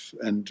enough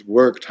and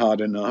worked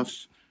hard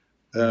enough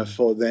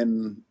for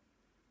then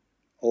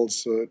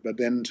also, but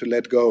then to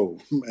let go.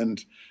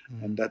 And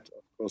that,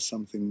 of course,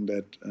 something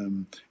that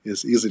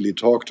is easily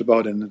talked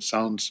about, and it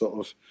sounds sort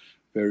of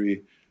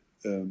very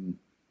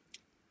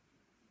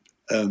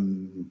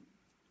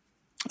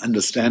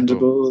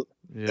understandable.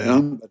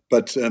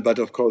 But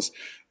of course,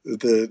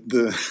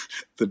 the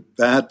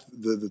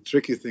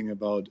tricky thing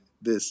about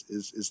this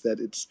is that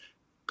it's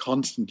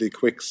constantly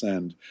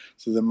quicksand.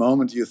 So the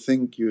moment you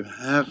think you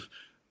have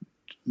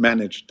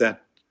managed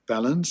that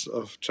balance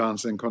of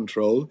chance and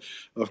control,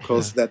 of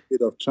course, that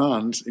bit of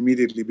chance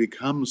immediately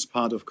becomes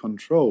part of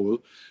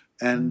control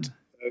and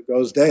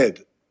goes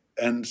dead.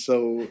 And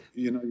so,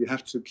 you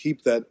have to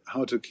keep that,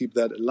 how to keep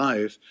that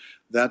alive.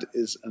 That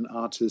is an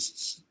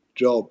artist's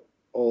job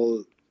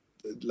all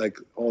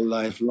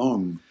life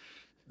long.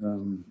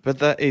 But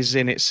that is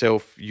in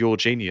itself your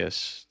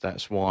genius.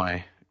 That's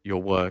why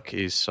your work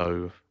is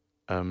so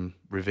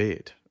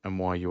revered and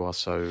why you are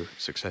so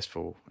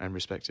successful and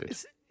respected.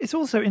 It's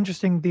also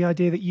interesting, the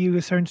idea that you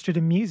are so interested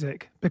in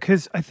music,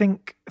 because I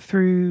think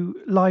through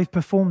live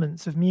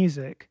performance of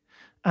music,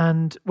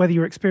 and whether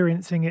you're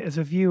experiencing it as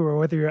a viewer or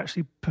whether you're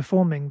actually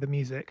performing the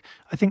music,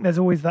 I think there's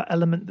always that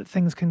element that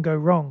things can go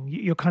wrong.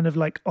 You're kind of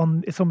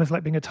it's almost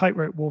like being a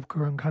tightrope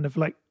walker, and kind of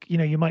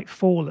you might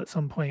fall at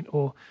some point,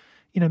 or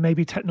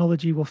maybe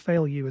technology will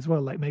fail you as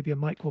well, like maybe a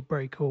mic will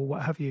break or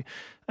what have you.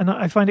 And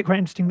I find it quite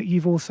interesting that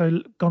you've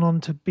also gone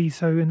on to be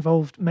so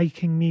involved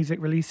making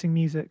music, releasing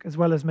music, as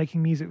well as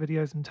making music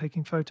videos and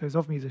taking photos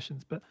of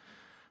musicians. But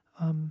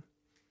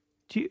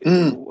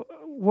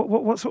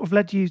what sort of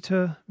led you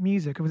to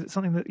music? Or was it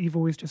something that you've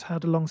always just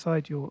had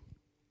alongside your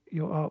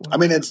artwork? I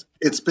mean, it's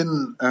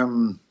been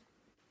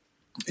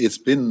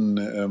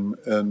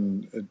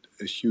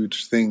a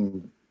huge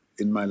thing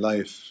in my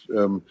life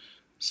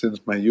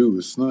since my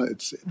youth. No,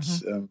 it's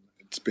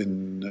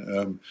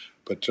been,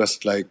 but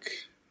just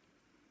like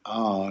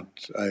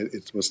art,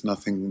 it was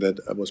nothing that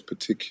I was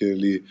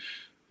particularly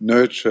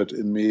nurtured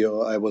in me,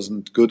 or I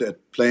wasn't good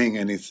at playing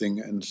anything.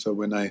 And so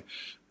when I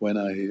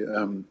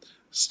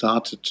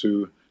started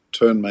to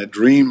turn my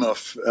dream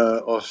of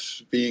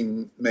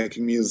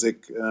making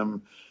music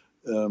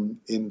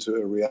into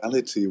a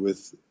reality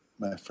with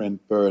my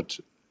friend Bert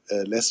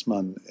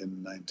Lessman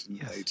in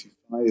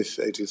 1985,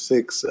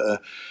 86,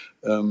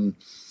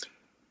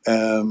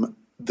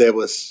 there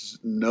was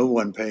no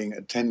one paying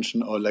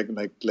attention or like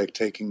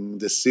taking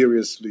this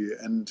seriously,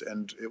 and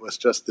it was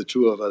just the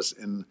two of us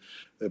in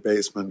the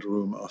basement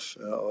room of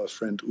our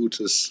friend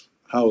Ute's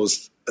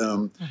house,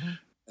 and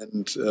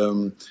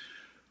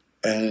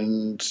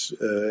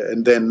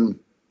then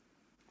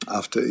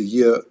after a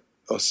year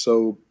or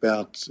so,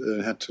 Bert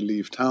had to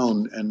leave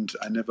town, and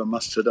I never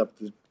mustered up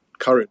the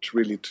courage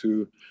really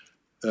to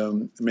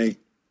make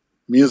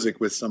music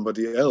with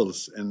somebody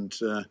else,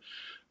 but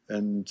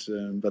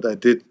I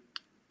did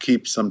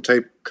keep some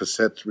tape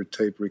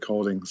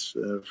recordings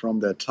from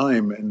that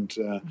time, and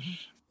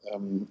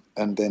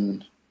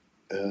then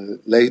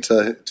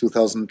later,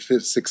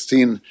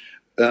 2016,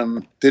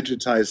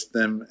 digitized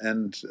them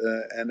and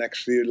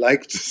actually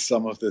liked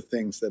some of the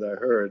things that I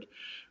heard.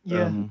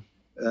 And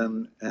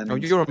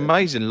you're an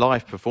amazing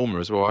live performer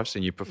as well. I've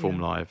seen you perform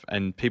live,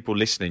 and people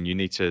listening, you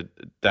need to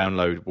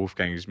download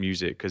Wolfgang's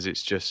music, because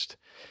it's just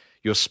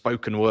your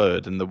spoken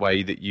word and the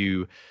way that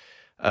you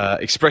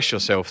express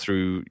yourself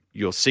through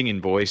your singing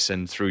voice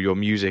and through your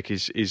music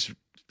is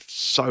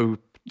so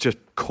just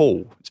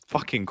cool. It's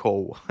fucking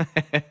cool.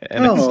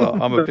 And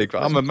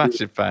I'm a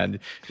massive fan.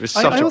 It was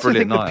such a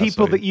brilliant night. I also think the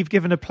people that you've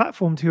given a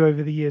platform to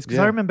over the years, because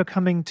I remember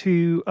coming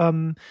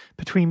to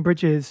Between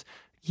Bridges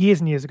years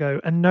and years ago,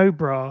 and No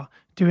Bra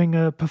doing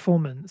a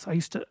performance. I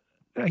used to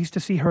I used to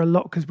see her a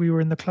lot because we were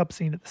in the club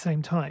scene at the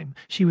same time.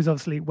 She was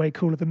obviously way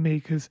cooler than me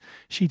because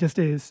she just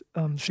is.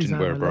 She Suzanne, didn't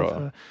wear a I bra.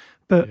 love her.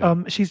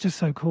 But she's just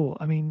so cool.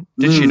 I mean,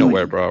 did she not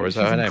wear a bra? Is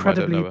that she's her name? I don't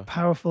know incredibly her.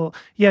 powerful.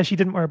 Yeah, she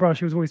didn't wear a bra.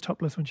 She was always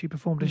topless when she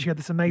performed, and she had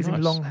this amazing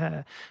Nice. long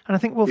hair. And I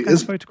think Wolfgang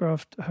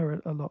photographed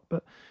her a lot.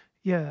 But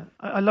yeah,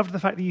 I loved the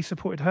fact that you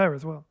supported her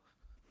as well.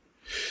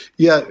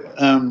 Yeah,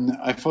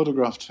 I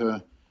photographed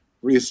her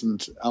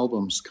recent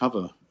album's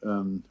cover.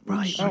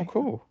 Right. Oh,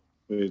 cool.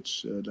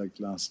 Which like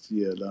last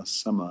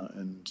summer,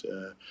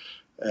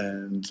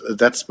 and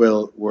that's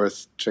well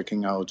worth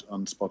checking out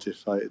on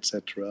Spotify,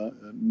 etc.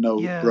 No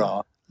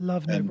Bra.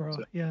 Love No Bra.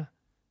 Yeah.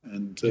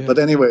 And but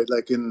anyway,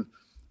 like in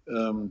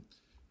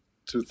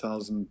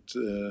 2000,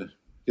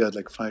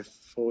 like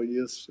 4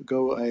 years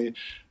ago, I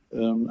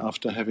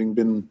after having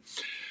been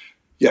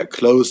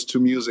close to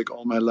music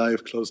all my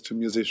life, close to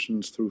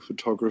musicians through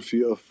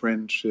photography or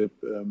friendship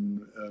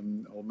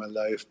all my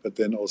life, but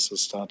then also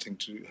starting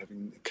to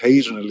having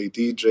occasionally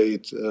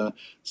DJ'd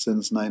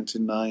since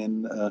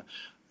 '99,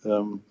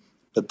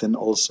 but then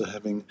also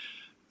having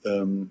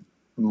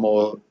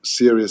more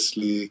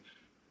seriously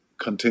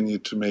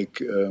continued to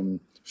make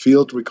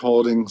field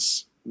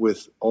recordings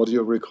with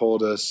audio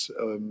recorders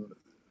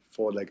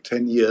for like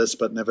 10 years,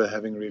 but never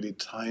having really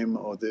time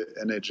or the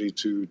energy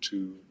to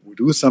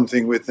do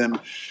something with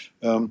them.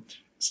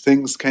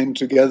 Things came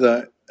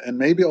together and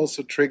maybe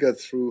also triggered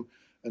through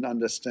an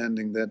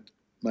understanding that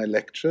my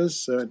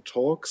lectures,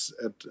 talks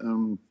at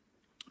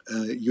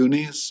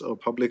unis or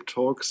public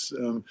talks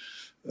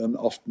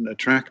often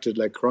attracted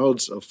like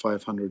crowds of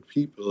 500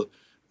 people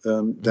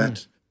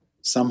that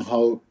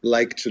somehow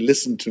like to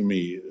listen to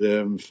me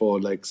for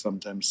like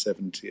sometimes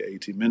 70,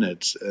 80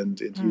 minutes. And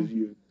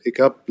you pick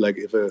up like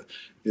if a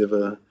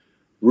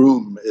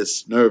room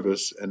is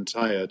nervous and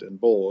tired and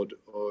bored,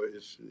 or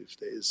if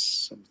there is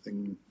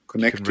something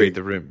connecting. You can read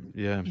the room.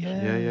 Yeah.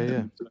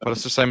 Well,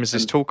 it's the same as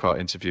this Talk Art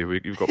interview.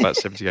 You've got about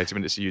 70, 80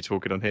 minutes of you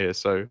talking on here,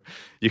 so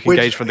you can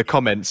gauge from the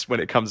comments when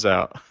it comes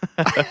out.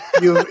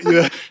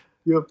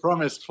 You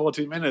promised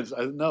 40 minutes.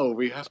 I know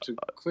we have to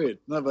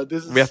quit. No, but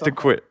this is we have to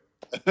quit.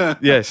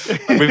 Yes,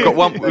 we've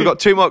got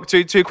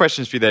two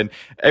questions for you then.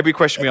 Every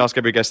question we ask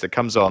every guest that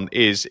comes on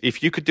is,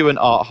 if you could do an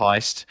art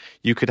heist,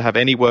 you could have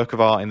any work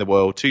of art in the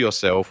world to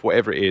yourself,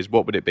 whatever it is,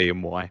 what would it be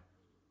and why?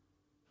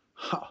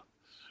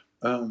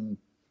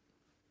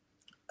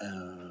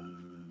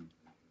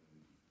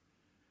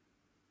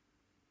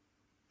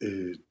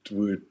 It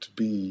would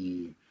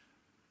be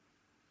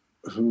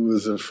Who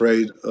is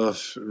Afraid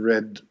of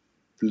Red,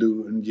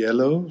 Blue and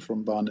Yellow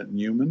from Barnett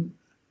Newman.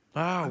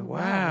 Oh,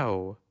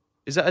 wow.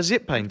 Is that a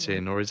zip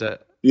painting or is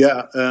that?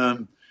 Yeah,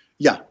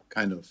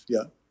 kind of.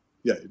 Yeah,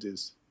 it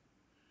is.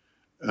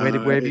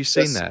 Where have you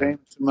seen that? Came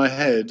to my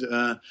head.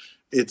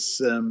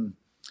 It's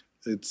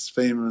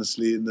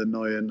famously in the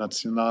Neue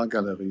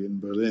Nationalgalerie in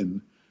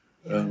Berlin,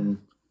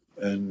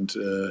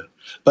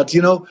 but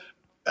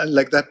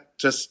like that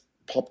just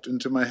popped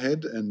into my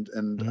head, and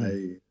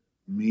I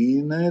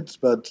mean it,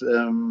 but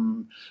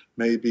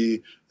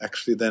maybe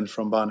actually then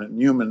from Barnett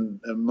Newman,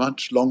 a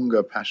much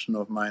longer passion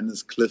of mine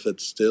is Clifford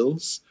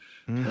Stills.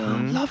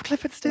 Love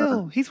Clifford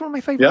Still. He's one of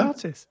my favorite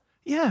artists.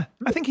 Yeah,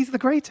 I think he's the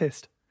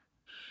greatest.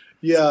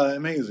 Yeah,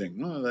 amazing.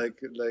 That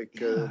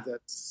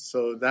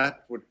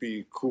would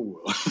be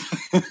cool.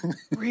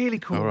 Really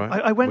cool.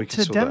 Right. I went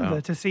to Denver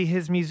to see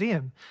his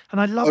museum,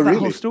 and I love that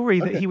whole story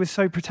that he was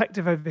so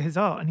protective over his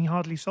art and he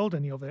hardly sold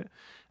any of it,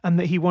 and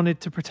that he wanted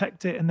to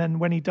protect it. And then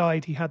when he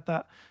died, he had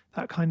that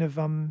kind of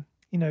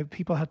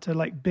people had to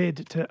like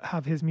bid to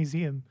have his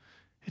museum.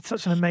 It's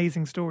such an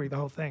amazing story, the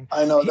whole thing.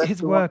 I know.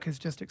 His work is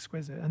just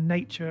exquisite, and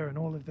nature and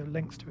all of the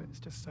links to it is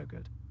just so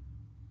good.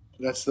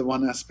 That's the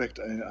one aspect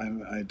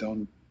I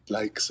don't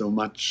like so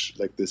much,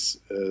 like this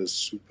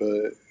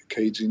super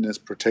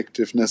caginess,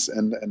 protectiveness,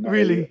 and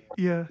really,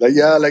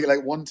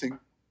 like wanting,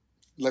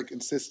 like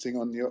insisting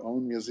on your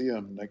own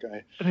museum,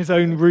 and his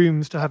own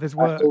rooms to have his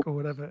work or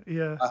whatever.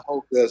 Yeah, I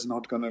hope there's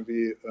not going to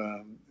be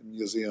a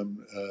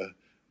museum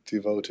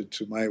devoted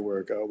to my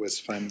work. I always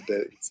find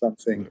that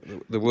something.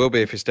 There will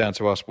be if it's down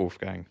to us,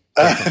 Wolfgang.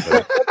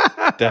 Definitely.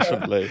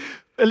 Definitely.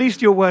 At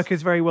least your work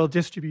is very well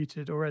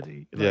distributed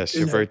already. Yes,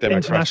 you're very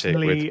democratic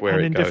with where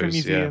and it in goes. Different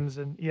museums,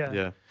 and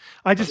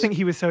I just think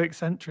he was so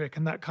eccentric,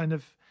 and that kind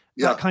of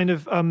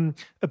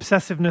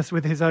obsessiveness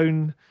with his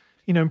own,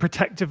 and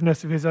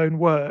protectiveness of his own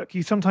work.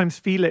 You sometimes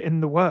feel it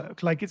in the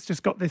work, like it's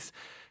just got this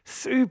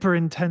super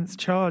intense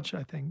charge.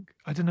 I think.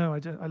 I don't know. I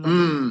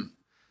love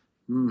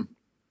it.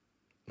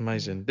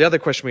 Amazing. The other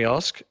question we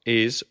ask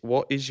is,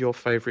 what is your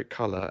favourite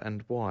colour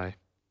and why?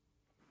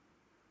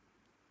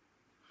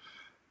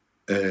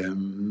 I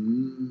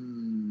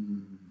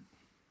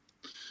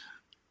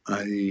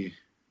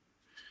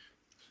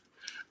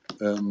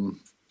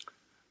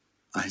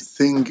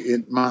think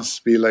it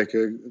must be like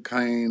a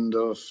kind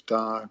of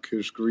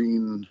darkish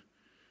green.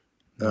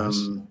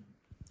 Nice.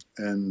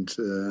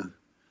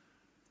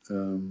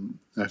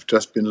 I've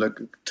just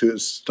been to a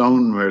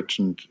stone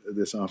merchant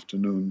this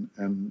afternoon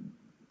and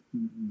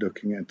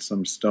looking at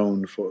some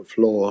stone for a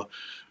floor,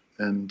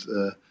 and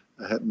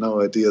I had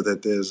no idea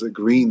that there's a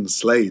green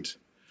slate.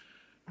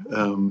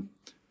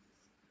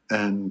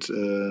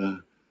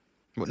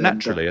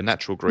 Naturally, a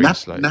natural green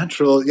slate.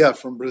 Natural, yeah,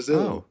 from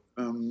Brazil.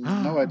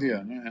 No idea.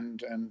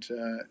 And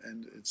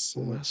it's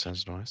that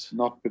sounds nice.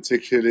 Not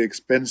particularly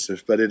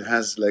expensive, but it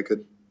has like a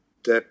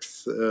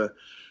depth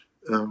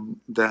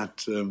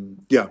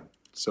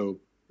So,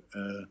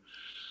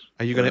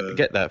 are you going to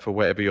get that for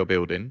whatever you're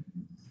building?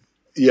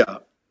 Yeah,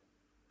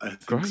 I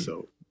think Great.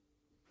 so.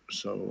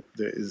 So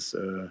there is,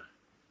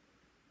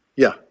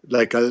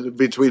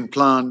 between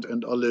plant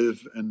and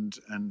olive and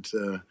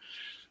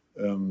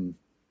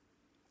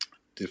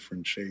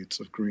different shades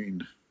of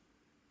green.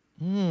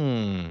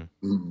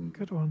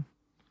 Good one.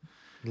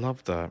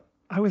 Love that.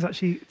 I was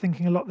actually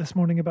thinking a lot this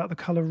morning about the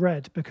colour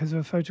red because of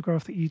a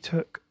photograph that you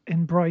took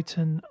in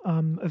Brighton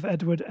of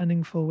Edward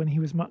Enningful when he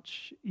was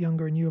much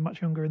younger and you were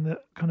much younger in the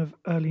kind of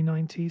early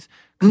 90s,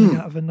 coming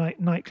out of a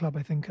nightclub,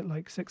 I think, at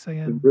like 6 a.m.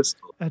 In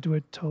Bristol.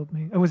 Edward told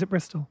me. Oh, was it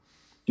Bristol?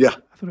 Yeah.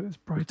 I thought it was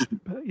Brighton,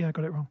 but yeah, I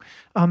got it wrong.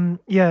 I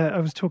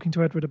was talking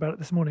to Edward about it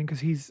this morning because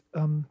he's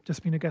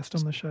just been a guest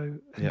on the show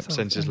himself. Yeah,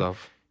 sends his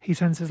love. He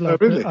sends his love.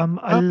 Oh, really?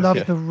 I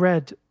love the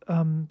red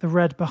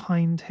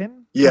behind him.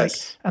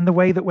 Yes. And the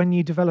way that when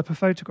you develop a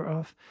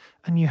photograph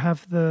and you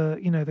have the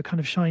kind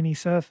of shiny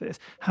surface,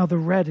 how the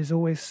red is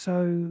always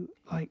so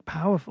like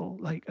powerful,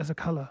 like as a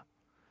color.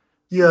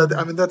 Yeah,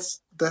 I mean that's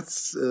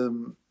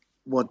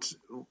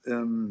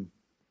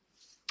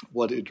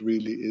what it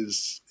really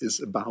is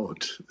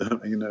about.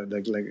 Like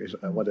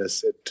what I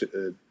said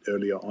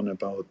earlier on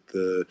about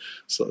the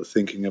sort of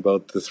thinking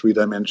about the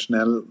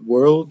three-dimensional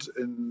world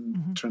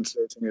and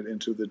translating it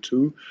into the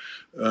two.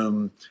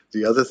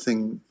 The other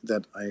thing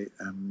that I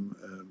am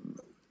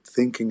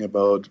thinking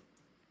about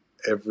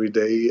every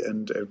day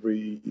and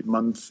every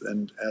month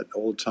and at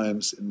all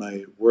times in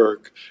my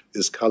work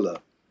is color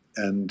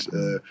and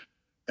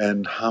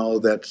how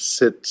that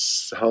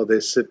sits, how they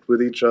sit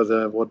with each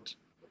other, what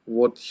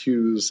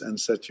hues and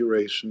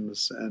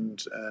saturations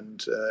and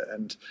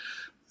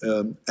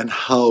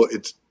how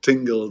it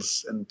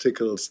tingles and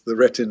tickles the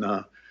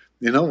retina.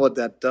 You know what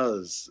that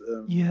does.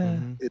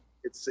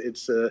 It's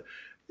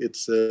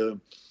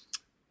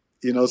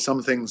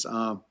some things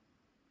are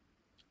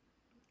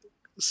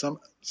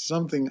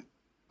something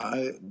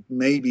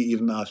maybe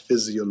even are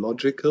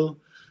physiological.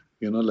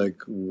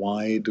 Like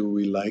why do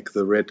we like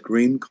the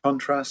red-green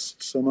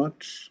contrast so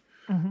much?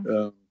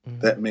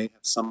 That may have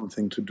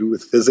something to do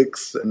with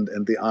physics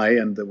and the eye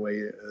and the way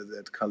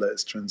that color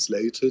is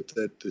translated,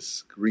 that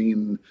this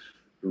green,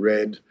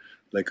 red,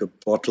 like a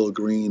bottle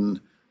green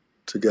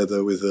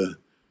together with a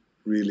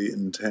really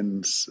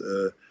intense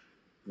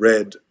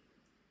red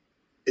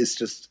is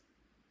just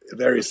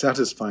very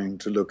satisfying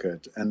to look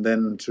at. And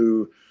then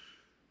to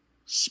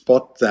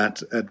spot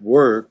that at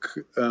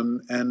work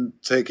and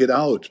take it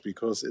out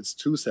because it's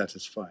too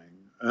satisfying.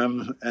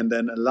 And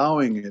then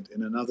allowing it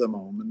in another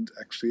moment,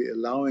 actually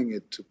allowing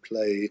it to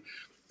play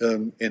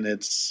in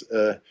its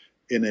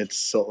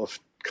sort of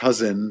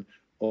cousin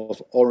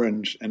of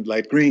orange and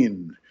light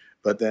green.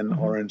 But then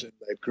orange and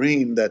light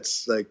green,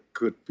 that's like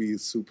could be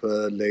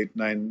super late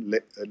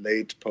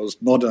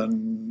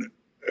postmodern,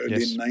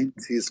 early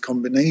 90s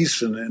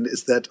combination. And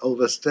is that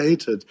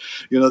overstated?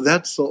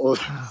 That sort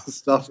of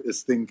stuff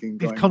is thinking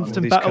these going constant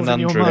on. These battles in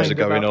your conundrums mind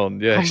are going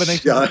on. Yes.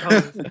 Combinations of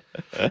colours.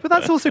 But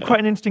that's also quite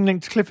an interesting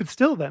link to Clifford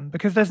Still then,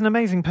 because there's an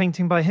amazing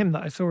painting by him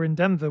that I saw in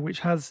Denver, which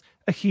has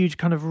a huge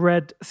kind of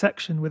red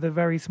section with a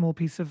very small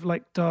piece of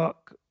like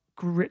dark,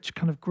 rich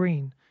kind of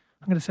green.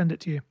 I'm going to send it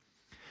to you.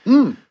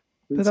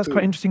 But that's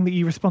quite interesting that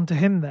you respond to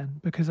him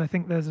then, because I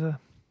think there's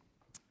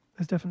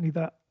definitely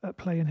that at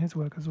play in his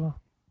work as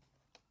well.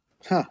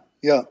 Huh,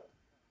 yeah.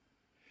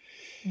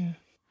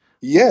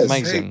 Yes.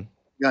 Amazing.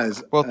 Hey,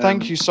 guys. Well,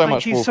 thank you so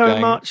much, Wolfgang. Thank you so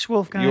much,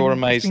 Wolfgang. You're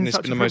amazing. It's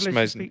It's been been the such a most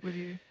privilege to amazing. speak with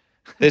you.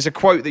 There's a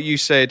quote that you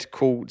said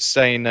called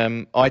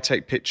saying, I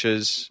take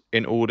pictures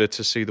in order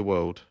to see the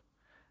world.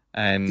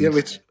 And yeah,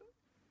 which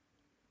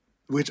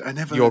I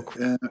never... in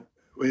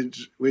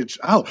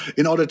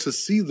order to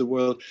see the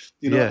world,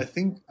 I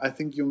think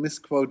you're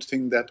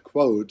misquoting that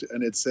quote,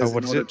 and it says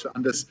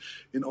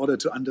in order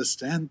to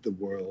understand the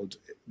world,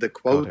 the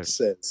quote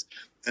says,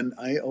 and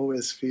I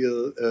always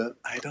feel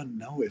I don't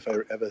know if I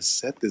ever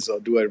said this or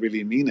do I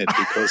really mean it,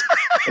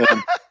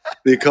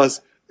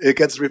 because it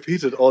gets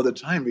repeated all the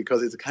time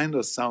because it kind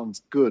of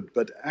sounds good,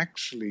 but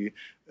actually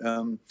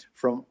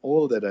from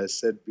all that I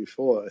said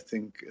before, I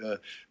think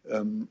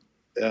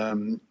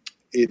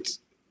it.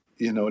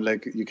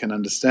 Like you can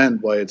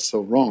understand why it's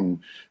so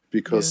wrong,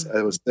 because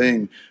I was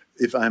saying,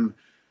 if I'm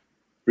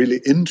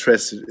really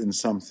interested in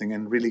something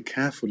and really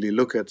carefully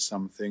look at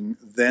something,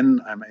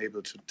 then I'm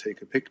able to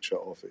take a picture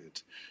of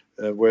it.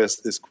 Whereas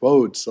this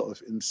quote sort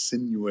of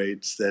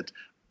insinuates that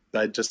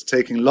by just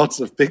taking lots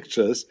of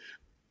pictures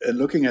and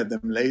looking at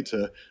them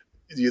later,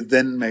 you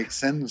then make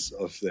sense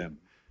of them.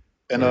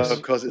 And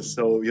of course, it's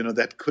so,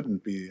 that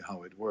couldn't be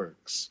how it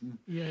works.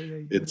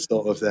 It's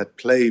sort of that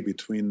play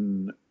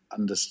between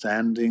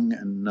understanding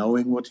and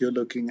knowing what you're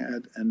looking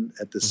at, and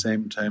at the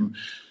same time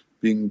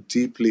being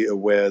deeply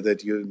aware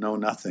that you know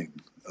nothing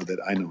or that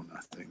I know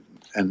nothing,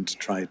 and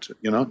try to,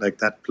 like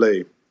that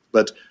play.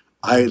 But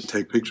I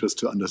take pictures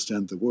to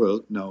understand the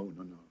world. No,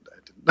 I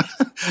didn't.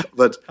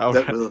 But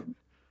that will.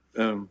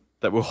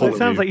 That will hold. It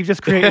sounds like you've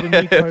just created a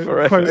new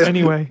quote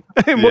anyway.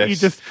 What you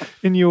just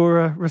in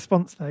your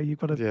response there, you've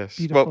got a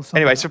beautiful. Well,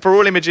 anyway, so for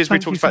all images we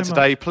talked about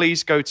today,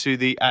 please go to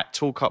the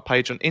 @TalkArt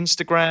page on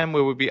Instagram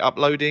where we'll be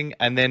uploading.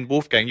 And then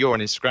Wolfgang, you're on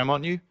Instagram,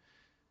 aren't you?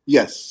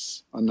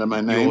 Yes, under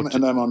my name,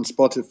 and I'm on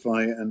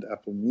Spotify and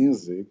Apple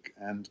Music.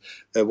 And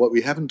what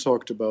we haven't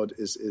talked about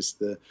is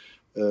the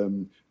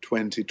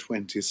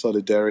 2020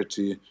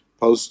 Solidarity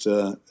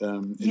poster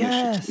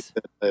initiative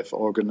that I've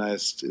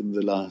organized in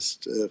the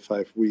last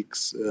 5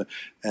 weeks.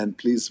 And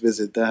please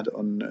visit that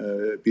on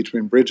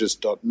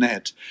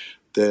betweenbridges.net.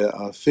 There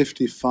are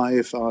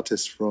 55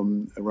 artists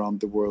from around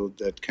the world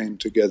that came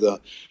together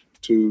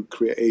to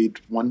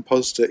create one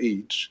poster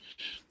each,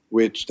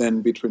 which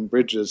then Between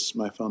Bridges,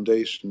 my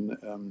foundation,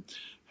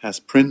 has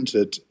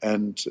printed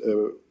and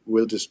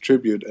will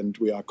distribute, and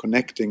we are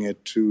connecting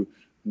it to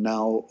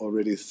now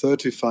already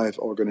 35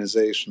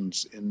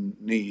 organizations in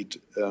need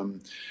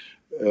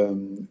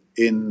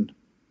in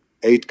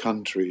 8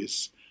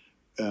 countries.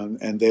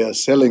 And they are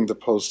selling the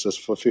posters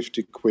for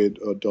 50 quid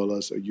or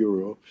dollars or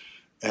euro.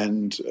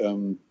 And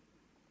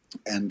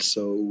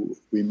so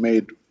we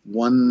made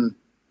one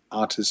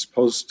artist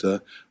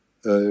poster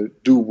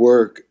do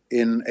work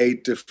in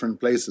 8 different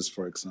places,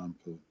 for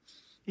example.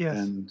 Yes.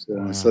 And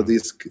so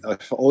these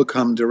have all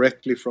come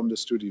directly from the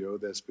studio.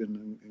 There's been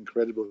an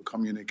incredible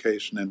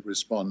communication and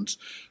response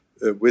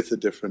with the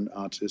different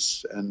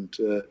artists, and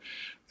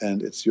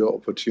it's your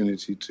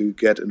opportunity to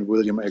get a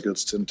William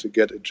Eggleston, to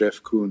get a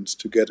Jeff Koons,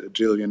 to get a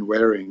Gillian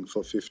Waring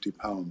for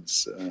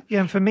 £50.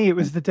 And for me it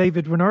was the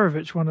David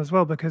Winorovich one as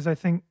well, because I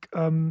think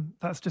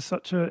that's just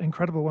such an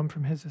incredible one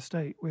from his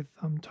estate with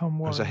Tom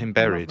Warren. Was that him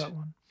buried?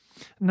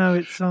 No,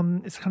 it's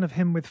kind of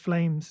him with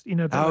flames,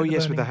 Oh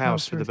yes, with the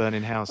house, with the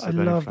burning house. I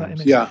love that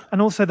image. Yeah,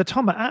 and also the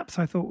Tom at Apps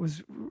I thought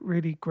was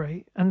really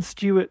great, and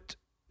Stuart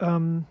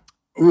Uo.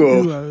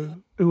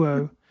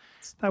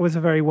 That was a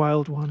very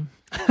wild one.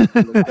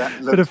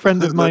 But a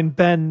friend of mine,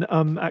 Ben,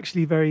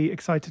 actually very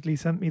excitedly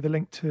sent me the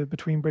link to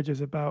Between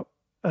Bridges about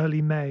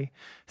early May,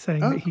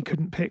 saying that he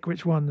couldn't pick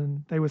which one,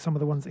 and they were some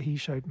of the ones that he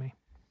showed me.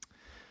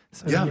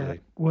 So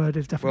word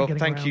is definitely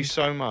getting around. Thank you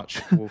so much,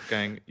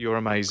 Wolfgang. You're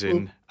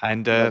amazing.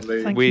 And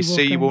we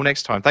see you all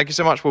next time. Thank you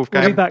so much,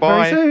 Wolfgang. We'll be back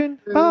very soon.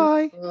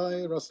 Bye.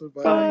 Bye, Russell.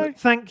 Bye.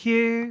 Thank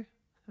you.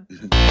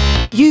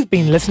 You've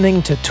been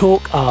listening to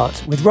Talk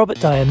Art with Robert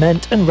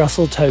Diament and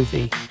Russell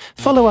Tovey.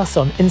 Follow us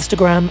on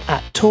Instagram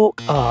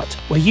 @TalkArt,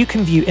 where you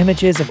can view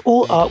images of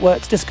all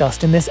artworks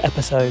discussed in this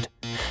episode.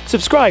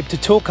 Subscribe to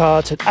Talk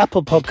Art at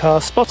Apple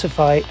Podcasts,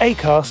 Spotify,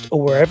 Acast,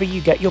 or wherever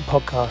you get your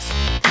podcasts.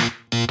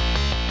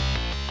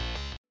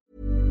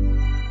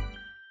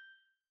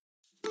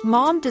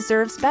 Mom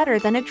deserves better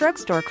than a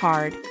drugstore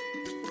card.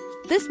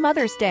 This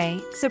Mother's Day,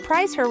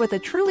 surprise her with a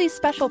truly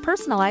special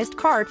personalized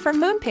card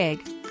from Moonpig.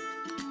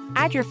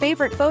 Add your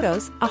favorite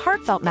photos, a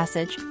heartfelt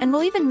message, and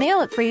we'll even mail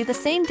it for you the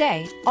same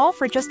day, all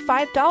for just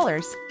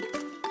 $5.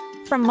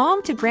 From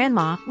mom to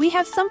grandma, we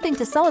have something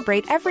to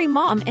celebrate every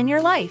mom in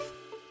your life.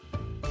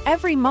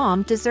 Every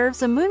mom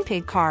deserves a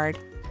Moonpig card.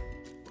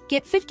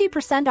 Get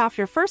 50% off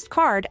your first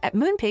card at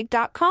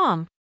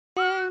moonpig.com.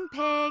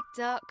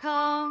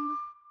 Moonpig.com